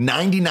product.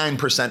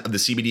 99% of the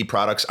CBD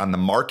products on the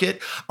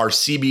market are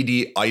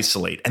CBD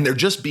isolate, and they're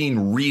just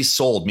being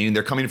resold, meaning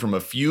they're coming from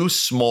a few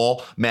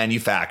small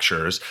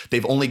manufacturers.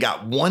 They've only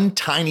got one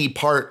tiny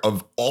part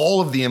of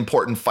all of the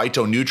important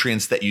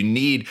phytonutrients that you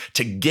need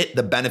to get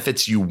the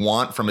benefits you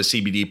want from a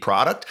CBD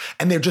product,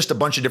 and they're just a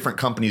bunch of different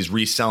companies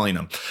reselling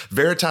them.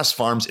 Veritas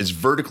Farms is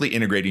vertically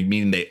integrated,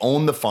 meaning they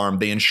own the farm.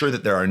 They ensure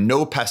that there are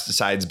no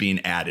pesticides being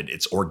added.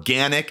 It's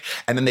organic,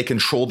 and then they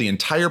control the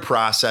entire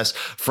process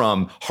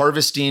from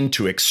harvesting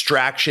to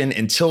extraction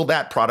until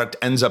that product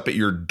ends up at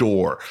your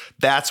door.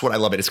 That's what I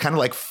love it. It's kind of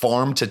like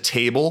farm to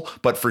table,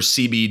 but for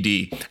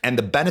CBD. And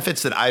the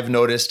benefits that I've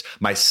noticed,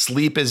 my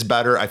sleep is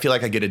better. I feel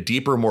like I get a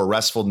deeper, more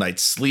restful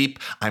night's sleep.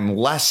 I'm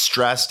less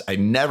stressed. I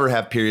never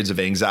have periods of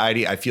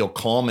anxiety. I feel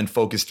calm and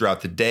focused throughout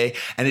the day.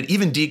 And it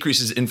even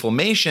decreases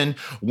inflammation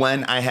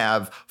when I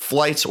have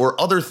flights or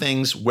other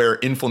things where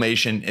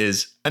inflammation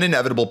is an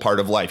inevitable part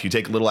of life. You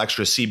take a little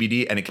extra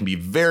CBD and it can be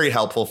very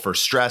helpful for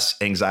stress,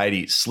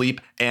 anxiety, sleep,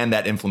 and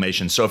that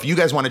inflammation. So if you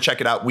guys want to check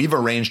it out, we've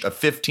arranged a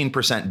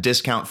 15%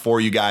 discount for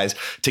you guys.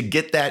 To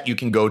get that, you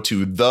can go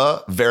to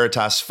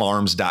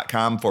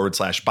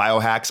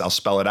theveritasfarms.com/biohacks. I'll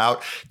spell it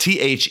out.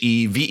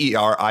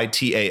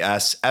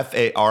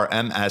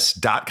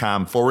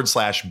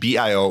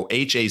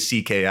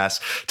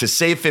 THEVERITASFARMS.com/BIOHACKS to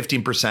save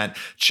 15%.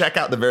 Check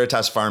out the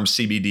Veritas Farms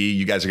CBD.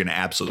 You guys are going to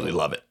absolutely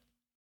love it.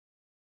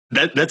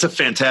 That's a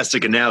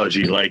fantastic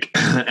analogy. Like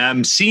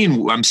I'm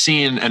seeing,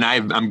 and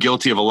I'm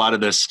guilty of a lot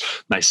of this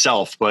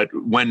myself. But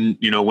when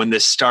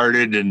this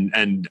started,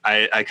 and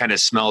I kind of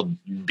smelled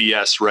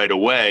BS right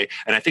away,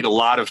 and I think a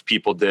lot of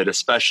people did,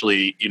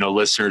 especially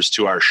listeners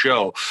to our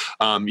show.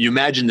 You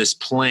imagine this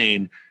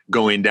plane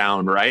going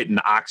down, right? And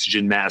the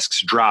oxygen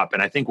masks drop.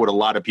 And I think what a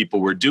lot of people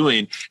were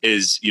doing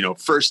is,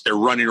 first they're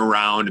running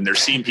around and they're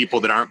seeing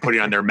people that aren't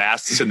putting on their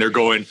masks, and they're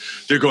going,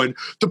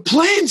 the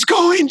plane's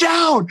going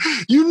down.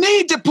 You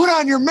need to put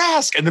on your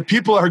mask. And the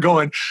people are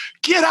going,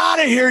 get out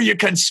of here, you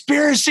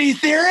conspiracy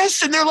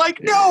theorists. And they're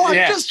like, no,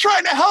 I'm just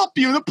trying to help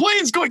you. The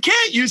plane's going,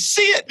 can't you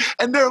see it?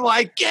 And they're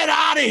like, get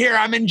out of here.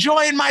 I'm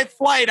enjoying my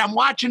flight. I'm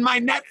watching my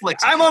Netflix.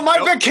 I'm on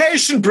my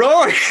vacation,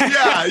 bro.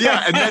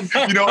 Yeah. And then,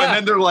 and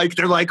then they're like,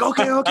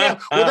 okay.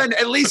 Well, then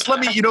at least let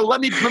me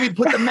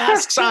put the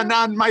masks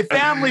on my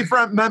family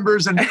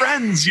members and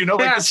friends.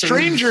 The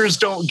strangers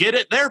don't get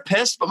it. They're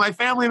pissed, but my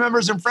family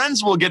members and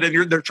friends will get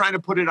it. They're trying to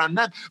put it on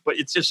them. But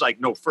it's just like,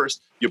 no,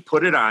 first you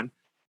put it on.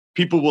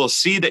 People will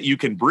see that you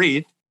can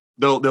breathe.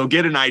 They'll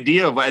get an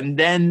idea of it, and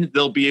then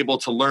they'll be able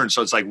to learn.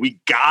 So it's like, we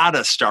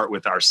gotta start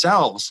with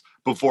ourselves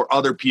before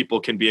other people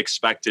can be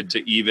expected to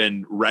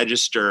even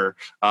register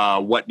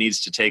what needs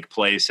to take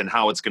place and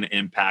how it's going to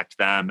impact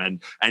them.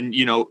 And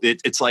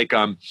it's like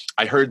I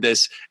heard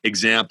this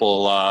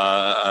example.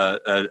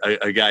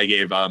 A guy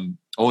gave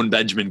Owen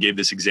Benjamin gave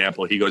this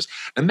example. He goes,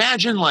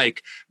 imagine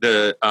like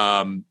the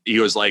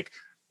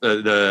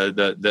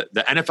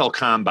NFL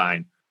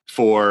Combine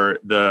for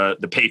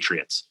the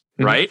Patriots.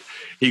 Right.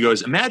 He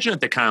goes, imagine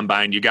at the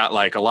combine, you got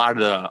like a lot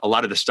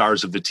of the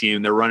stars of the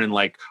team. They're running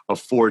like a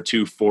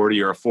 4.2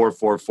 40 or a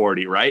 4.4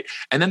 40. Right.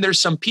 And then there's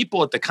some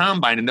people at the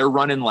combine and they're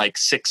running like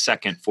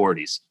 6-second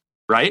 40s.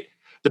 Right.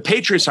 The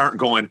Patriots aren't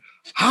going,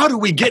 how do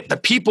we get the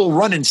people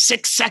running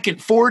 6-second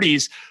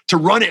 40s to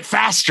run it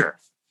faster?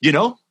 You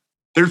know,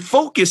 they're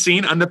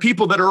focusing on the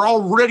people that are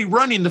already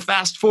running the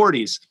fast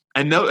 40s.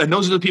 And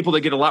those are the people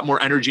that get a lot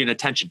more energy and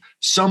attention.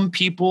 Some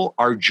people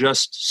are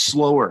just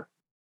slower.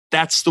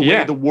 That's the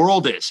way the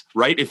world is,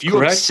 right? If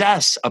you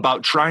obsess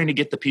about trying to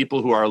get the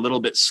people who are a little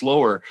bit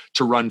slower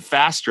to run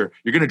faster,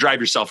 you're going to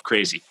drive yourself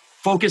crazy.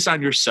 Focus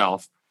on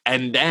yourself.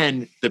 And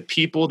then the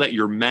people that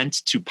you're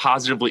meant to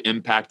positively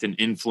impact and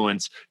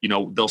influence, you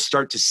know, they'll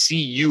start to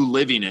see you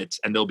living it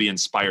and they'll be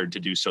inspired to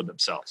do so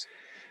themselves.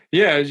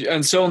 Yeah.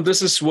 And so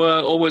this is where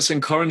I always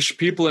encourage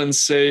people and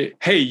say,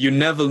 hey, you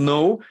never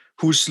know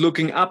who's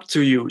looking up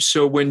to you.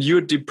 So when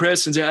you're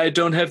depressed and say, I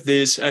don't have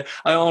this, I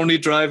only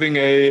driving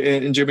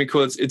in German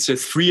calls, it's a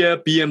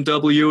 3er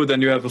BMW,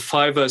 then you have a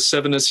 5er,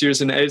 7er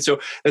series and 8. So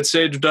let's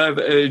say you drive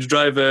a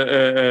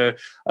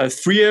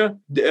 3er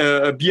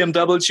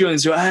BMW and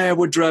say, I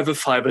would drive a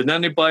 5er.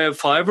 Then you buy a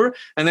 5er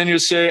and then you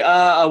say,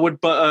 I would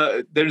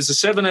buy, there's a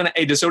 7 and an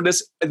 8. So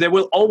there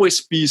will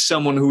always be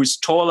someone who's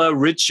taller,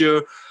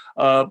 richer,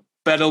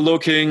 better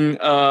looking,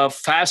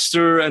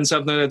 faster and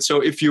something like that.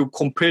 So if you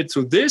compare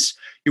to this,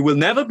 you will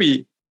never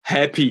be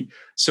happy.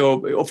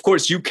 So of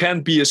course you can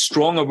be a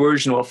stronger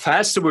version or a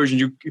faster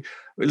version.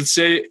 Let's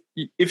say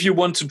if you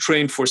want to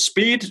train for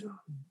speed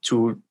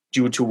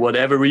due to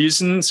whatever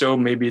reason, so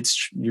maybe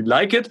it's you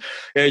like it,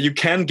 you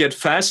can get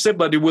faster,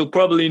 but you will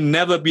probably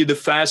never be the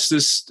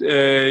fastest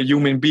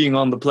human being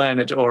on the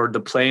planet or the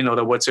plane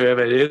or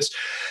whatsoever it is.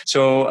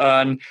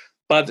 So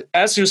but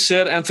as you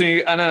said,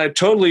 Anthony, and I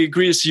totally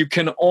agree, is you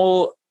can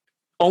all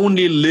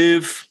only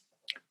live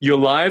your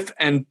life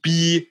and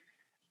be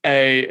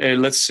a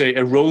let's say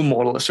a role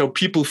model. So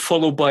people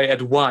follow by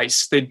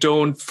advice. They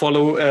don't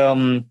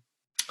follow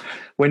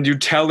when you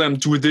tell them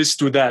do this,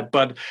 do that.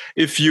 But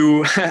if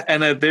you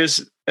and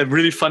there's a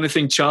really funny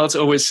thing Charles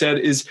always said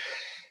is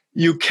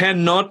you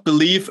cannot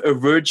believe a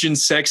virgin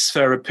sex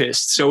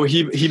therapist. So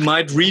he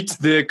might read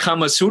the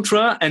Kama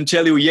Sutra and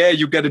tell you, yeah,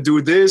 you got to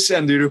do this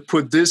and you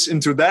put this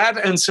into that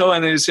and so,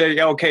 and then you say,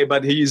 yeah, okay,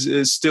 but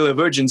he's still a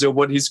virgin. So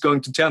what he's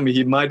going to tell me,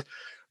 he might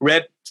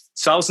read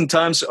 1,000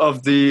 times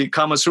of the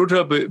Kama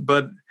Sutra,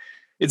 but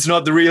it's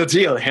not the real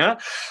deal. Yeah.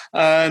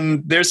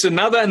 And there's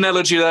another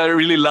analogy that I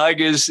really like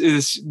is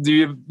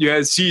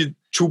you see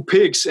two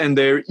pigs and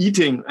they're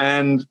eating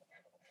and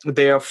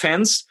they are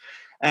fenced.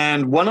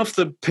 And one of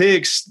the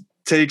pigs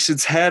takes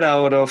its head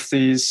out of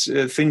this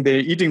thing they're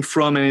eating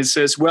from. And it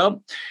says,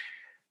 well,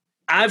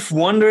 I've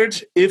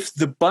wondered if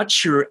the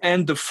butcher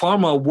and the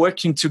farmer are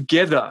working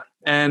together.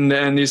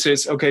 And he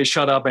says, okay,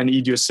 shut up and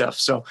eat yourself.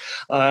 So,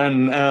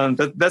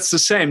 that's the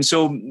same.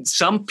 So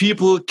some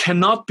people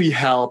cannot be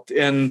helped.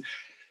 And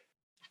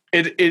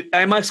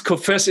I must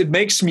confess, it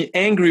makes me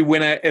angry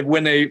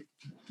when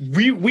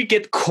we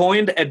get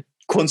coined at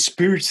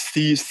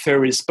conspiracy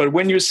theories. But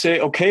when you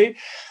say, okay,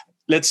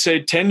 let's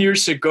say 10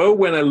 years ago,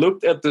 when I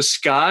looked at the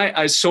sky,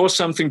 I saw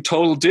something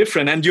total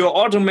different. And you're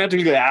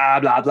automatically, blah,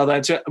 blah,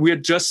 blah. We're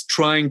just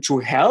trying to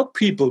help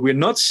people. We're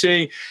not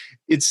saying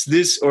it's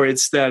this or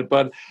it's that.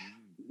 But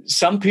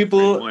some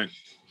people,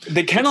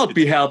 they cannot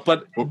be helped.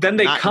 But then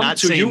they come not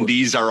to saying you.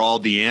 These are all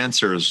the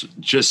answers.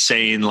 Just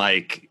saying,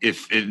 like,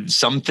 if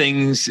some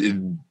things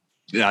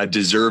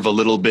deserve a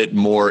little bit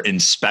more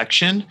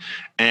inspection.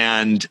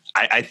 And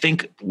I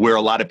think where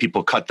a lot of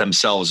people cut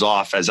themselves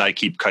off, as I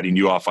keep cutting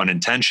you off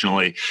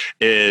unintentionally,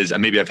 is,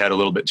 and maybe I've had a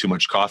little bit too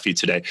much coffee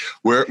today,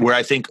 where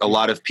I think a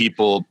lot of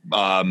people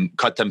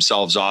cut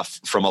themselves off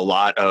from a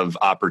lot of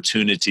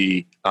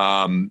opportunity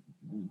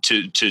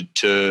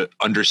to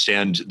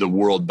understand the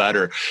world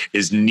better,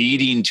 is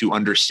needing to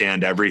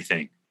understand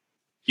everything.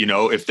 You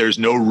know, if there's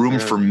no room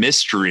for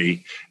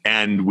mystery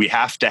and we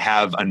have to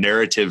have a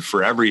narrative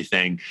for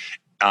everything,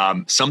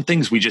 some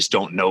things we just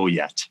don't know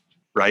yet,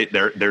 right?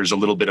 There's a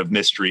little bit of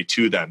mystery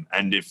to them.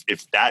 And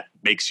if that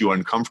makes you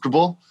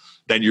uncomfortable,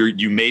 then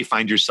you may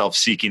find yourself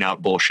seeking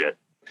out bullshit.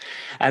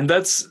 And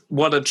that's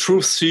what a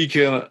truth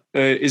seeker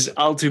is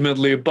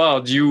ultimately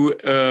about.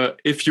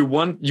 If you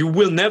want, you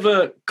will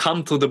never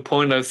come to the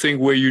point, I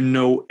think, where you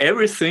know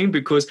everything,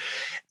 because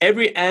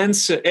every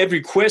answer, every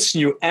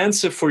question you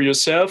answer for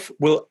yourself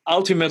will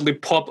ultimately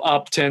pop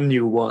up 10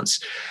 new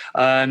ones.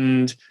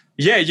 And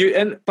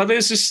but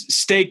there's this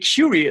stay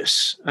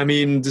curious. I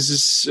mean, this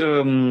is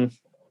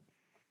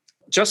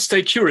just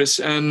stay curious,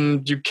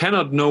 and you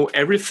cannot know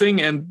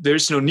everything, and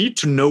there's no need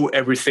to know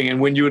everything. And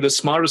when you're the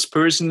smartest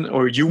person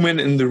or human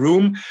in the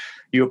room,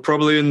 you're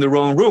probably in the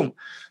wrong room.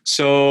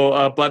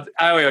 So, but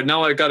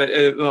now I got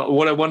it.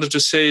 What I wanted to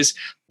say is,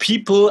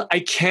 people, I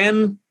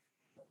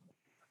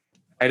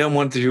don't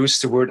want to use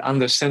the word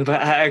understand,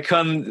 but I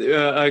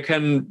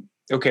can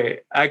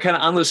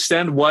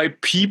understand why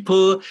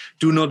people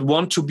do not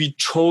want to be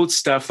told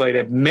stuff like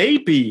that.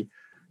 Maybe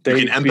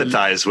they can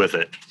empathize with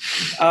it.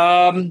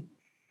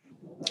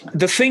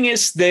 The thing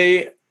is,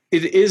 it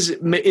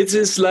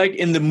is like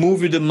in the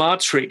movie The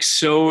Matrix.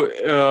 So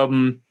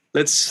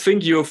let's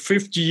think you're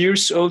 50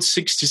 years old,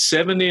 60,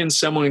 70, and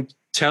someone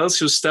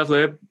tells you stuff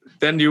like that.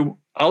 Then you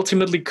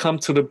ultimately come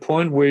to the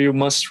point where you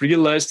must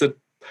realize that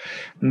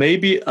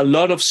maybe a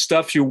lot of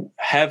stuff you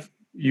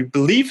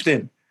believed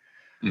in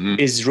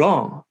is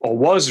wrong or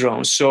was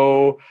wrong.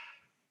 So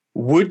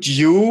would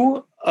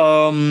you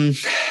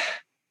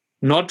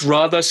not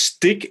rather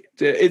stick?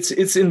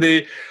 It's in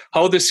the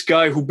how this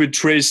guy who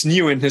betrays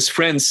Neo and his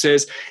friends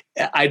says,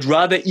 I'd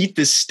rather eat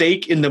the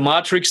steak in the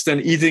Matrix than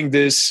eating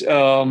this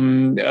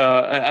amino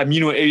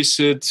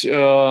acid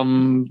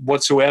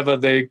whatsoever,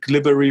 the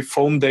glibbery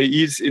foam they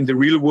eat in the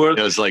real world.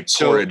 It was like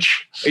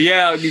porridge.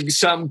 Yeah,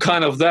 some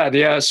kind of that.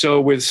 Yeah,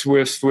 so with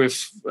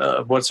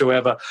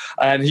whatsoever.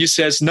 And he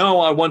says,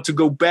 no, I want to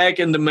go back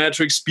in the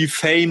Matrix, be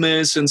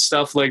famous and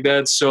stuff like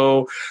that.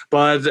 So,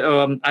 but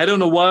I don't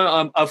know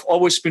why. I've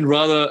always been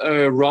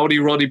rather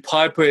Roddy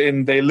Piper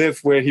in They Live,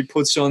 where he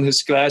puts on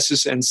his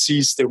glasses and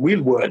sees the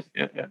real world.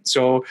 Yeah.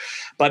 So,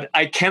 but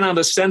I can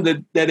understand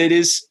that it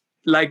is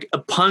like a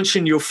punch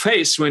in your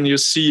face when you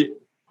see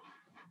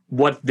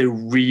what the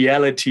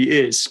reality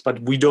is,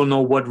 but we don't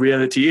know what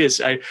reality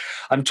is.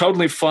 I'm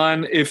totally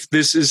fine if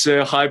this is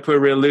a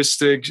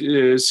hyper-realistic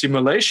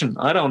simulation.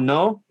 I don't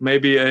know.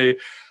 Maybe a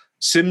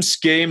Sims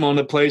game on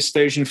a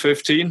PlayStation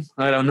 15.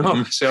 I don't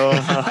know. So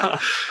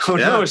who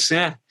knows?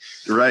 Yeah.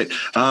 Right.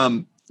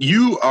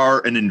 You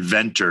are an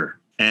inventor.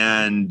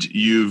 And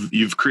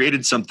you've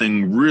created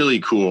something really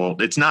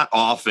cool. It's not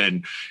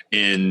often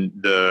in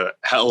the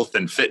health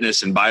and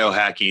fitness and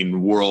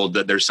biohacking world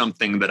that there's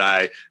something that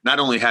I not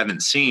only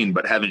haven't seen,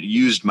 but haven't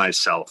used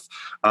myself.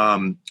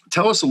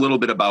 Tell us a little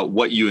bit about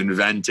what you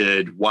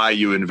invented, why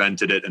you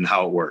invented it, and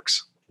how it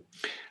works.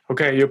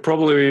 Okay, you're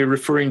probably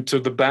referring to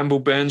the bamboo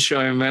bench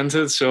I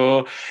invented.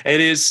 So it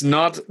is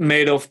not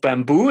made of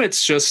bamboo.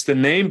 It's just the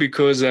name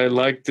because I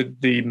like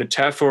the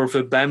metaphor of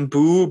a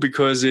bamboo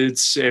because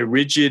it's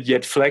rigid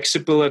yet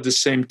flexible at the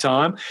same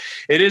time.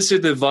 It is a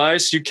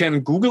device. You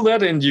can Google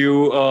that and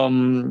you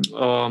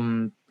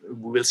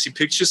will see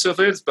pictures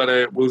of it, but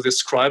I will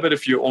describe it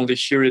if you only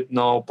hear it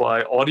now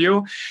by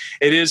audio.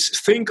 It is,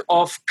 think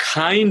of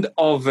kind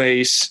of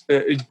a,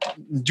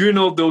 do you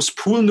know those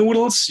pool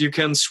noodles? You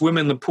can swim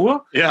in the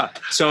pool. Yeah.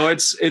 So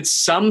it's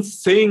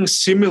something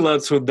similar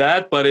to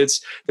that, but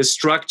the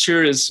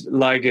structure is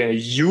like a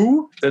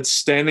U that's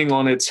standing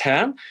on its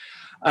head.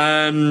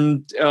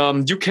 And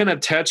you can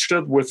attach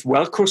that with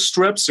Velcro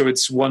straps, so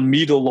it's 1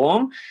 meter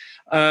long.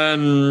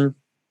 You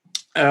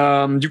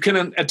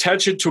can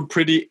attach it to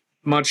pretty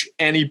much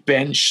any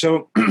bench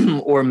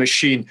or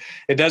machine.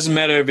 It doesn't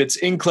matter if it's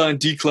incline,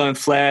 decline,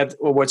 flat,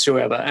 or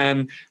whatsoever.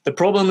 And the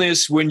problem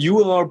is when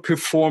you are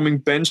performing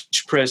bench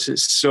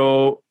presses,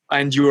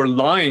 and you are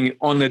lying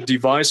on a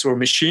device or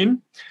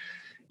machine,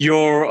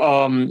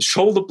 your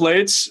shoulder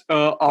blades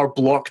are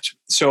blocked.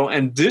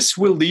 And this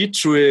will lead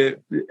to a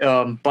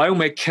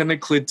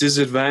biomechanically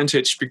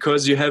disadvantage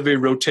because you have a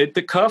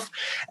rotator cuff,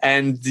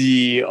 and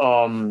the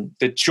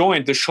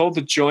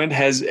shoulder joint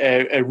has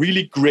a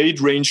really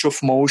great range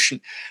of motion.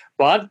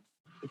 But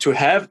to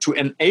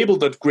enable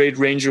that great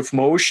range of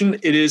motion,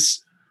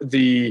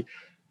 the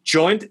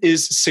joint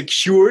is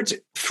secured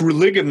through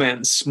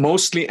ligaments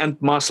mostly and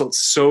muscles.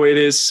 So it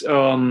is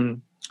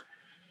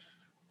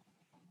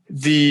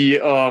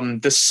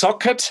the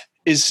socket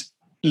is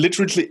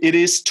literally, it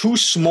is too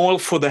small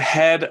for the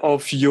head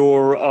of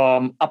your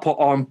upper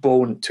arm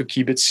bone, to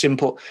keep it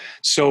simple.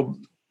 So,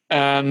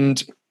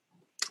 and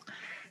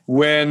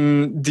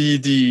when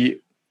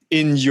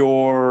in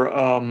your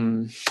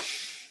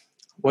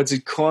what's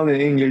it called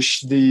in English?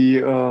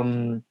 The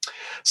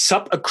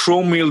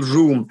subacromial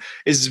room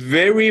is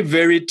very,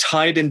 very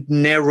tight and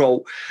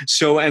narrow.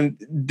 So, and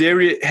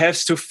there it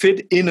has to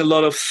fit in a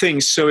lot of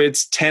things. So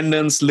it's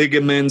tendons,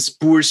 ligaments,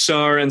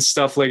 bursa, and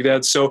stuff like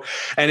that. So,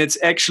 and it's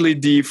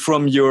actually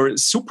from your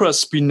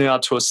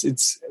supraspinatus.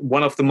 It's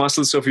one of the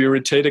muscles of your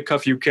rotator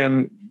cuff. You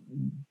can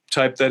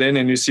type that in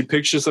and you see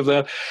pictures of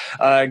that,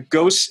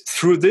 goes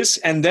through this,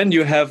 and then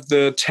you have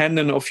the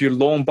tendon of your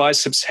long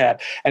biceps head.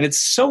 And it's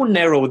so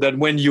narrow that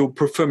when you're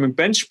performing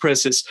bench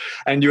presses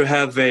and you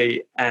have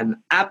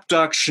an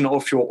abduction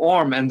of your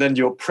arm and then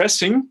you're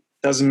pressing,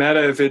 doesn't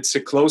matter if it's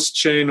a closed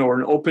chain or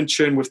an open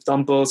chain with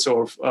dumbbells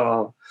or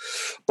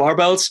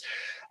barbells,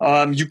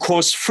 you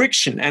cause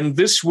friction. And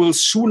this will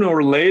sooner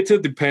or later,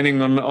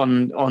 depending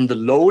on the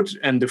load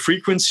and the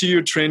frequency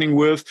you're training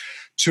with,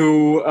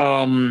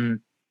 to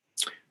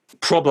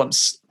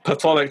problems,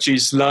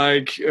 pathologies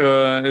like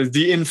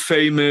the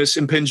infamous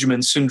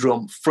impingement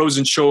syndrome,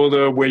 frozen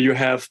shoulder, where you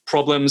have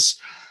problems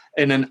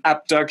in an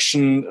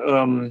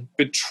abduction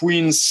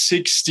between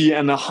 60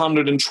 and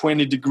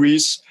 120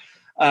 degrees,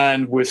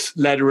 and with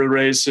lateral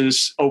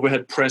raises,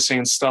 overhead pressing,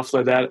 and stuff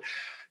like that.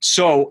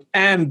 So,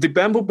 and the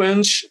bamboo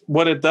bench,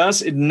 what it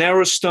does, it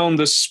narrows down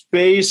the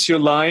space you're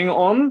lying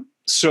on,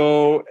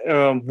 so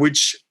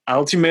which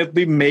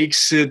ultimately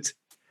makes it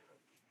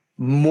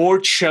more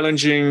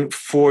challenging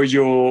for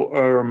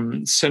your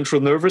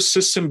central nervous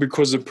system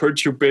because the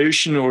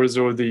perturbation or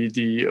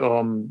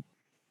the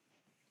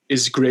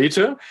is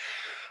greater.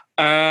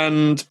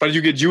 But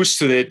you get used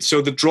to it.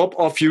 So the drop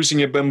off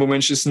using a bamboo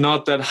bench is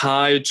not that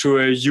high to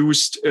a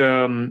used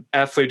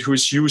athlete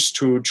who's used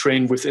to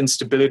train with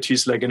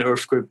instabilities like an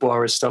earthquake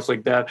bar or stuff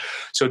like that.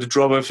 So the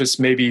drop off is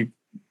maybe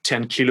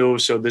 10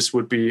 kilos. So this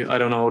would be,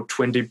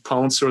 20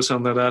 pounds or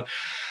something like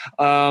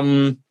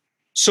that.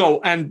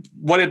 And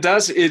what it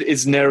does,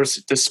 it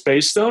narrows the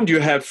space down. You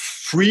have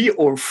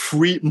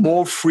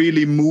more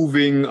freely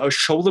moving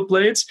shoulder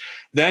blades.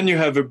 Then you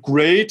have a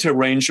greater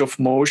range of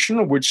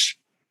motion, which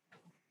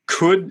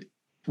could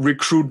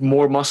recruit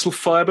more muscle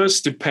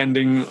fibers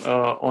depending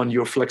on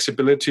your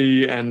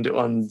flexibility and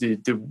on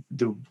the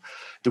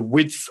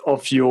width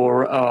of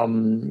your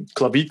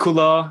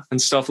clavicula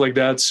and stuff like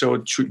that.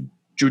 So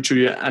due to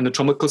your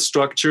anatomical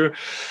structure.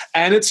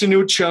 And it's a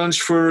new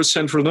challenge for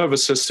central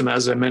nervous system,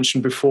 as I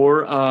mentioned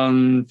before.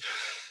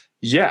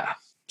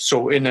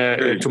 So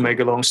to make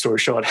a long story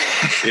short.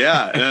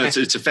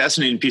 It's a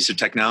fascinating piece of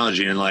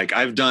technology. And like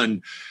I've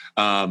done,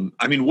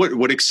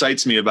 what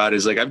excites me about it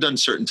is like I've done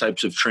certain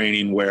types of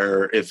training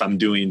where if I'm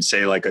doing,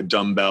 say, like a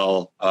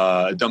dumbbell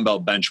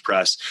bench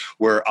press,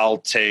 where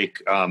I'll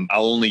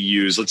only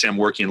use, let's say I'm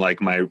working like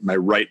my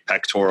right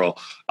pectoral,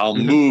 I'll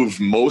move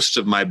most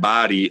of my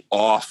body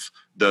off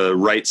the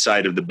right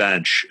side of the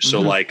bench. So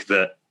like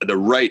the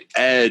right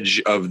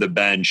edge of the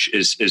bench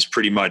is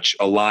pretty much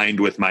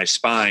aligned with my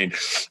spine.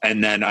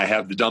 And then I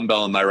have the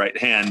dumbbell in my right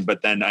hand,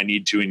 but then I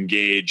need to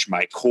engage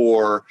my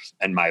core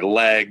and my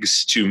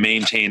legs to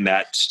maintain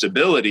that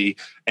stability.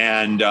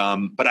 And,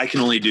 but I can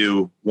only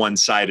do one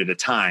side at a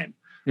time.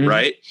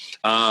 Right.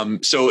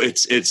 So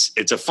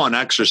it's a fun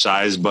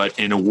exercise, but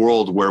in a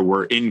world where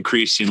we're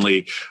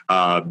increasingly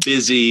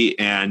busy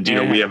and,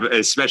 we have,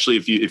 especially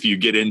if you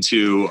get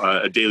into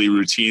a daily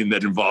routine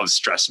that involves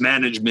stress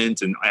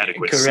management and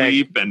adequate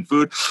sleep and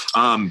food.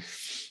 And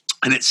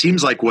it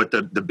seems like what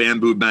the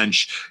bamboo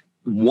bench,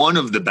 one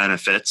of the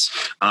benefits,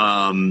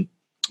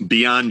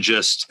 beyond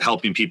just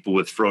helping people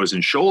with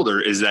frozen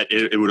shoulder, is that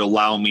it would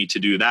allow me to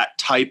do that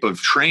type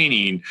of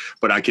training,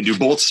 but I can do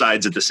both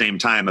sides at the same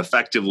time,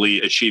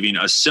 effectively achieving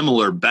a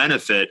similar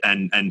benefit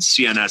and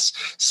CNS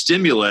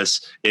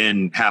stimulus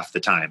in half the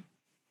time.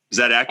 Is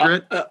that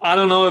accurate? I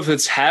don't know if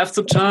it's half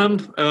the time,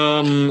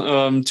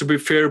 to be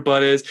fair,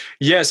 but it's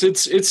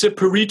a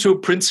Pareto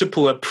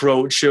principle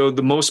approach. So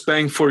the most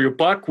bang for your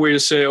buck, where you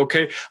say,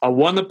 okay, I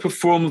want to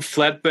perform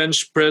flat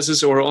bench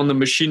presses or on the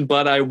machine,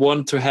 but I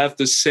want to have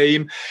the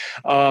same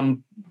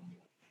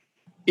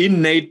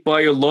innate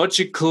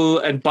biological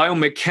and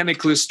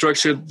biomechanical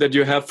structure that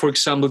you have, for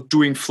example,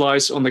 doing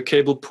flies on the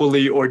cable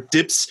pulley or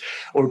dips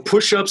or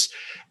push-ups.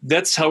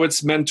 That's how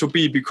it's meant to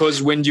be,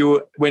 because when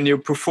you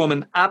perform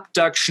an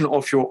abduction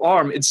of your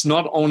arm, it's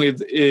not only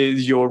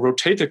your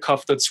rotator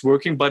cuff that's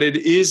working, but it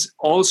is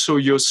also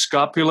your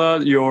scapula,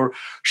 your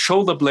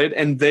shoulder blade,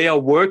 and they are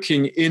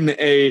working in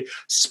a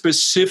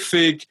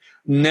specific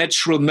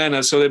natural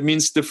manner. So that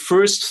means the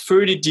first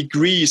 30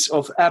 degrees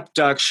of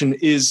abduction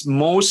is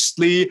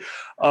mostly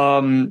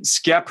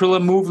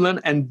scapular movement,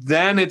 and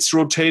then it's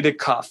rotator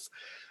cuff.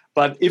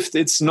 But if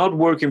it's not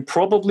working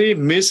properly,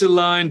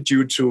 misaligned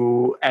due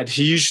to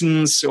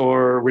adhesions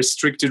or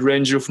restricted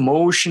range of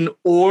motion,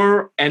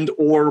 or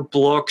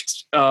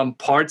blocked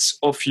parts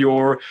of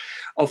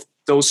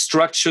those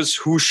structures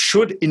who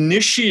should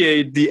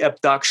initiate the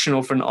abduction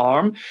of an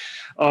arm,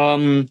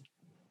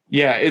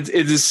 it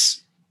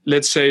is,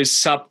 let's say,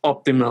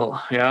 suboptimal.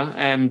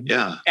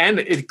 And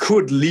it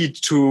could lead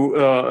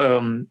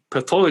to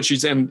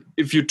pathologies. And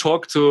if you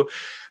talk to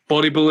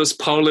bodybuilders,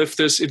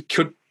 powerlifters, it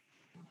could.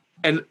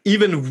 And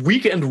even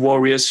weekend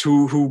warriors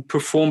who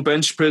perform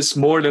bench press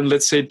more than,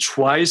 let's say,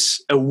 twice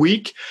a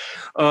week,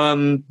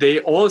 they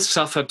all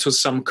suffer to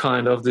some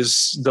kind of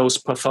those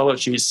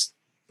pathologies.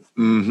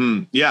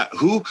 Mm-hmm. Yeah.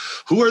 Who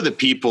are the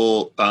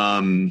people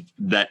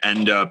that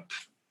end up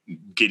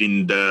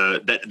getting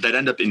that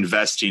end up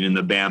investing in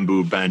the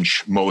bamboo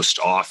bench most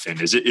often?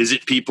 Is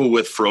it people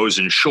with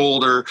frozen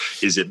shoulder?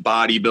 Is it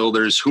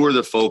bodybuilders? Who are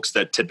the folks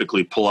that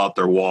typically pull out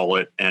their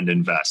wallet and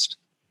invest?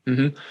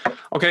 Mm-hmm.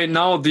 Okay,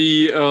 now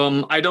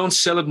I don't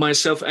sell it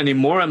myself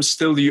anymore. I'm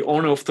still the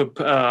owner of the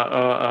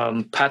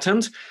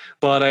patent,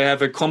 but I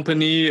have a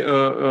company.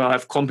 I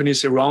have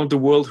companies around the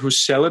world who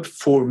sell it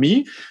for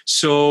me.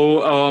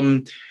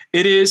 So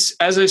it is,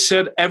 as I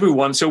said,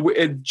 everyone. So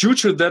due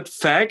to that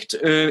fact,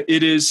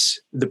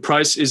 the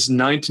price is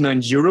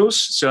 99 euros.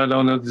 So I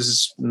don't know, this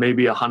is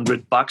maybe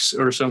 $100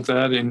 or something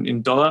like that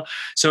in dollar.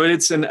 So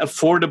it's an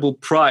affordable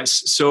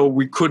price. So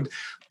we could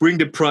bring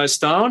the price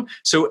down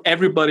so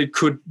everybody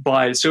could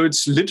buy it. So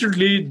it's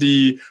literally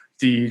the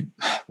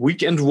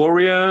weekend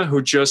warrior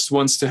who just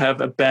wants to have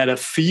a better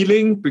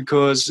feeling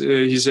because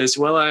he says,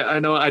 well, I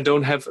know I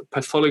don't have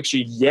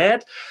pathology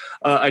yet.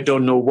 I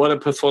don't know what a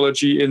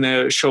pathology in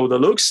a shoulder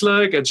looks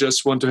like. I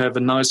just want to have a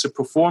nicer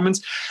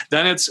performance.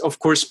 Then it's, of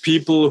course,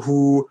 people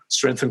who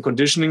strength and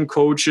conditioning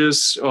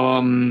coaches,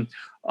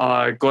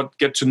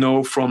 get to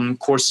know from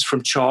courses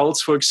from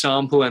Charles, for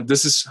example, and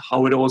this is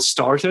how it all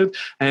started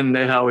and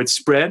how it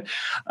spread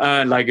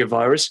like a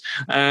virus.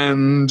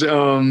 And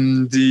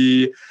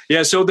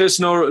so there's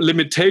no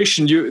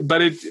limitation.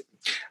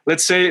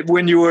 Let's say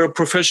when you are a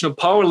professional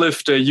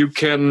powerlifter,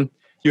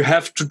 you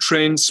have to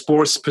train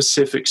sport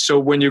specific. So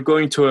when you're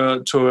going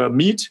to a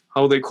meet,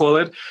 how they call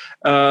it,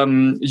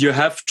 you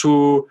have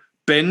to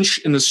bench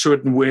in a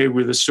certain way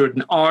with a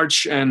certain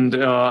arch and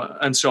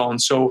so on.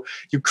 So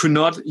you could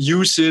not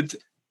use it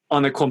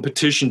on a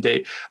competition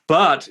day,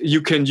 but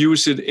you can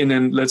use it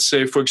in let's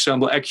say, for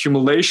example,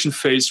 accumulation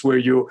phase where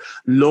you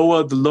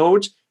lower the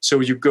load. So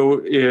you go,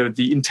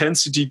 the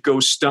intensity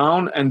goes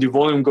down and the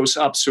volume goes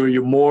up. So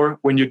you're more,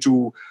 when you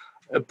do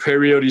a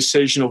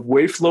periodization of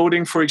wave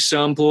loading, for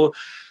example,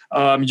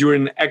 you're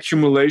in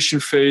accumulation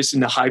phase, in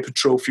the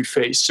hypertrophy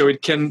phase. So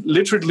it can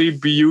literally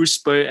be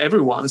used by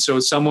everyone. So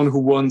someone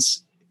who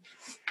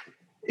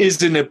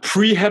is in a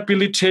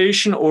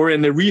prehabilitation or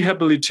in a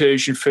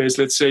rehabilitation phase,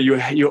 let's say you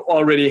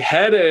already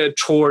had a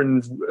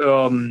torn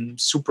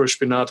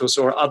supraspinatus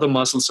or other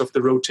muscles of the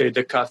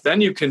rotator cuff, then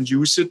you can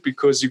use it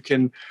because you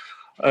can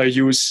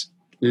use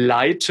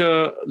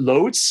lighter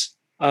loads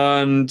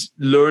and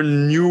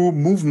learn new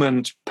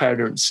movement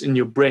patterns in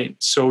your brain.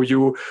 So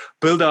you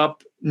build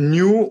up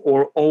new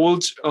or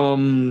old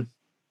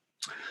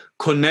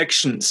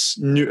connections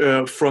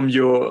from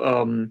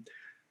your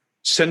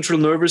central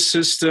nervous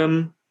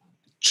system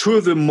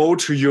to the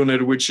motor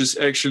unit, which is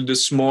actually the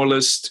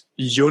smallest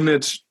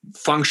unit,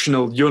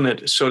 functional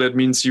unit. So that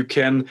means you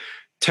can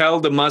tell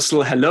the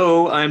muscle,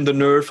 hello, I'm the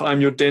nerve,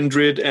 I'm your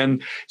dendrite,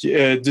 and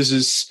this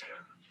is,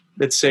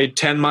 let's say,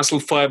 10 muscle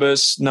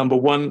fibers, number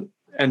 1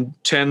 and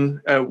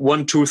 10,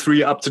 1, 2,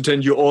 3, up to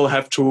 10, you all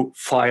have to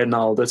fire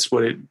now. That's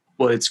what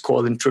it's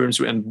called in terms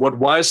of, and what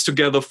wires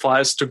together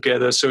fires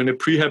together. So in a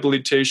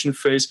prehabilitation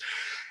phase,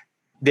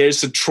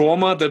 there's a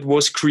trauma that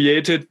was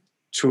created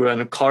to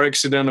a car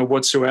accident or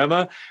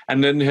whatsoever,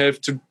 and then you have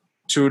to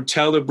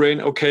tell the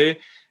brain, okay,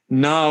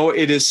 now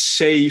it is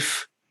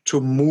safe to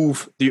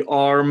move the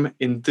arm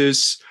in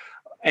this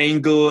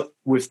angle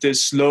with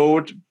this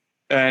load,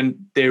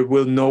 and there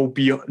will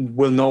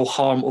no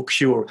harm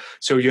occur.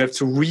 So you have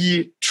to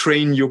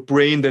retrain your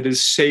brain that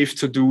is safe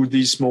to do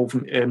these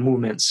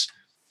movements.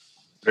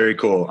 Very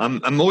cool.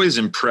 I'm always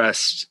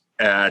impressed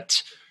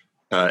at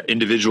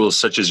individuals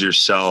such as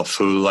yourself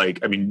who,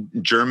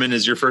 German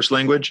is your first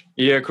language?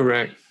 Yeah,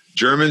 correct.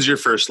 German's your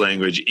first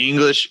language.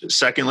 English,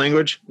 second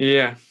language?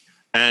 Yeah.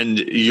 And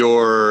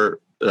your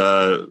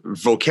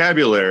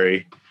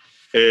vocabulary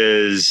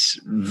is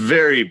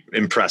very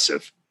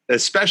impressive.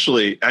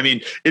 Especially,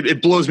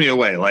 it blows me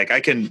away. Like I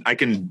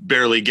can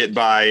barely get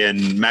by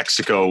in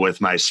Mexico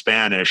with my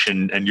Spanish,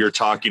 and you're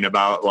talking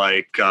about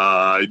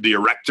the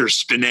erector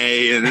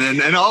spinae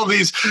and all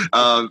these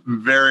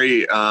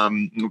very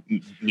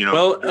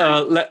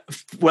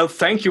Well,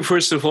 thank you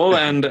first of all,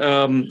 and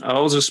I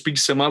also speak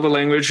some other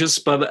languages.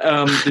 But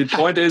the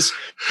point is,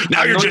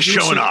 now you're just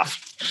showing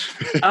off.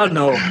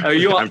 No,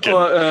 yo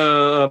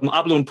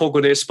hablo un poco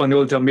de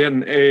español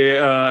también.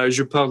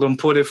 Je parle un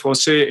poco de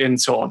français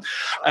and so on.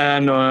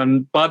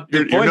 And but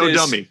the point you're no is,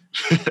 dummy.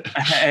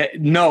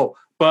 No,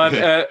 but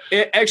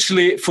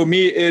actually, for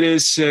me,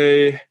 it's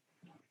a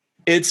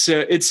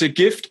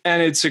gift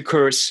and it's a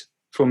curse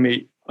for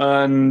me.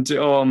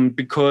 And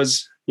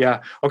because.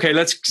 Yeah. Okay.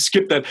 Let's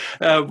skip that.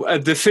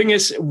 The thing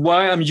is,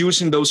 why I'm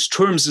using those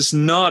terms is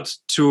not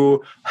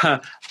to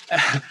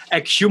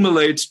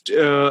accumulate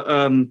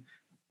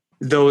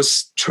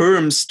those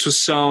terms to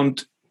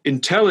sound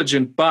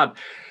intelligent, but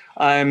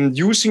I'm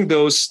using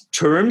those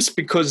terms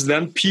because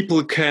then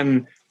people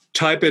can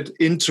type it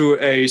into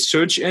a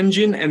search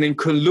engine and then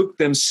can look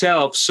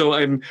themselves. So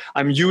I'm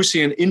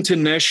using an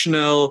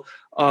international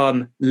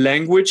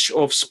language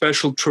of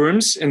special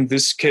terms. In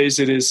this case,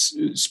 it is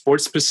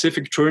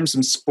sport-specific terms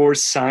and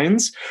sports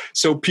science.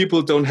 So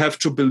people don't have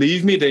to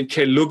believe me. They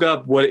can look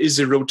up what is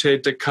a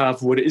rotator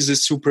cuff, what is a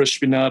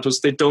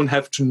supraspinatus. They don't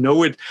have to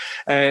know it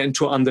and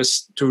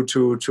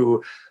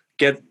to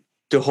get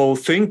the whole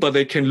thing, but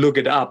they can look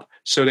it up.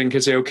 So they can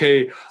say,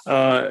 okay,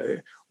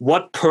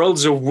 what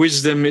pearls of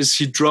wisdom is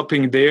he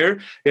dropping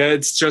there? Yeah,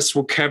 it's just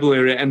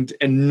vocabulary, and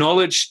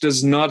knowledge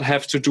does not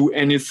have to do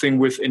anything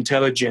with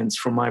intelligence,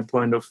 from my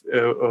point of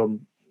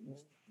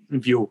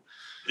view.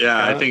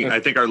 Yeah, I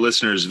think our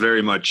listeners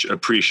very much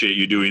appreciate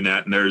you doing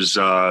that, and there's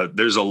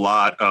a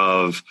lot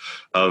of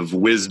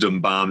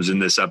wisdom bombs in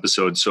this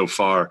episode so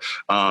far.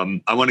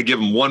 I want to give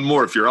them one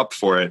more if you're up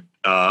for it.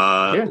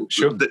 Yeah,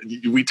 sure.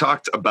 We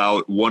talked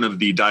about one of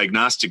the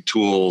diagnostic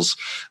tools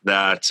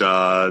that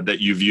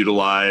you've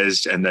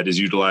utilized and that is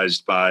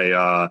utilized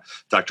by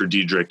Dr.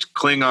 Diedrich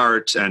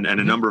Klingart and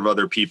a number of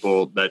other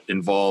people that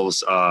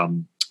involves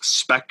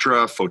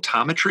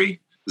spectrophotometry.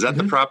 Is that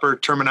the proper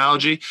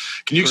terminology?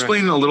 Can you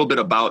explain a little bit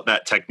about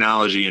that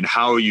technology and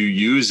how you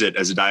use it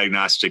as a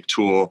diagnostic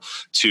tool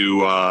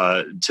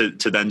to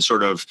then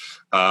sort of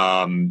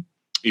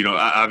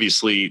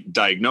obviously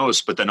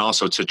diagnose, but then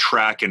also to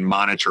track and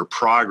monitor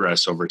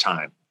progress over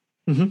time?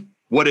 Mm-hmm.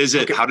 What is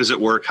it? Okay. How does it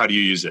work? How do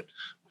you use it?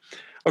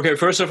 Okay,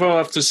 first of all, I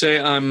have to say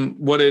I'm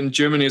what in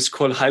Germany is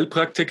called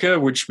Heilpraktiker,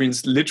 which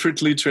means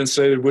literally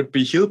translated would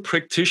be heal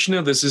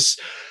practitioner. This is,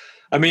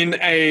 I mean,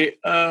 a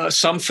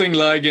something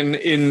like in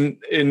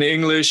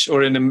English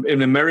or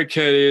in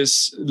America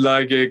is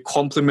like a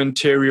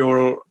complementary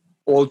or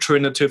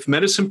alternative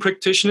medicine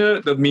practitioner.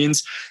 That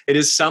means it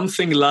is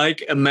something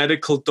like a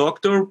medical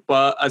doctor,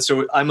 but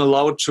so I'm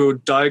allowed to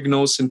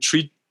diagnose and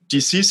treat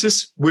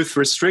diseases with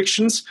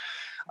restrictions.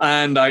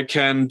 And I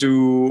can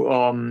do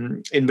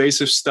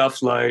invasive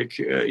stuff like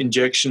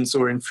injections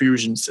or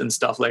infusions and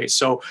stuff like that.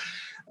 So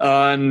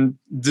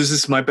this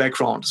is my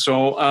background.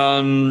 So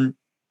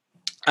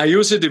I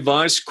use a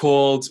device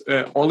called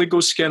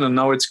OligoScan, and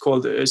now it's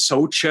called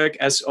SO-Check,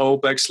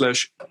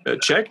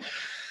 SO/check.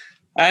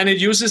 And it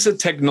uses a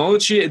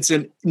technology. It's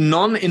a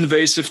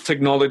non-invasive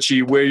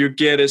technology where you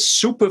get a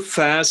super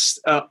fast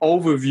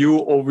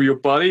overview over your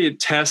body. It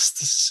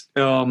tests...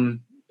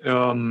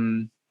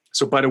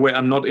 So, by the way,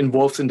 I'm not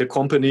involved in the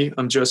company.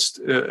 I'm just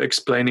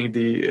explaining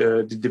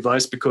the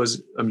device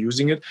because I'm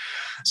using it.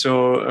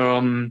 So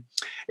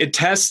it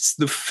tests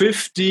the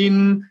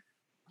 15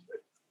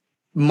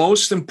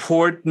 most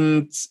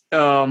important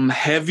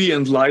heavy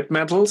and light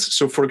metals.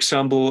 So, for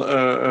example,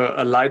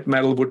 a light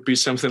metal would be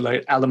something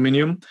like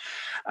aluminium.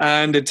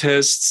 And it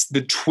tests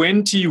the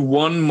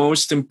 21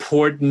 most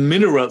important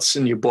minerals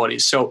in your body.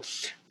 So,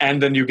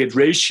 and then you get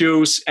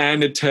ratios,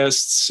 and it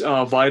tests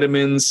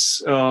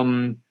vitamins,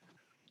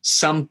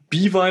 some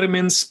B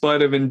vitamins,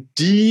 vitamin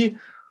D,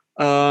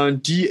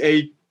 D,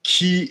 A,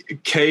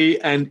 K,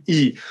 and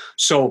E.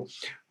 So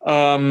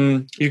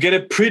you get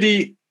a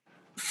pretty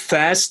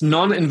fast,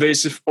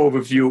 non-invasive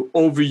overview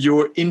over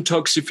your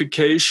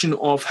intoxication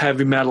of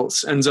heavy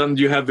metals. And then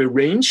you have a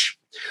range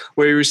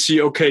where you see,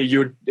 okay,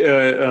 you're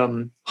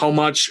how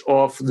much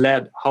of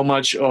lead, how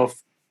much of,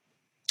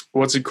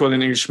 what's it called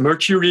in English,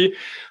 mercury,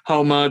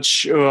 how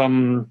much...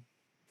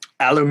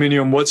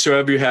 aluminium,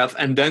 whatsoever you have.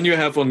 And then you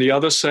have on the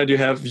other side, you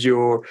have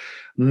your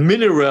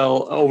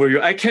mineral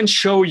overview. I can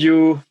show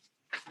you.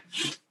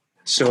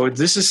 So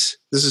this is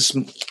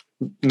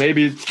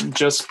maybe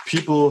just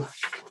people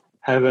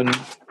haven't,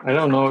 I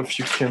don't know if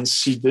you can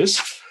see this.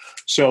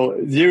 So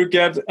you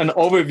get an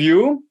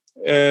overview.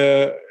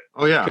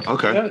 Oh yeah.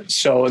 Okay.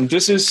 So, and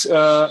this is,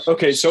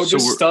 okay. So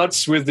this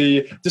starts with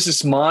this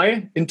is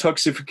my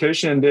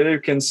intoxication. And there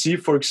you can see,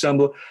 for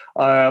example,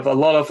 I have a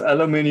lot of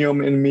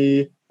aluminium in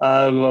me.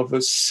 I love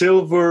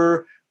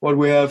silver. What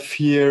we have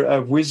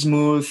here,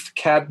 bismuth,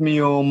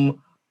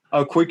 cadmium,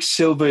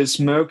 quicksilver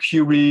is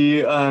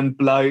mercury, and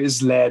bly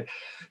is lead.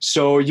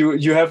 So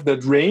you have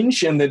that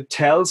range, and it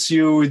tells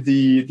you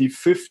the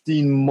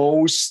 15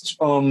 most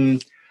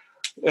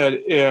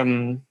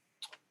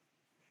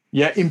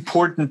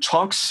important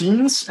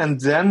toxins, and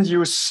then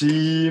you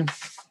see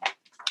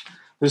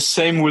the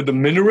same with the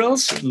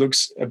minerals. It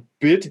looks a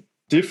bit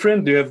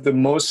different. You have the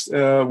most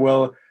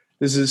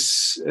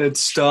it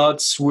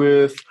starts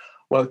with,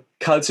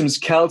 calcium is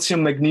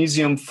calcium,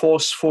 magnesium,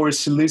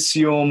 phosphorus,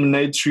 silicium,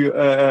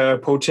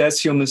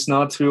 potassium is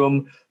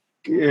natrium.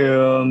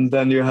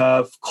 Then you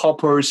have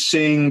copper,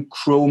 zinc,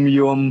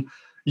 chromium,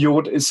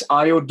 iod is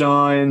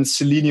iodine,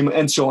 selenium,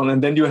 and so on.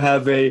 And then you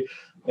have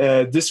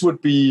this would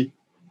be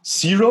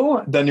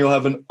 0. Then you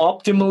have an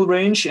optimal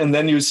range, and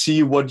then you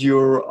see what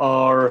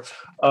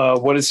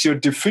what is your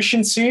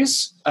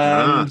deficiencies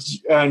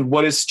and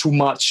what is too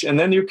much. And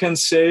then you can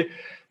see,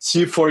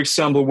 for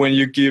example, when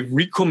you give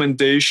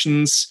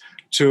recommendations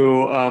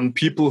to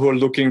people who are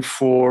looking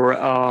for,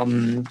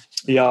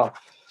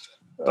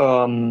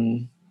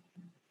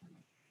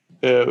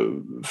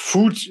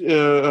 food.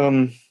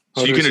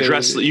 So you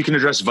can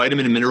address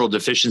vitamin and mineral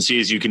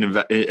deficiencies. You can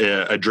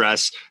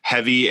address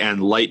heavy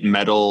and light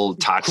metal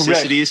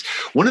toxicities.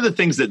 Correct. One of the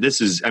things that this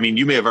is, I mean,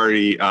 you may have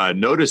already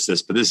noticed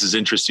this, but this is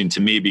interesting to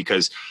me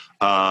because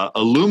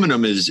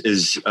aluminum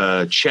is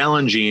a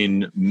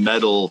challenging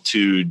metal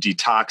to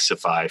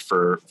detoxify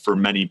for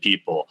many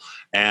people.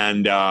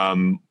 And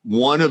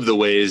one of the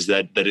ways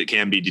that it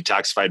can be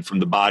detoxified from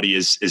the body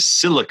is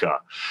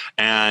silica.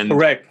 And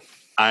correct.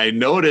 I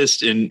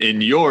noticed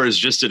in yours,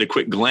 just at a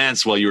quick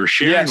glance while you were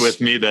sharing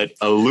with me, that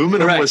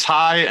aluminum was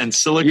high and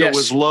silica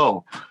was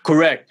low.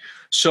 Correct.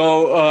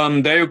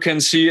 So there you can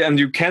see, and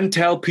you can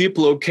tell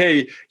people,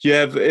 okay, you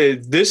have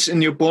this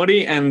in your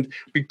body, and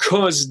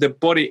because the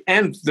body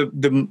and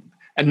the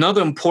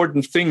another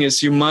important thing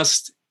is you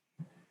must.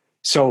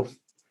 So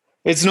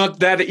it's not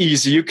that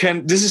easy.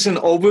 This is an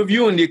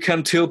overview, and you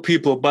can tell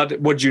people, but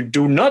what you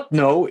do not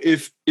know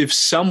if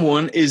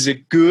someone is a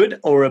good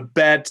or a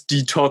bad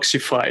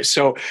detoxifier.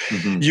 So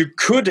you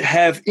could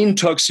have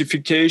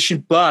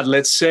intoxication, but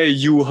let's say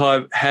you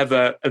have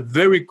a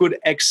very good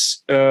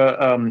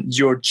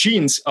your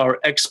genes are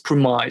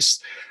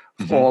X-promised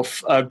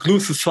of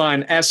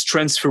glutathione S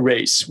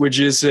transferase, which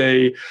is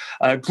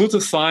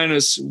glutathione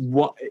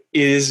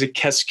is a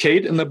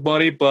cascade in the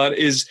body, but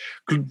is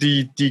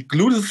the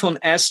glutathione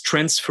S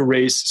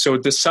transferase. So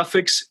the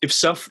suffix, if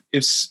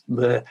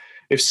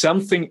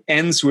something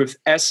ends with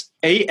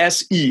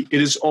ASE,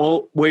 it is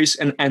always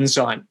an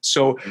enzyme.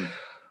 So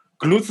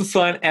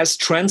glutathione S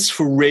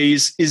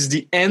transferase is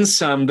the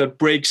enzyme that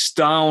breaks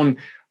down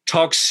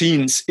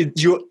toxins.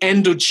 Your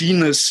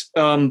endogenous,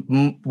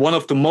 one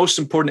of the most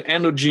important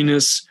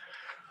endogenous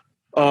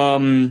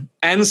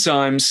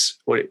enzymes,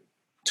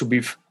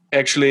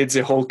 actually it's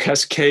a whole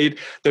cascade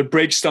that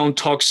breaks down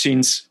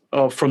toxins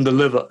from the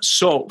liver.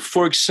 So,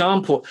 for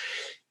example,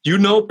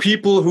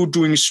 people who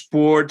doing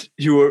sport,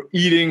 who are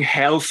eating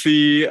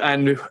healthy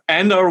and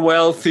are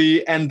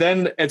wealthy, and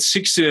then at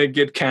 60 they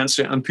get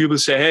cancer. And people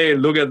say, hey,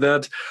 look at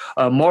that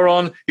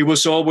moron. He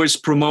was always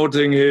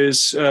promoting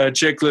his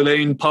Jack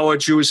LaLanne power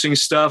juicing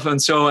stuff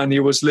and so on. He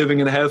was living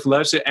in a healthy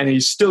lifestyle and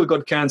he still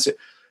got cancer.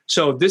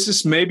 So this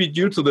is maybe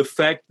due to the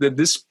fact that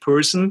this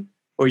person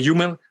or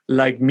human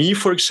like me,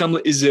 for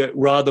example, is a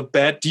rather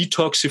bad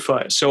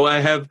detoxifier. So I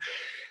have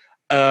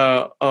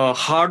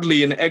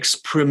hardly an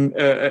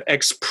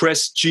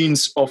expressed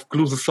genes of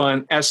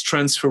glutathione S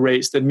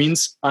transferase. That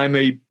means I'm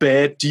a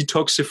bad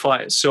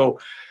detoxifier. So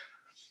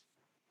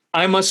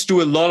I must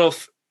do a lot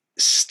of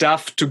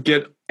stuff to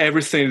get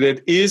everything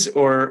that is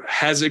or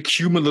has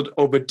accumulated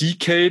over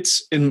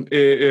decades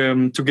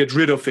to get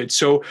rid of it.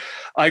 So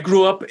I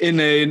grew up in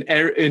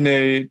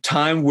a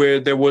time where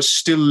there was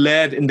still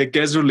lead in the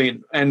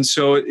gasoline, and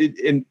so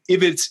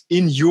if it's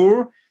in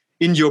your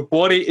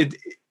body,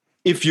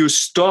 if you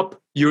stop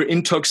your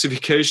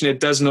intoxication, it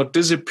does not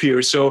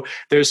disappear. So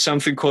there's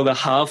something called a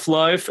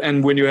half-life.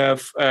 And when you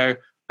have, I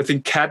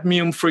think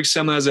cadmium, for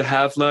example, has a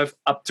half-life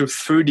up to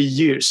 30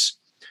 years,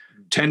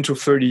 10 to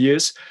 30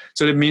 years.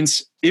 So that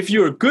means if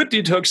you're a good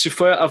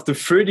detoxifier, after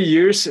 30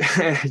 years,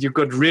 you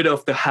got rid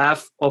of the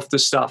half of the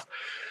stuff.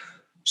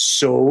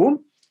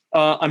 So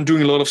I'm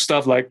doing a lot of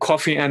stuff like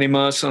coffee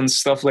enemas and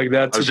stuff like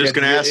that. I was just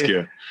going to ask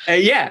you.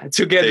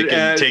 To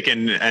get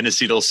taking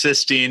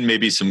N-acetylcysteine,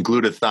 maybe some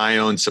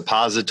glutathione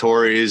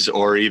suppositories,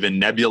 or even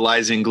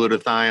nebulizing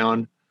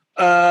glutathione.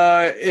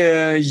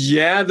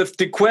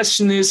 The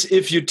question is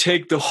if you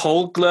take the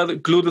whole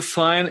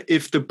glutathione,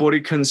 if the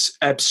body can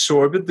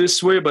absorb it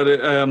this way. But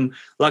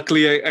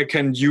luckily, I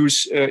can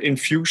use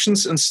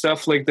infusions and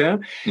stuff like that.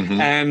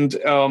 Mm-hmm. And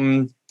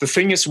the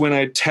thing is, when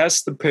I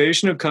test the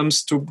patient who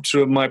comes to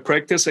my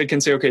practice, I can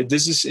say, okay,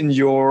 this is in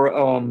your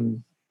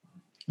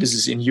this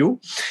is in you,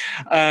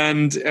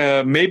 and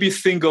maybe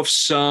think of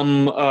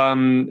some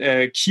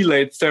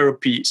chelate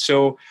therapy.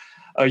 So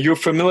you're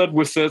familiar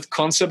with the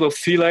concept of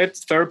chelate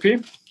therapy?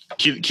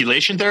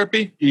 Chelation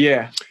therapy?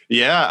 Yeah.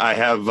 Yeah, I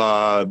have.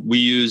 We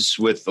use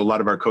with a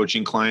lot of our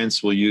coaching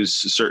clients, we'll use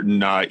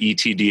certain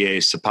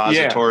ETDA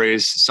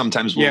suppositories. Yeah.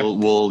 Sometimes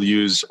we'll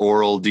use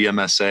oral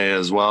DMSA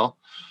as well.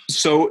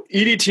 So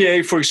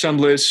EDTA, for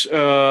example, is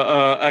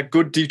a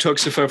good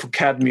detoxifier for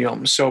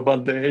cadmium. So,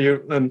 but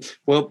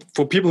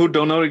for people who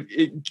don't know,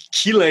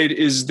 chelate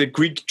is the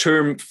Greek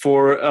term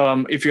for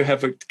if you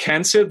have a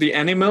cancer, the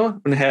animal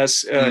and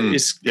has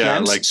is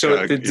clams.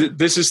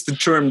 This is the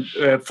term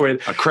for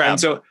it. A crab. And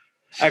so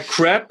a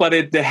crab, but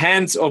the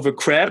hands of a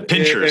crab. The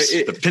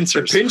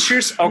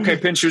pinchers. Okay,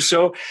 pinchers.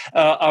 So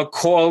are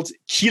called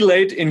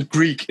chelate in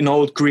Greek, in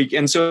Old Greek,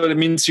 and so it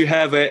means you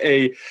have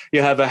a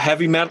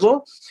heavy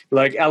metal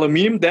like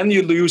aluminium, then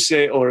you use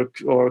or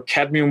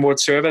cadmium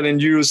whatsoever, then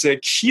you use a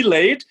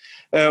chelate,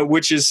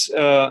 which is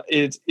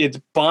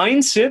it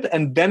binds it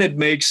and then it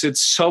makes it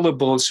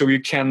soluble, so you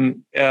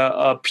can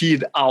pee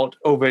it out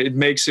over. It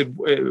makes it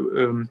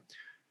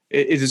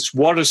it is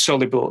water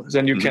soluble.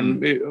 Then you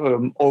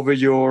can over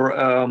your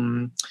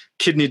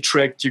kidney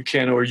tract, you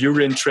can, or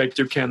urine tract,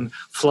 you can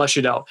flush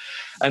it out.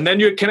 And then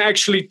you can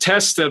actually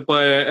test it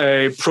by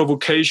a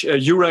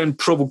urine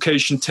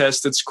provocation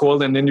test, it's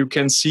called, and then you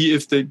can see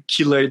if the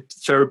chelate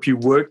therapy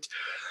worked.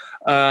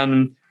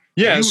 Do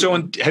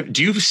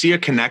you see a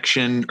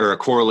connection or a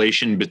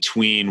correlation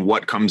between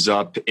what comes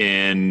up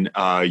in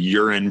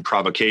urine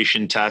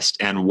provocation test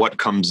and what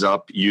comes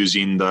up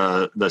using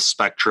the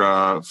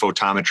spectra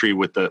photometry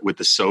with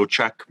the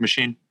SO-check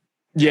machine?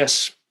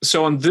 Yes.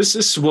 So, and this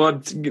is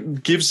what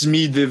gives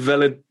me the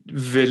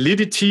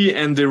validity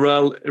and the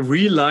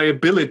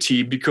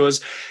reliability,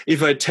 because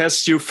if I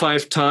test you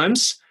 5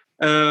 times,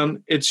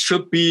 it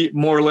should be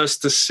more or less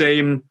the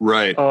same.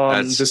 Right.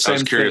 I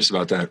was curious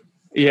about that.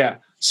 Yeah.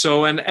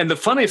 So, and the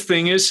funny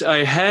thing is,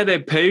 I had a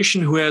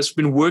patient who has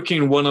been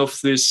working in one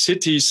of the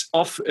city's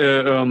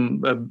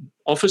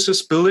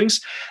offices buildings,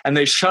 and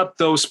they shut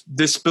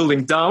this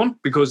building down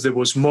because there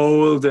was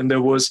mold and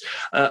there was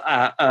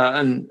a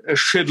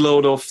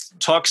shitload of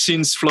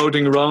toxins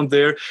floating around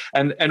there.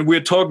 And we're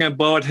talking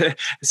about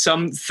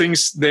some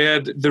things there.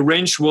 The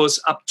range was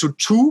up to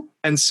 2,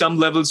 and some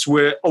levels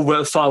were over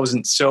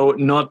 1,000. So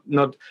not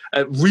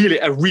a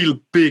real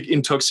big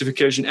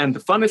intoxication. And the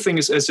funny thing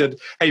is, I said,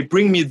 hey,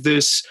 bring me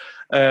this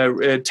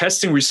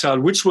testing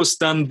result, which was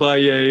done by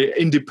an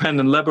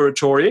independent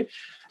laboratory.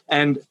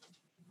 And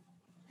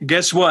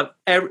guess what?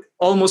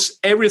 Almost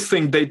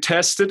everything they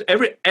tested,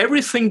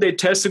 everything they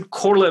tested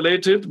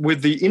correlated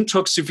with the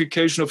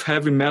intoxication of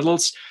heavy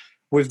metals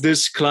with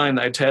this client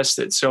I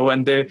tested. So,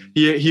 and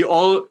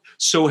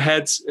also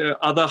had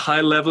other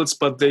high levels,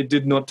 but they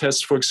did not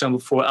test, for example,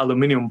 for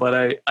aluminum.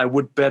 But I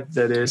would bet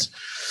that is.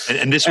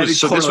 And this was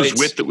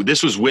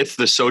this was with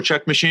the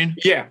Sochek machine?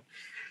 Yeah.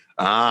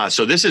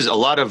 So this is a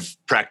lot of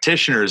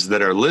practitioners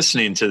that are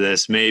listening to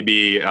this.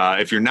 Maybe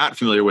if you're not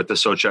familiar with the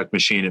Sochek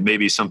machine, it may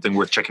be something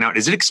worth checking out.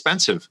 Is it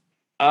expensive?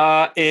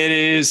 It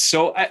is.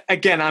 So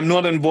again, I'm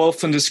not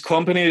involved in this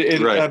company.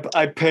 Right.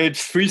 I paid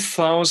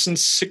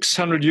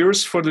 3,600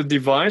 euros for the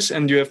device,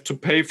 and you have to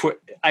pay for.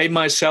 I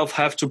myself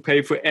have to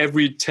pay for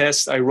every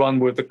test I run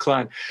with the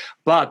client.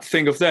 But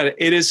think of that.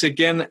 It is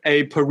again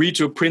a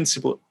Pareto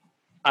principle.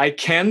 I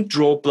can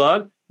draw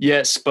blood,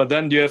 yes, but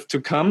then you have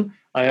to come.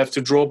 I have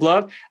to draw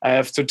blood. I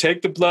have to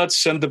take the blood,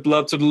 send the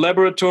blood to the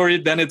laboratory.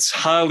 Then it's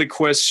highly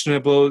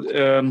questionable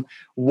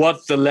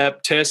what the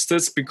lab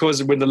tested,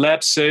 because when the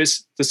lab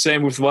says the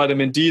same with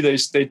vitamin D,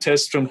 they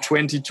test from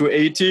 20 to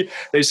 80.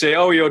 They say,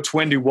 oh, you're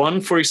 21,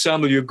 for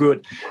example, you're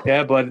good.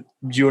 Yeah, but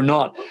you're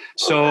not.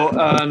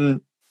 So,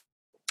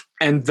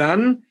 and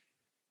then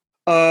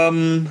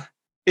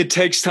it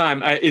takes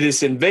time. It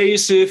is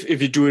invasive.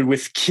 If you do it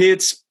with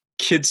kids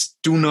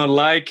do not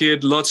like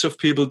it. Lots of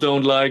people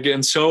don't like it.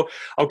 And so,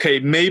 okay,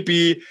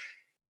 maybe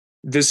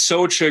the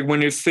Sochek,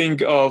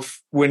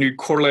 when you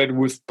correlate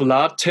with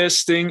blood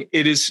testing,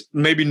 it is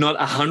maybe not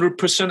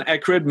 100%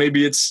 accurate.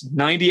 Maybe it's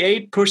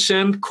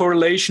 98%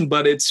 correlation,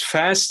 but it's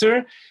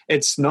faster.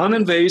 It's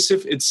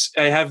non-invasive.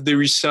 I have the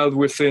result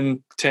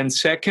within 10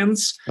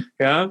 seconds.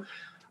 Yeah.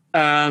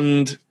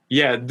 And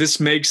yeah,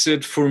 this makes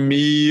it for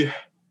me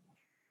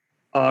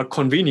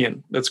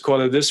convenient. Let's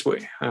call it this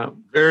way.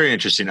 Very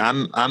interesting.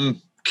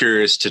 I'm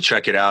curious to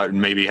check it out and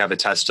maybe have a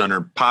test done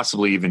or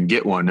possibly even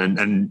get one.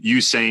 And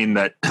you saying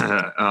that,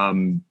 I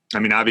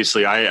mean,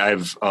 obviously I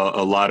have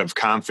a lot of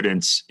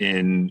confidence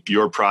in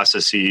your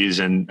processes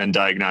and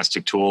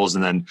diagnostic tools.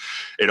 And then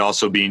it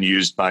also being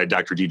used by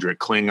Dr. Diedrich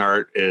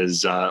Klingart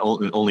is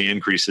only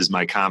increases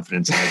my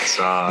confidence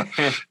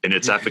in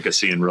its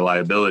efficacy and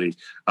reliability.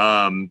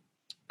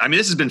 I mean,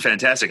 this has been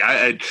fantastic.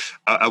 I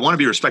want to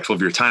be respectful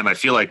of your time. I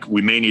feel like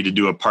we may need to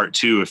do a part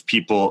 2 if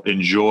people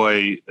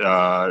enjoy,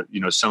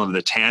 some of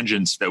the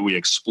tangents that we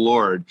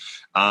explored.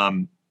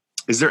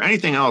 Is there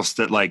anything else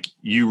that like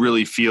you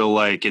really feel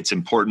like it's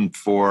important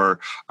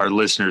for our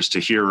listeners to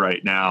hear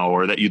right now,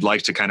 or that you'd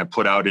like to kind of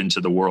put out into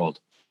the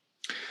world?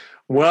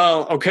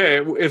 Well,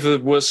 okay, if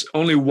it was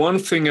only one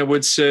thing, I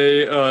would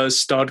say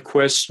start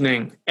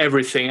questioning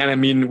everything. And I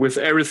mean, with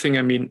everything,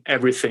 I mean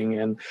everything.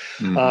 And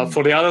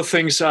for the other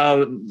things,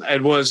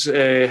 it was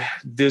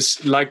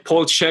this, like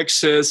Paul Chek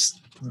says,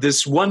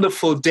 this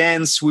wonderful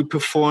dance we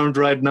performed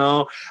right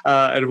now.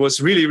 It was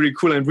really, really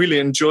cool. And really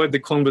enjoyed the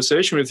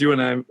conversation with you.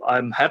 And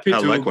I'm happy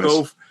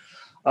to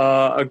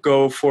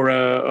go for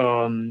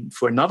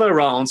another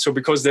round. So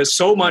because there's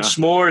so much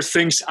more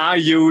things I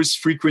use,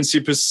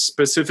 frequency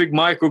specific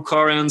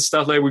microcurrent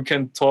stuff, like we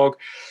can talk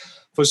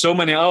for so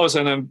many hours.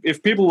 And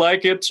if people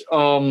like it,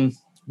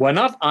 why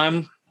not?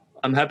 I'm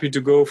happy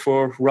to go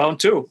for round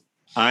 2.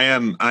 I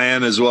am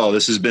as well.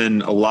 This has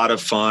been a lot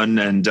of fun.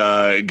 And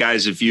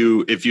guys, if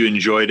you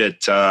enjoyed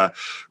it,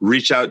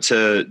 reach out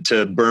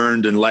to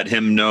Bernd and let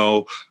him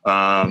know.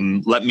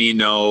 Let me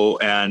know.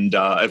 And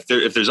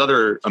if there's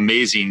other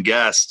amazing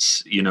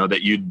guests, that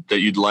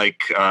you'd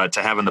like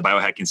to have on the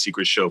Biohacking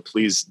Secrets Show,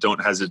 please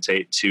don't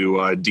hesitate to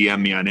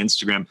DM me on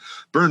Instagram.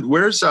 Bernd,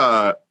 where's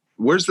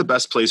the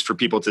best place for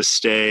people to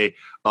stay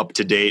up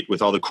to date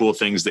with all the cool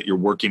things that you're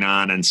working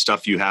on and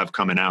stuff you have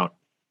coming out?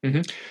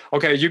 Mm-hmm.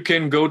 Okay, you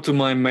can go to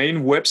my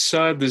main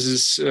website. This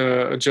is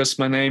just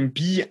my name,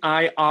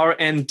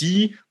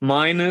 BIRND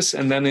minus,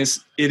 and then it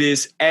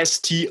is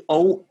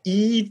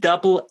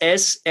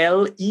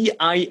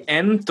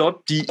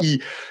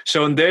STOESSLEIN.de.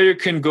 So and there you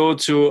can go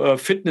to a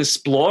fitness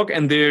blog,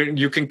 and there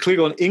you can click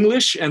on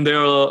English, and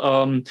there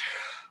are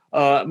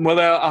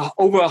there are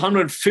over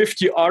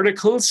 150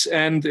 articles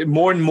and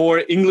more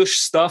English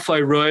stuff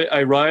I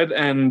write,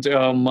 and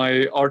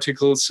my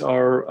articles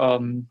are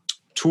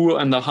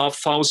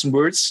 2,500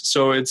 words,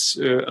 so it's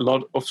a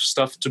lot of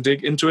stuff to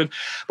dig into it.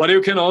 But you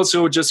can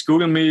also just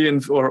Google me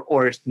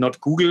or not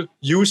Google,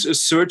 use a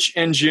search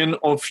engine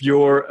of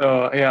your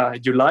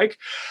you like,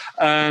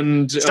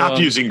 and stop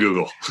using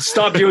Google.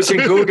 Stop using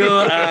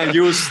Google and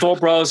use Tor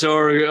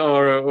browser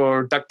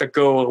or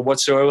DuckDuckGo or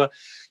whatsoever,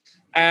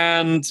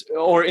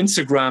 or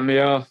Instagram.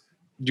 Yeah.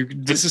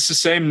 This is the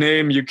same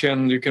name. You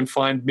can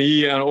find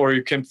me, or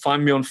you can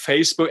find me on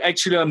Facebook.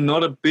 Actually, I'm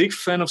not a big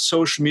fan of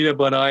social media,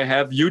 but I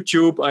have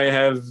YouTube, I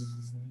have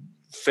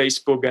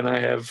Facebook, and I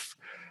have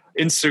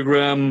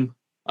Instagram.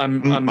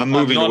 I'm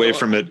moving away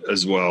from it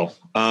as well.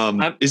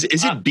 Is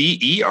it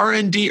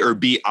BERND or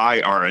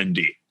BIRND?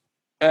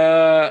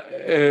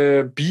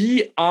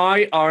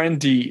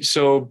 BIRND.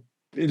 So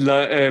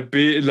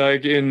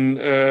like in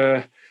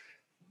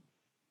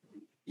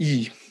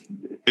E.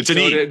 It's an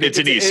E. It's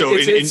an E. So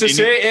it's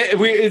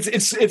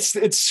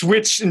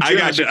switched in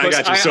German. I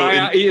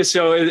got you.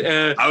 So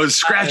I was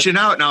scratching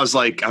out, and I was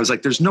like,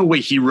 there's no way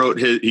he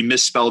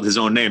misspelled his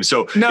own name.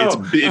 So it's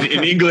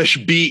in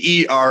English,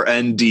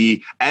 BERND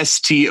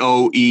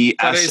STOESSLEIN.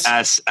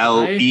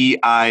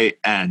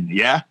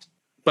 Yeah.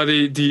 But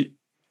the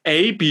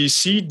A B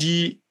C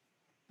D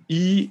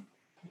E.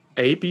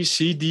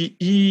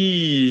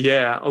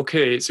 Yeah.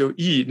 Okay. So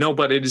E. No,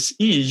 but it is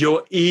E.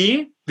 Your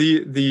E.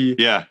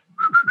 The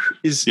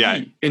is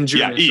E in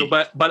German. Yeah, E. So,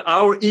 but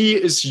our E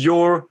is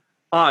your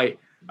I.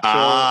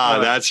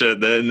 So, that's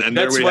it. And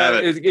that's there we have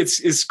it.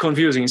 It's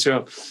confusing.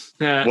 So,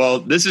 well,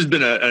 this has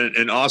been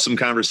an awesome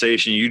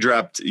conversation. You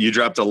dropped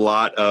a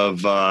lot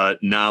of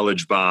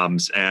knowledge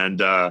bombs,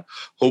 and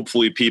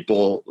hopefully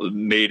people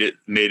made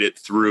it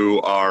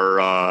through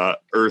our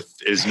Earth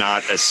is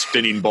not a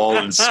spinning ball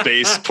in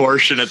space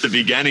portion at the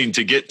beginning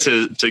to get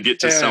to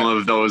some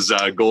of those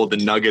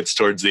golden nuggets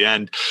towards the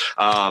end.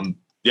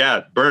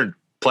 Bernd,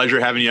 pleasure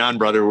having you on,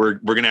 brother. We're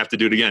gonna have to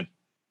do it again.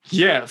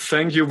 Yeah,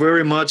 thank you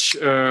very much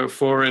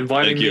for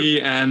inviting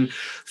me, and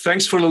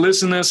thanks for the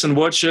listeners and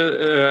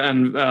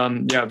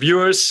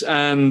viewers.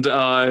 And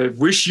I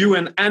wish you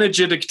an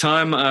energetic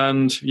time.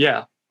 And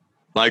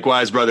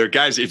likewise, brother.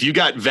 Guys, if you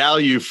got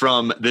value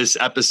from this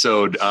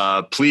episode,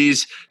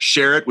 please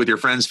share it with your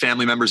friends,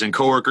 family members, and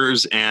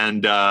coworkers,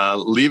 and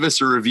leave us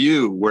a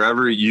review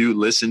wherever you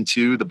listen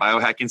to the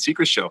Biohacking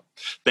Secrets Show.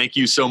 Thank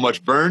you so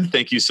much, Bernd.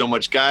 Thank you so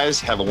much,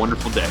 guys. Have a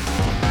wonderful day.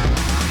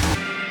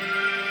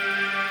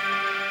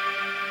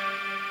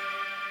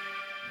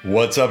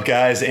 What's up,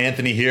 guys?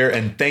 Anthony here,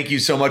 and thank you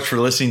so much for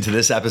listening to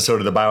this episode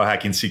of the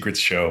Biohacking Secrets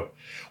Show.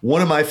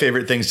 One of my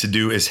favorite things to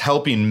do is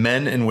helping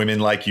men and women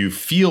like you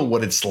feel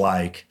what it's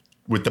like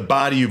with the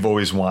body you've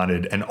always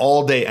wanted and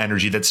all-day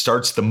energy that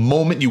starts the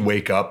moment you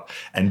wake up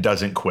and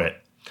doesn't quit.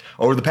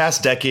 Over the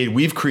past decade,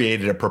 we've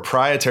created a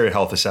proprietary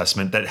health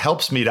assessment that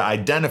helps me to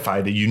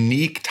identify the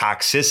unique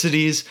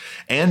toxicities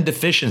and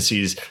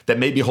deficiencies that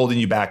may be holding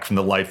you back from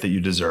the life that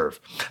you deserve.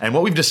 And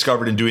what we've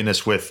discovered in doing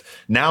this with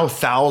now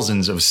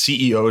thousands of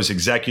CEOs,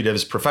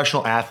 executives,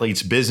 professional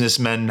athletes,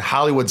 businessmen,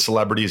 Hollywood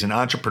celebrities, and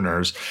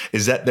entrepreneurs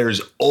is that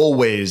there's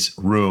always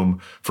room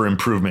for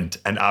improvement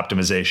and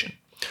optimization.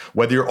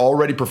 Whether you're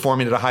already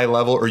performing at a high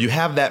level or you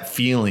have that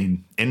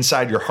feeling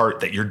inside your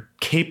heart that you're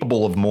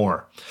capable of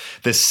more,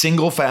 the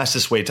single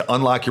fastest way to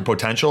unlock your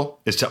potential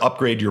is to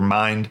upgrade your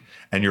mind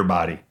and your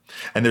body.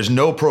 And there's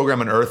no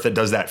program on earth that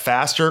does that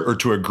faster or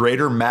to a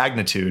greater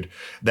magnitude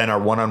than our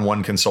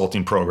one-on-one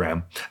consulting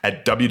program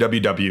at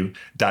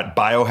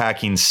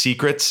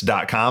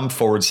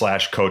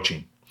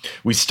www.biohackingsecrets.com/coaching.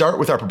 We start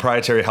with our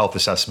proprietary health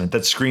assessment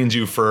that screens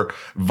you for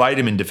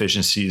vitamin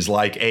deficiencies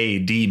like A,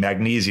 D,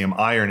 magnesium,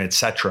 iron,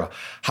 etc.,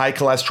 high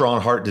cholesterol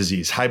and heart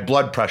disease, high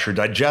blood pressure,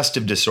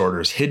 digestive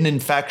disorders, hidden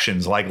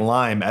infections like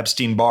Lyme,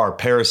 Epstein-Barr,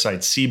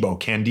 parasites, SIBO,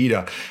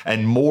 Candida,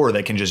 and more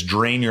that can just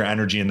drain your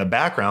energy in the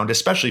background,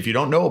 especially if you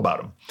don't know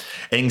about them.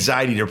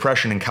 Anxiety,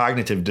 depression, and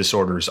cognitive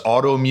disorders,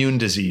 autoimmune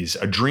disease,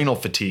 adrenal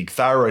fatigue,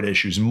 thyroid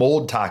issues,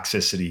 mold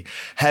toxicity,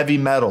 heavy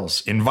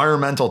metals,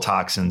 environmental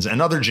toxins, and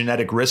other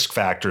genetic risk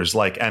factors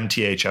like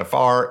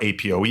MTHFR,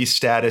 APOE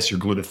status, your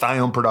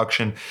glutathione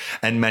production,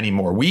 and many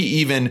more. We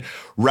even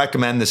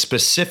recommend the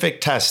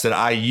specific tests that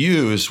I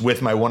use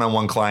with my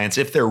one-on-one clients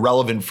if they're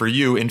relevant for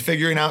you in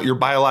figuring out your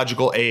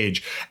biological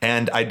age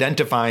and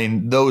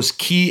identifying those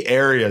key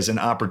areas and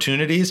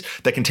opportunities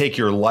that can take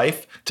your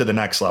life to the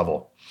next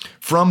level.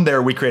 From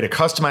there, we create a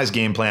customized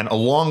game plan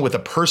along with a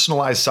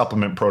personalized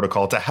supplement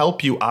protocol to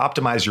help you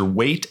optimize your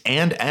weight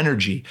and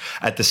energy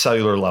at the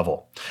cellular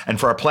level. And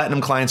for our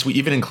platinum clients, we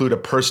even include a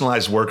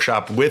personalized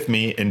workshop with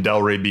me in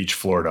Delray Beach,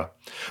 Florida.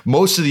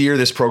 Most of the year,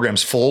 this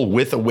program's full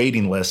with a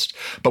waiting list,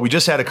 but we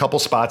just had a couple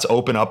spots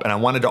open up and I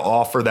wanted to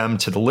offer them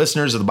to the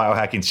listeners of the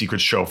Biohacking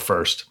Secrets Show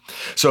first.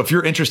 So if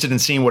you're interested in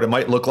seeing what it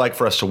might look like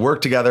for us to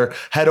work together,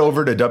 head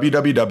over to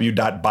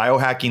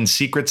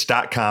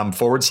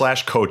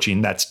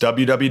www.biohackingsecrets.com/coaching. That's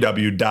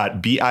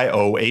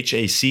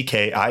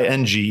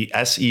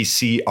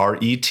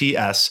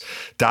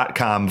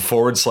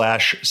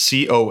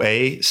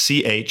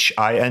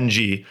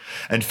www.biohackingsecrets.com/COACHING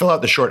and fill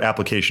out the short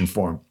application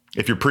form.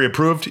 If you're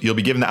pre-approved, you'll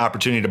be given the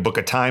opportunity to book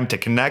a time to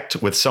connect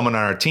with someone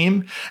on our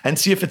team and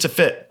see if it's a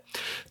fit.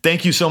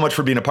 Thank you so much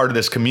for being a part of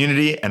this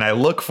community, and I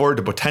look forward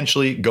to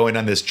potentially going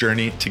on this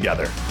journey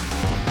together.